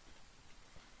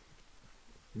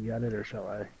 You got it, or shall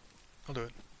I? I'll do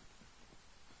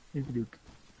it. Duke.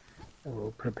 I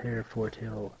will prepare for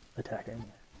tail attacking.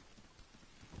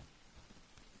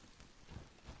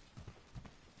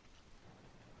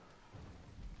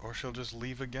 Or she'll just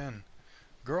leave again.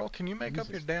 Girl, can you make up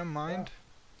your damn mind?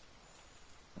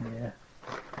 Yeah.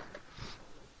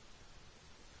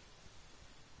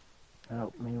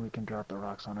 Oh, maybe we can drop the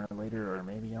rocks on her later, or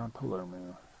maybe on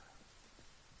Palomu.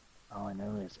 All I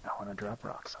know is I want to drop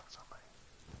rocks on somebody.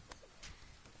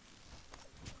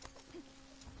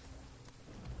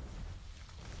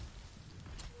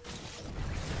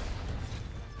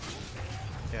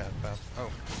 Yeah, Beth.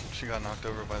 Oh, she got knocked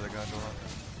over by the Godzilla.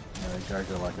 Yeah, the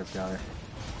Gargoyle has got her.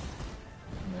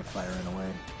 And they're firing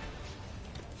away.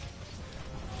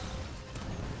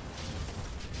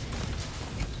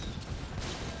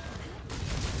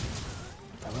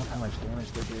 I love how much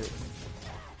damage they do.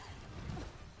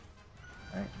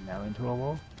 Alright, now into a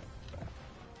wall.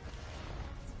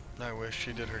 I wish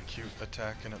she did her cute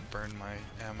attack and it burned my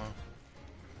ammo.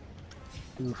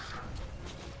 Oof.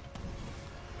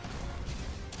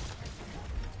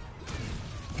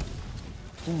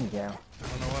 There you go. I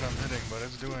don't know what I'm hitting, but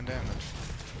it's doing damage.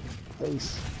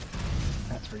 Face.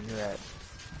 That's where you're at.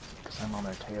 Because I'm on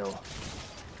their tail.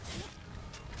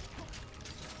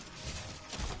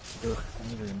 Ugh, I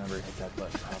need to remember to hit that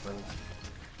button properly.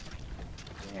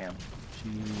 Damn. She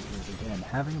is again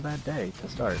having a bad day to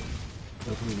start.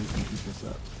 Hopefully we can keep this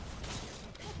up.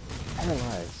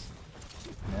 Paralyze.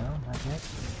 No, not yet.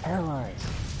 Paralyze.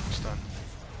 Stun.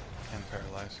 And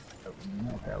paralyze. Oh,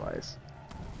 no paralyze.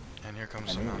 And here comes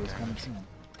I some knew it knock was coming damage. soon.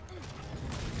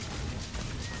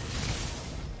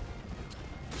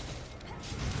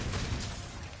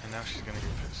 And now she's gonna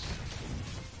get pissed.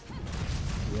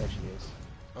 Yeah, she is.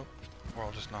 Oh, or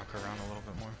I'll just knock her around a little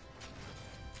bit more.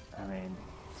 I mean,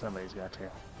 somebody's got to.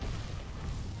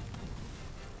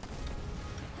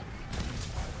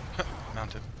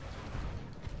 Mounted.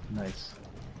 Nice.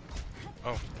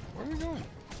 Oh, where are we going?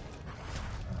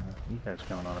 You guys are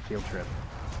going on a field trip.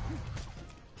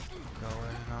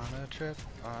 Going on a trip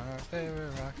on our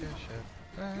favorite rocket ship.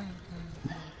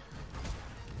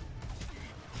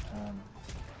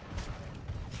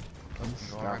 Please Going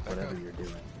stop right back whatever up. you're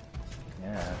doing.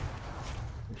 Yeah.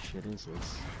 What shit is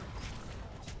this?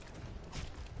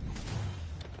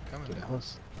 Coming Get down.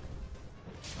 close.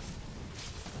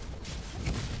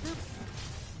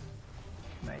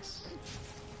 Nice.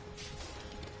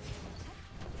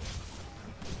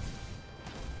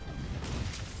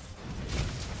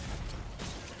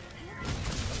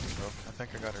 Broke. I think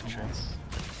I got her chain. Nice.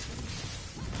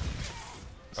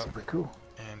 Oh. Super cool.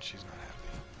 And she's not happy.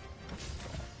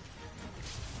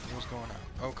 What's going on?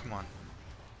 Oh, come on.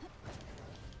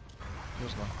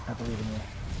 What's going on? I believe in you.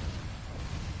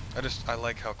 I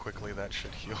like how quickly that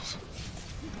shit heals.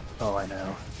 Oh, I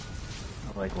know.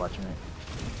 I like watching it.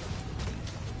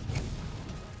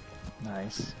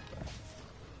 Nice.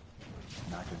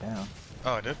 Knocked her down.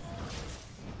 Oh, I did?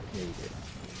 Yeah, you did.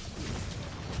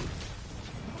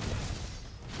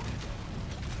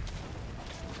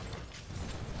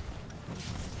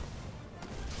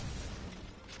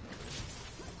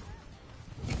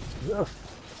 Ugh.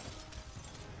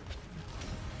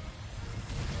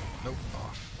 Nope.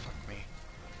 Oh, fuck me.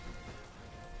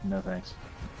 No thanks.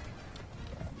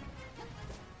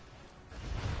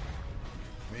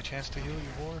 Give me a chance to heal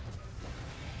you, whore.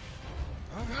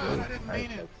 Oh god, I didn't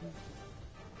mean it.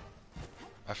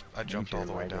 I jumped all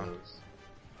the way down.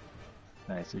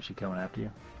 Nice. Is she coming after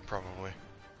you? Probably.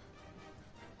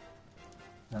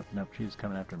 Nope, nope. She's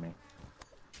coming after me.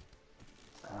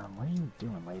 What are you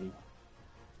doing, lady?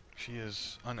 She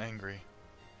is unangry.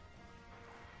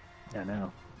 I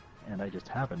know. And I just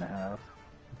happen to have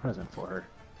a present for her.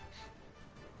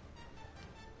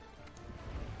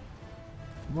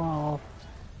 Wall.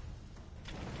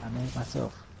 I made it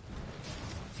myself.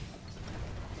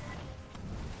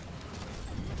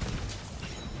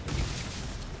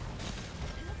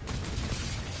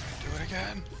 Do it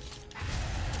again.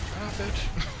 Shut up, bitch.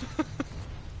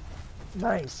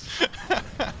 Nice.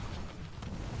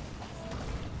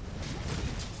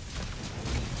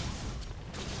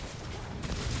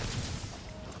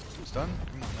 Stun?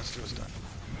 Come on, let's do a stun.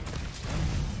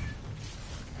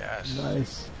 Yes.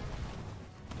 Nice.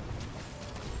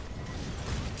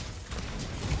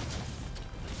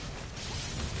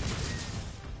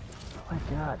 Oh my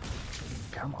god.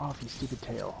 Come off, you stupid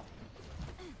tail.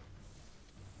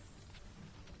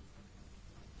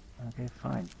 Okay,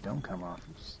 fine. Don't come off,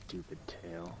 you stupid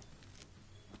tail.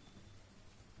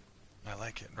 I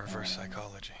like it. Reverse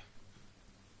psychology.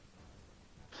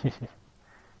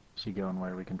 She going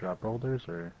where we can drop boulders,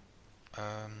 or?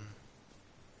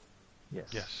 Yes.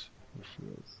 Yes. Yes, she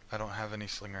is. I don't have any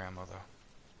slinger ammo, though.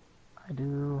 I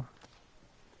do.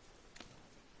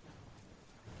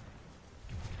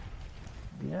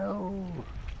 Yo.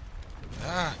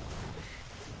 Ah!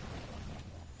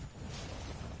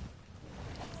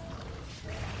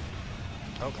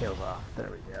 Oh, tails off. There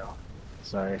we go.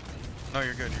 Sorry. No,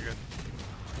 you're good, you're good.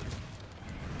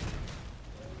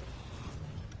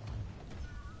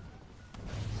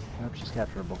 Yep, Ghost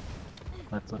capturable.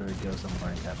 Let's let her go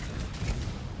somewhere and capture her.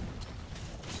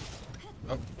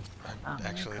 Oh, Oh, I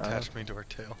actually man, attached me to her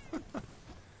tail.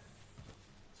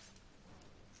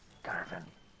 Carvin.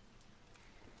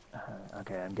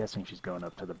 Okay, I'm guessing she's going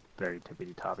up to the very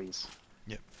tippity toppies.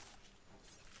 Yep.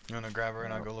 You wanna grab her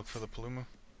and I'll Oh. go look for the Paluma?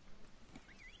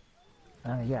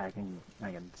 Yeah, I can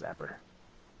zap her.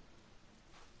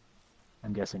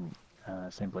 I'm guessing,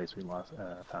 same place we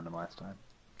found him last time.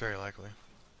 Very likely.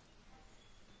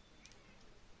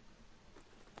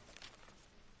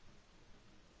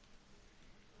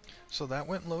 So that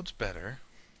went loads better.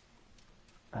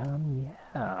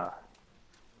 Yeah.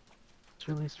 It's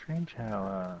really strange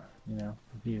how, you know,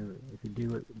 if you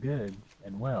do it good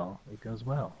and well, it goes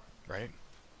well. Right?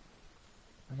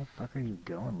 Where the fuck are you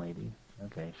going, lady?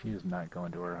 Okay, she is not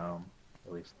going to her home.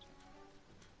 At least,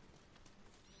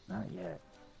 not yet.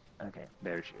 Okay,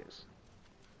 there she is.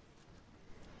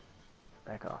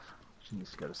 Back off. She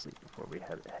needs to go to sleep before we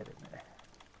head in there.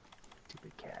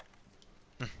 Stupid cat.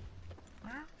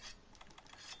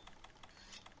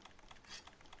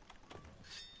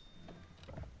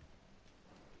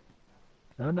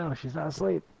 Oh no, she's not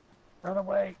asleep. Run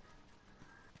away.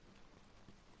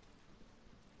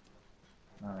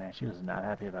 Oh man, she was not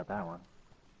happy about that one.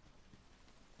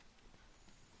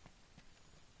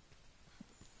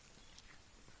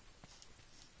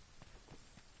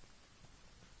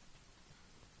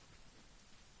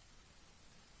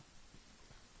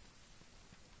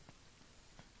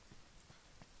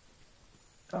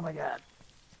 Oh my god.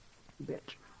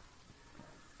 Bitch.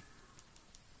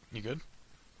 You good?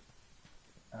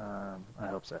 I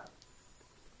hope so.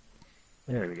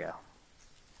 There we go.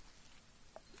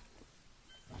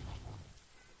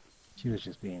 She was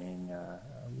just being a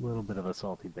little bit of a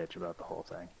salty bitch about the whole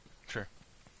thing. Sure.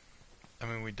 I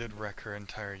mean, we did wreck her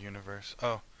entire universe.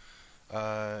 Oh,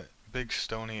 big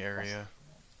stony area.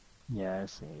 Yeah, I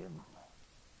see him.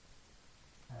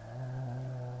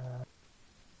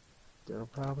 Still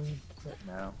probably? But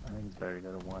no, I think it's better to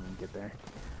go to 1 and get there.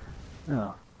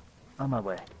 Oh, on my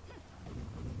way.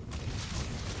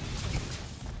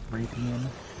 Raytheon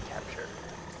captured.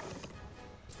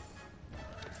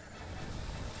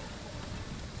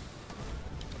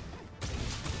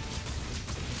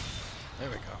 There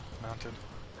we go. Mounted.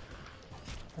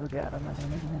 Oh god, I'm not gonna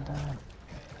make it in time.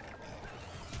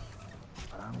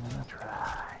 But I'm gonna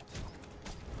try.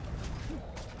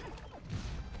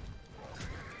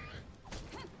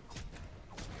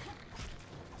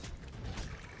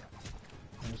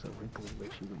 There's a wrinkly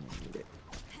wishy when you need it.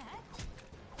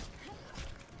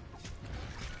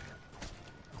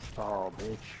 Oh,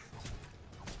 bitch.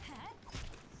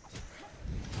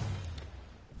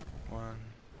 1,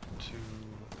 2,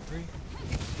 3.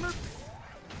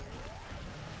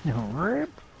 Rip!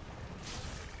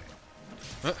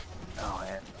 Uh, Oh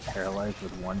man, paralyzed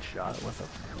with 1 shot? What the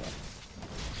fuck?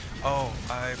 oh,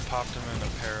 I popped him in a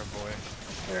Paraboy.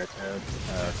 Paratoad?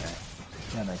 Oh, okay.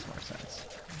 That makes more sense.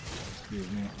 Excuse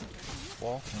me.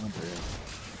 Wall? Coming through.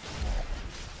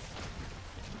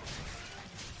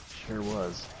 Sure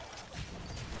was.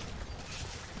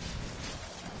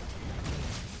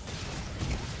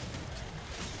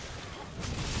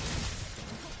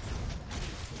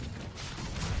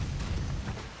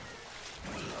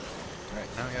 Right,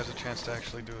 now he has a chance to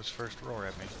actually do his first roar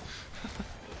at me.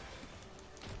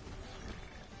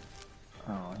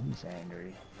 Oh, he's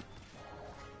angry.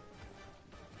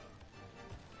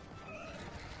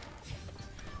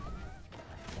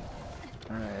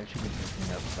 Alright, I should be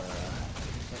picking up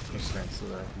experience so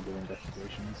that I can do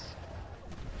investigations.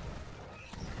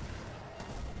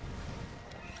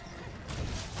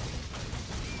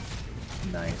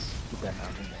 Nice. Get that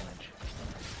mounting damage.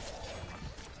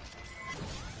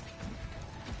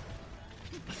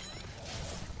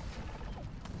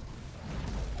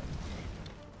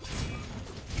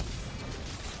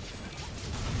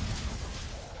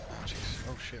 Oh, jeez.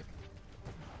 Oh, shit.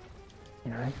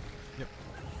 You alright? Yep.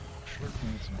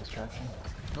 Slurp. Need some distraction.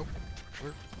 Nope.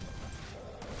 Slurp.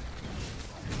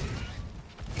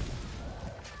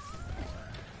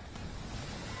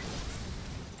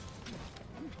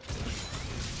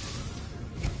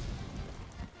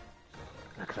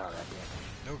 Look at all that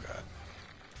damage. Oh, God.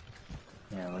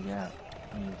 Yeah, look out.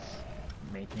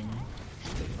 He's making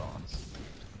big bombs.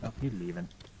 Oh, he's leaving.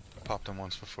 Popped him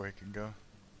once before he could go.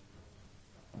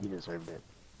 He deserved it.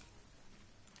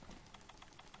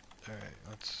 Alright,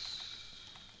 let's...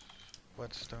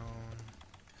 Whetstone...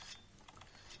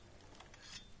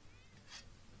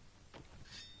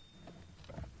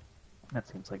 That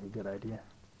seems like a good idea.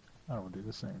 I will do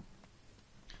the same.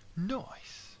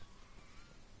 Nice!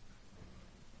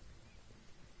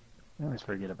 I always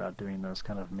forget about doing those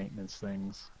kind of maintenance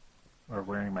things. Or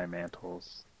wearing my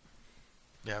mantles.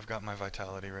 Yeah, I've got my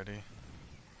vitality ready.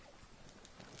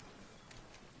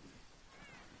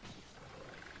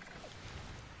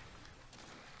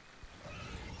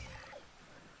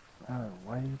 Oh,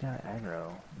 why you got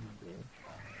aggro? You bitch.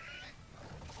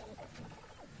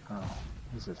 Oh,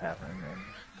 this is happening, man.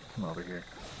 Come over here.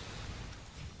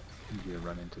 You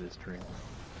run into this tree.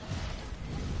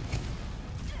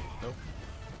 Nope.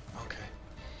 Okay.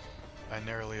 I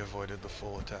narrowly avoided the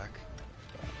full attack.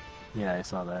 Yeah, I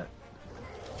saw that.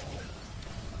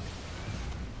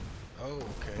 Oh,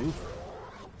 okay. Oof.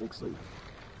 Big sleep.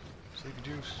 Sleepy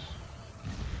juice.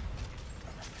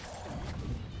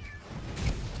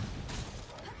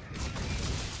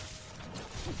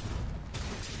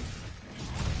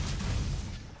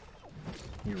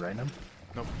 You riding him?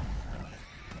 Nope.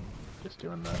 Just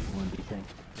doing the woundy thing.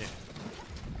 Yeah.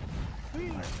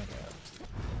 Alright,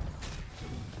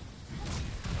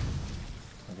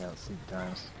 I got sleep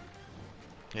times.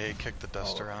 Yeah, he kicked the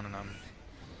dust around and I'm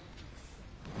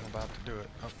about to do it.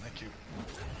 Oh, thank you.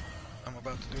 I'm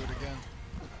about to do it again.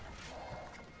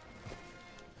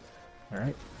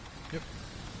 Alright. Yep.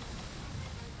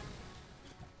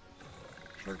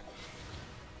 Sure.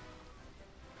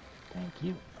 Thank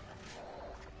you.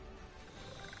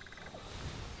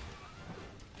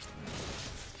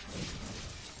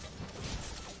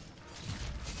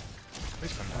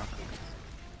 Please come down.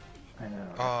 I know.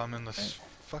 Oh, I'm in this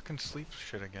fucking sleep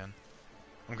shit again.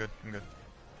 I'm good, I'm good.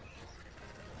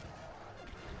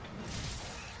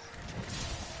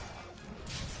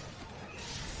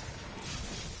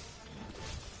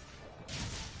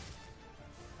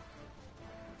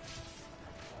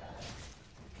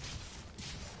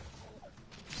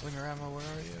 Slinger ammo, where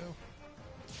are you?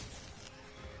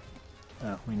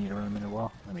 Oh, we need to run him in a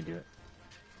wall. Let me do it.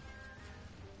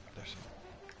 There's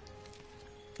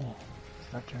Yeah,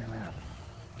 stop turning around.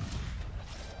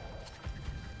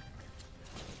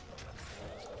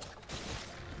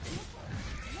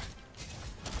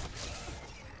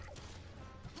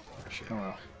 shit. Oh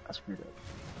well, I screwed up.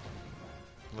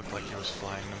 Looked like he was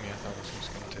flying to me. I thought I was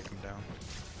just gonna take him down.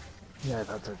 Yeah, I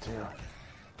thought so too.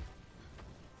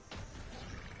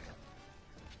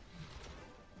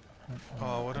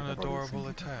 Oh, what an adorable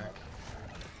attack.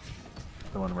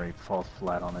 The one where he falls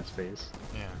flat on his face.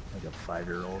 Yeah. Like a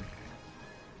 5-year-old.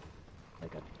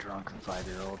 Like a drunk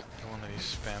 5-year-old. The one that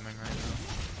he's spamming right now.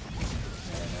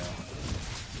 Yeah, I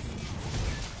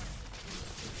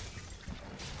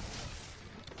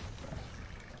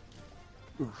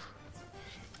know. Oof.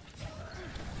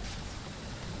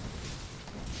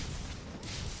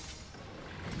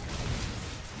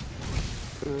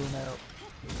 Oh no.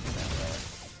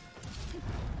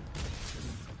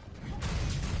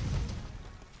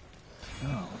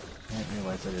 Oh, I didn't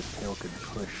realize that his tail could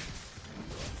push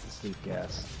the sleep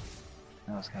gas.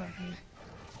 That was kind of neat.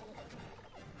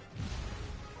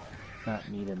 Not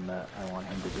neat in that I want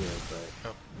him to do it,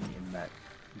 but neat in that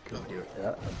he could do it.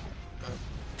 Oh,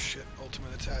 shit.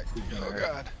 Ultimate attack. Oh,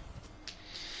 God.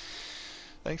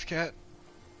 Thanks, Cat.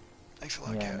 Thanks a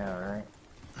lot, Cat. Yeah, I know, right?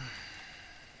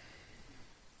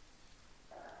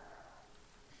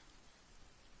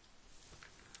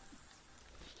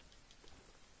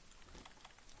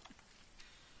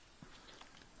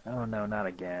 Oh no, not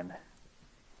again.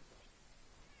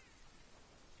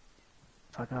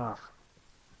 Fuck off.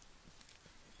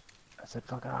 I said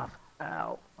fuck off.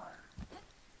 Ow.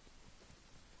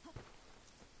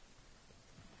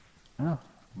 Oh,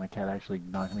 my cat actually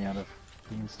knocked me out of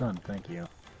being stunned. Thank you.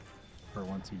 For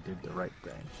once he did the right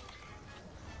thing.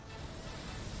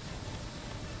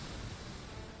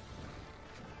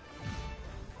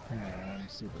 I'm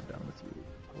super done with you.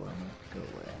 Gorma, go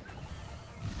away.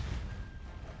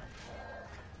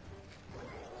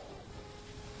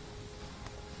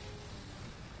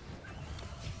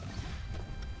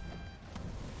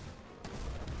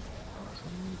 Also,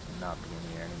 you need to not be in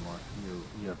here anymore.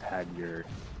 You have had your...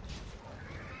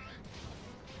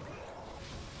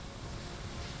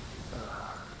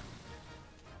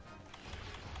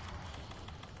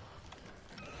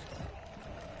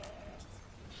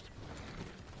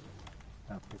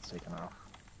 Oh, it's taken off.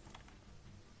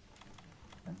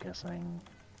 I'm guessing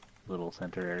little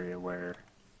center area where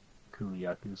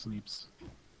Kuliaku sleeps.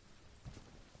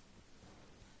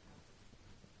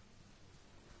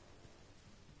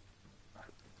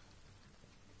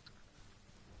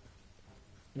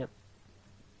 Yep.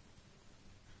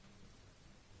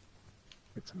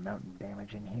 Get some mountain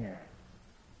damage in here.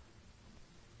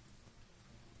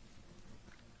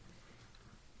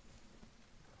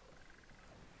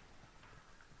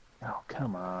 Oh,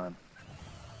 come on.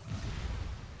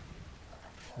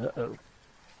 Uh-oh.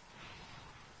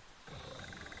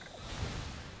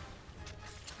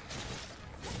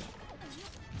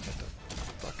 Get the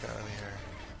fuck out of here.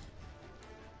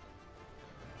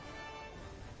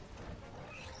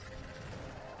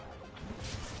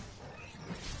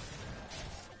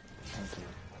 Thank you.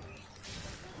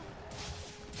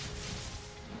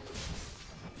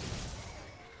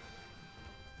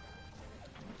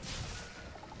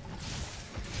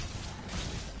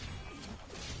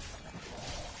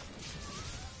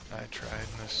 I tried,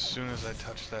 and as soon as I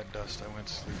touched that dust, I went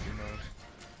sleepy mode.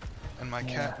 And my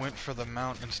Yeah. cat went for the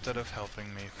mount instead of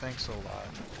helping me. Thanks a lot.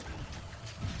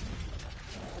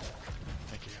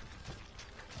 Thank you.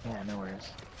 Yeah, no worries.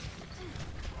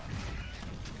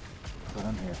 That's what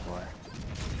I'm here for.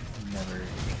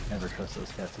 Never trust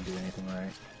those cats to do anything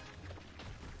right.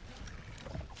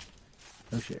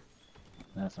 Oh shit.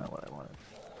 That's not what I wanted.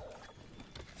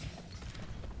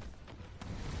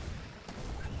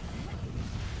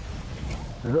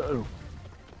 Uh-oh.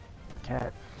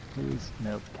 Cat, please.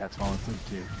 Nope, cat's falling asleep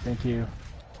too. Thank you.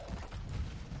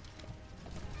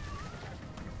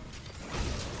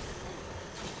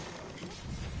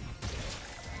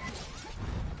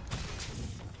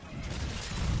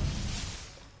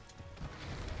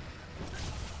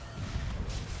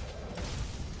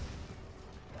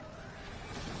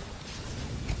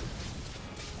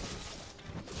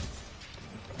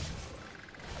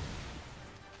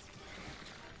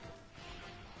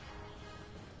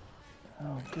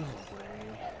 Oh, go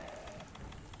away.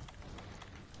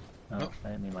 Oh, Nope. I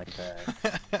didn't mean like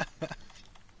that.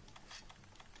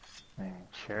 I mean,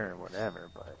 sure, whatever,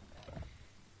 but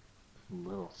a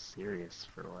little serious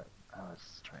for what I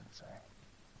was trying to say.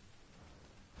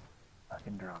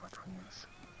 Fucking drama queens.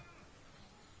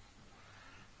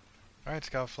 Alright,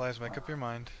 Scoutflies, make up your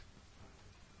mind.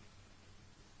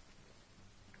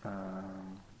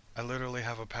 I literally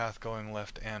have a path going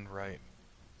left and right.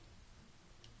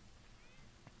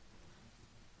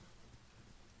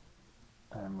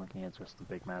 I'm looking at just the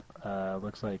big map.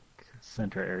 Looks like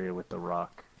center area with the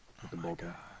rock, with the boulder.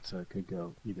 God. So it could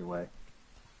go either way.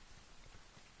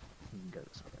 We can go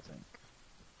this way, I think.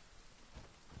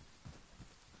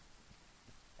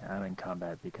 Yeah, I'm in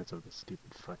combat because of the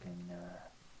stupid fucking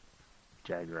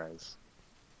Jagrise.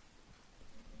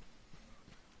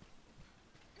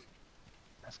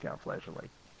 Scoutflies are like,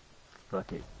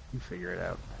 fuck it, you figure it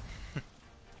out.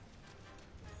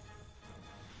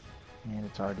 And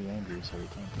it's already angry, so we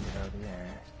can't get it out of the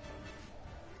air.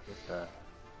 With the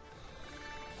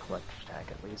clutch attack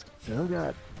at least. Oh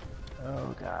god!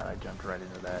 Oh god, I jumped right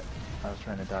into that. I was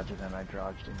trying to dodge it and I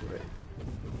dodged into it.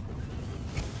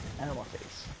 Animal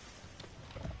face.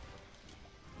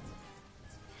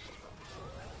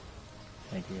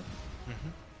 Thank you. Mm-hmm.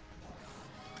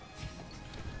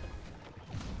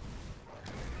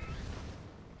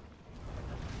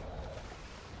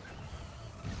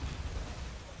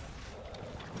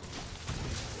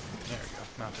 There we go,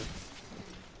 mounted.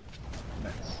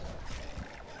 Nice.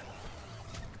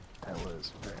 That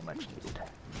was very much needed.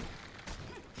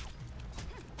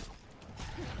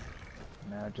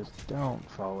 Now just don't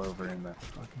fall over in the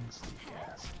fucking sleep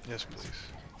gas. Yes, please.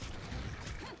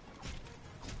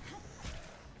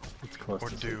 It's close Or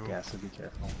to do. sleep gas, so be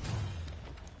careful.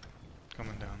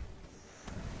 Coming down.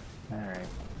 Alright.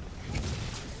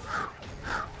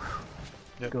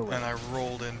 Yep, Go away. and I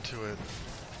rolled into it.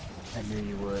 I knew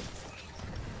you would.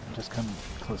 Just come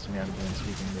close to me. I'm doing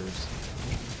sweeping moves.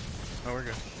 Oh, we're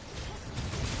good.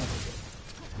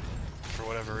 For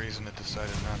whatever reason, it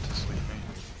decided not to sleep me.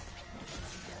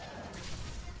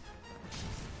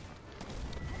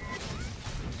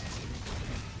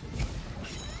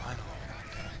 Finally,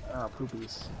 goddamn. Oh,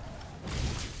 poopies.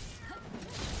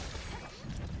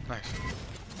 Nice.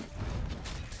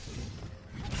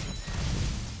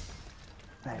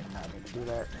 I did not mean to do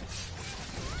that.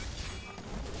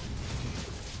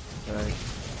 Sorry.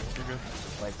 You're good.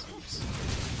 Light sweeps.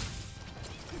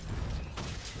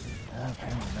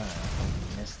 Apparently not.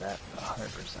 I missed that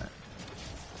 100%.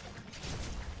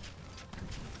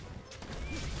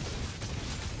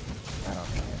 I don't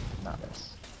think I not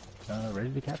miss.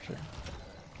 Ready to capture.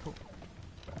 Cool.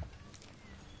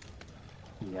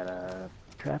 You got a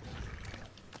trap?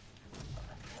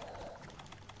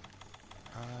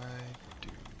 I do.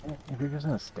 If you're just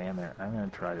gonna stand there, I'm gonna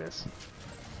try this.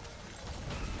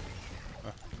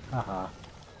 Haha.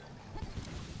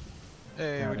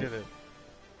 Hey, Got we it. did it.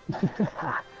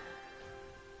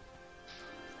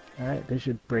 Alright, they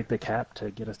should break the cap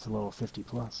to get us to level 50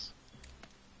 plus.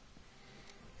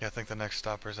 Yeah, I think the next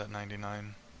stopper's at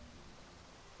 99.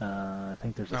 I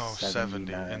think there's a No,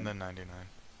 70 79. and then 99.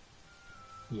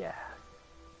 Yeah.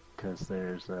 because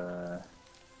there's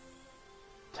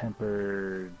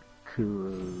tempered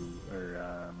Kuru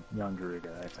or young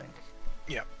Garuda, I think.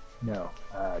 Yep. No,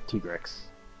 Tigrex.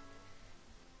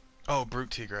 Oh, Brute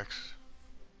Tigrex.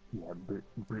 Yeah,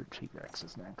 Brute Tigrex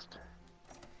is next.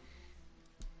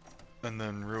 And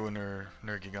then Ruiner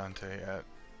Nergigante at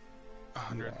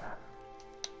 100. Yeah.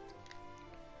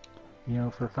 You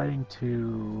know, for fighting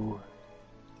two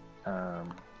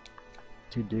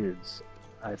dudes,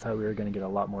 I thought we were going to get a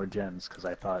lot more gems, because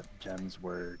I thought gems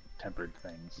were tempered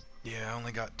things. Yeah, I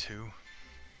only got 2.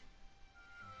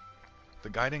 The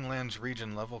Guiding Lands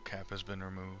region level cap has been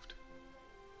removed.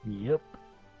 Yep.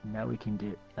 Now we can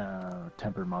get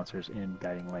tempered monsters in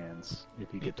Guiding Lands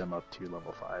if you get them up to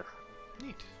level 5.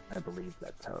 Neat. I believe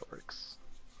that's how it works.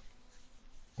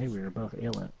 Hey, we were both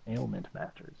ailment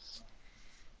masters.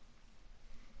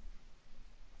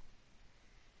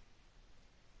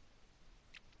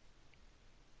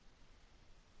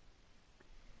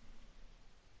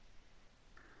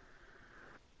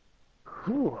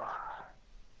 Whew.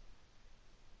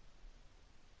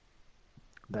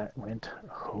 That went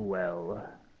well.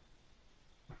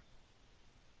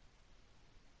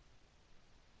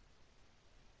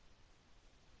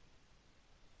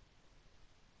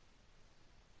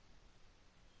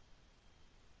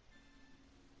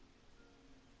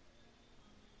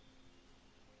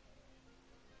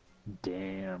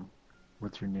 Damn.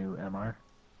 What's your new MR?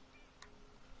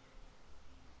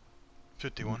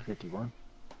 51. 51.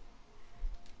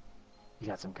 You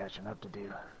got some catching up to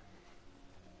do.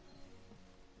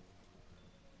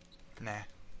 Nah.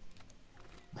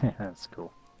 That's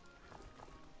cool.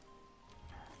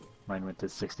 Mine went to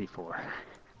 64.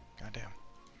 Goddamn.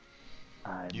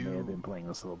 I may have been playing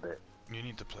this a little bit. You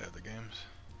need to play other games.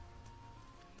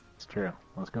 It's true.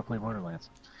 Let's go play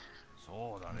Borderlands.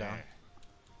 I'm down.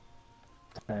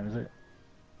 What time is it?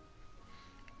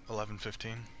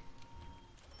 11:15.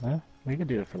 Well, we could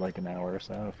do it for like an hour or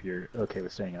so if you're okay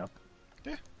with staying up.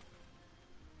 Yeah.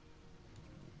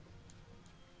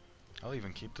 I'll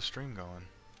even keep the stream going.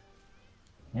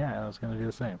 Yeah, I was gonna do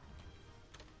the same.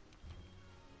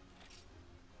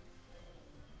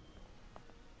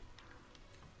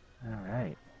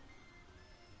 Alright.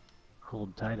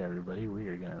 Hold tight, everybody. We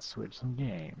are gonna switch some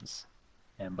games.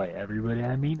 And by everybody,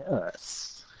 I mean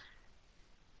us.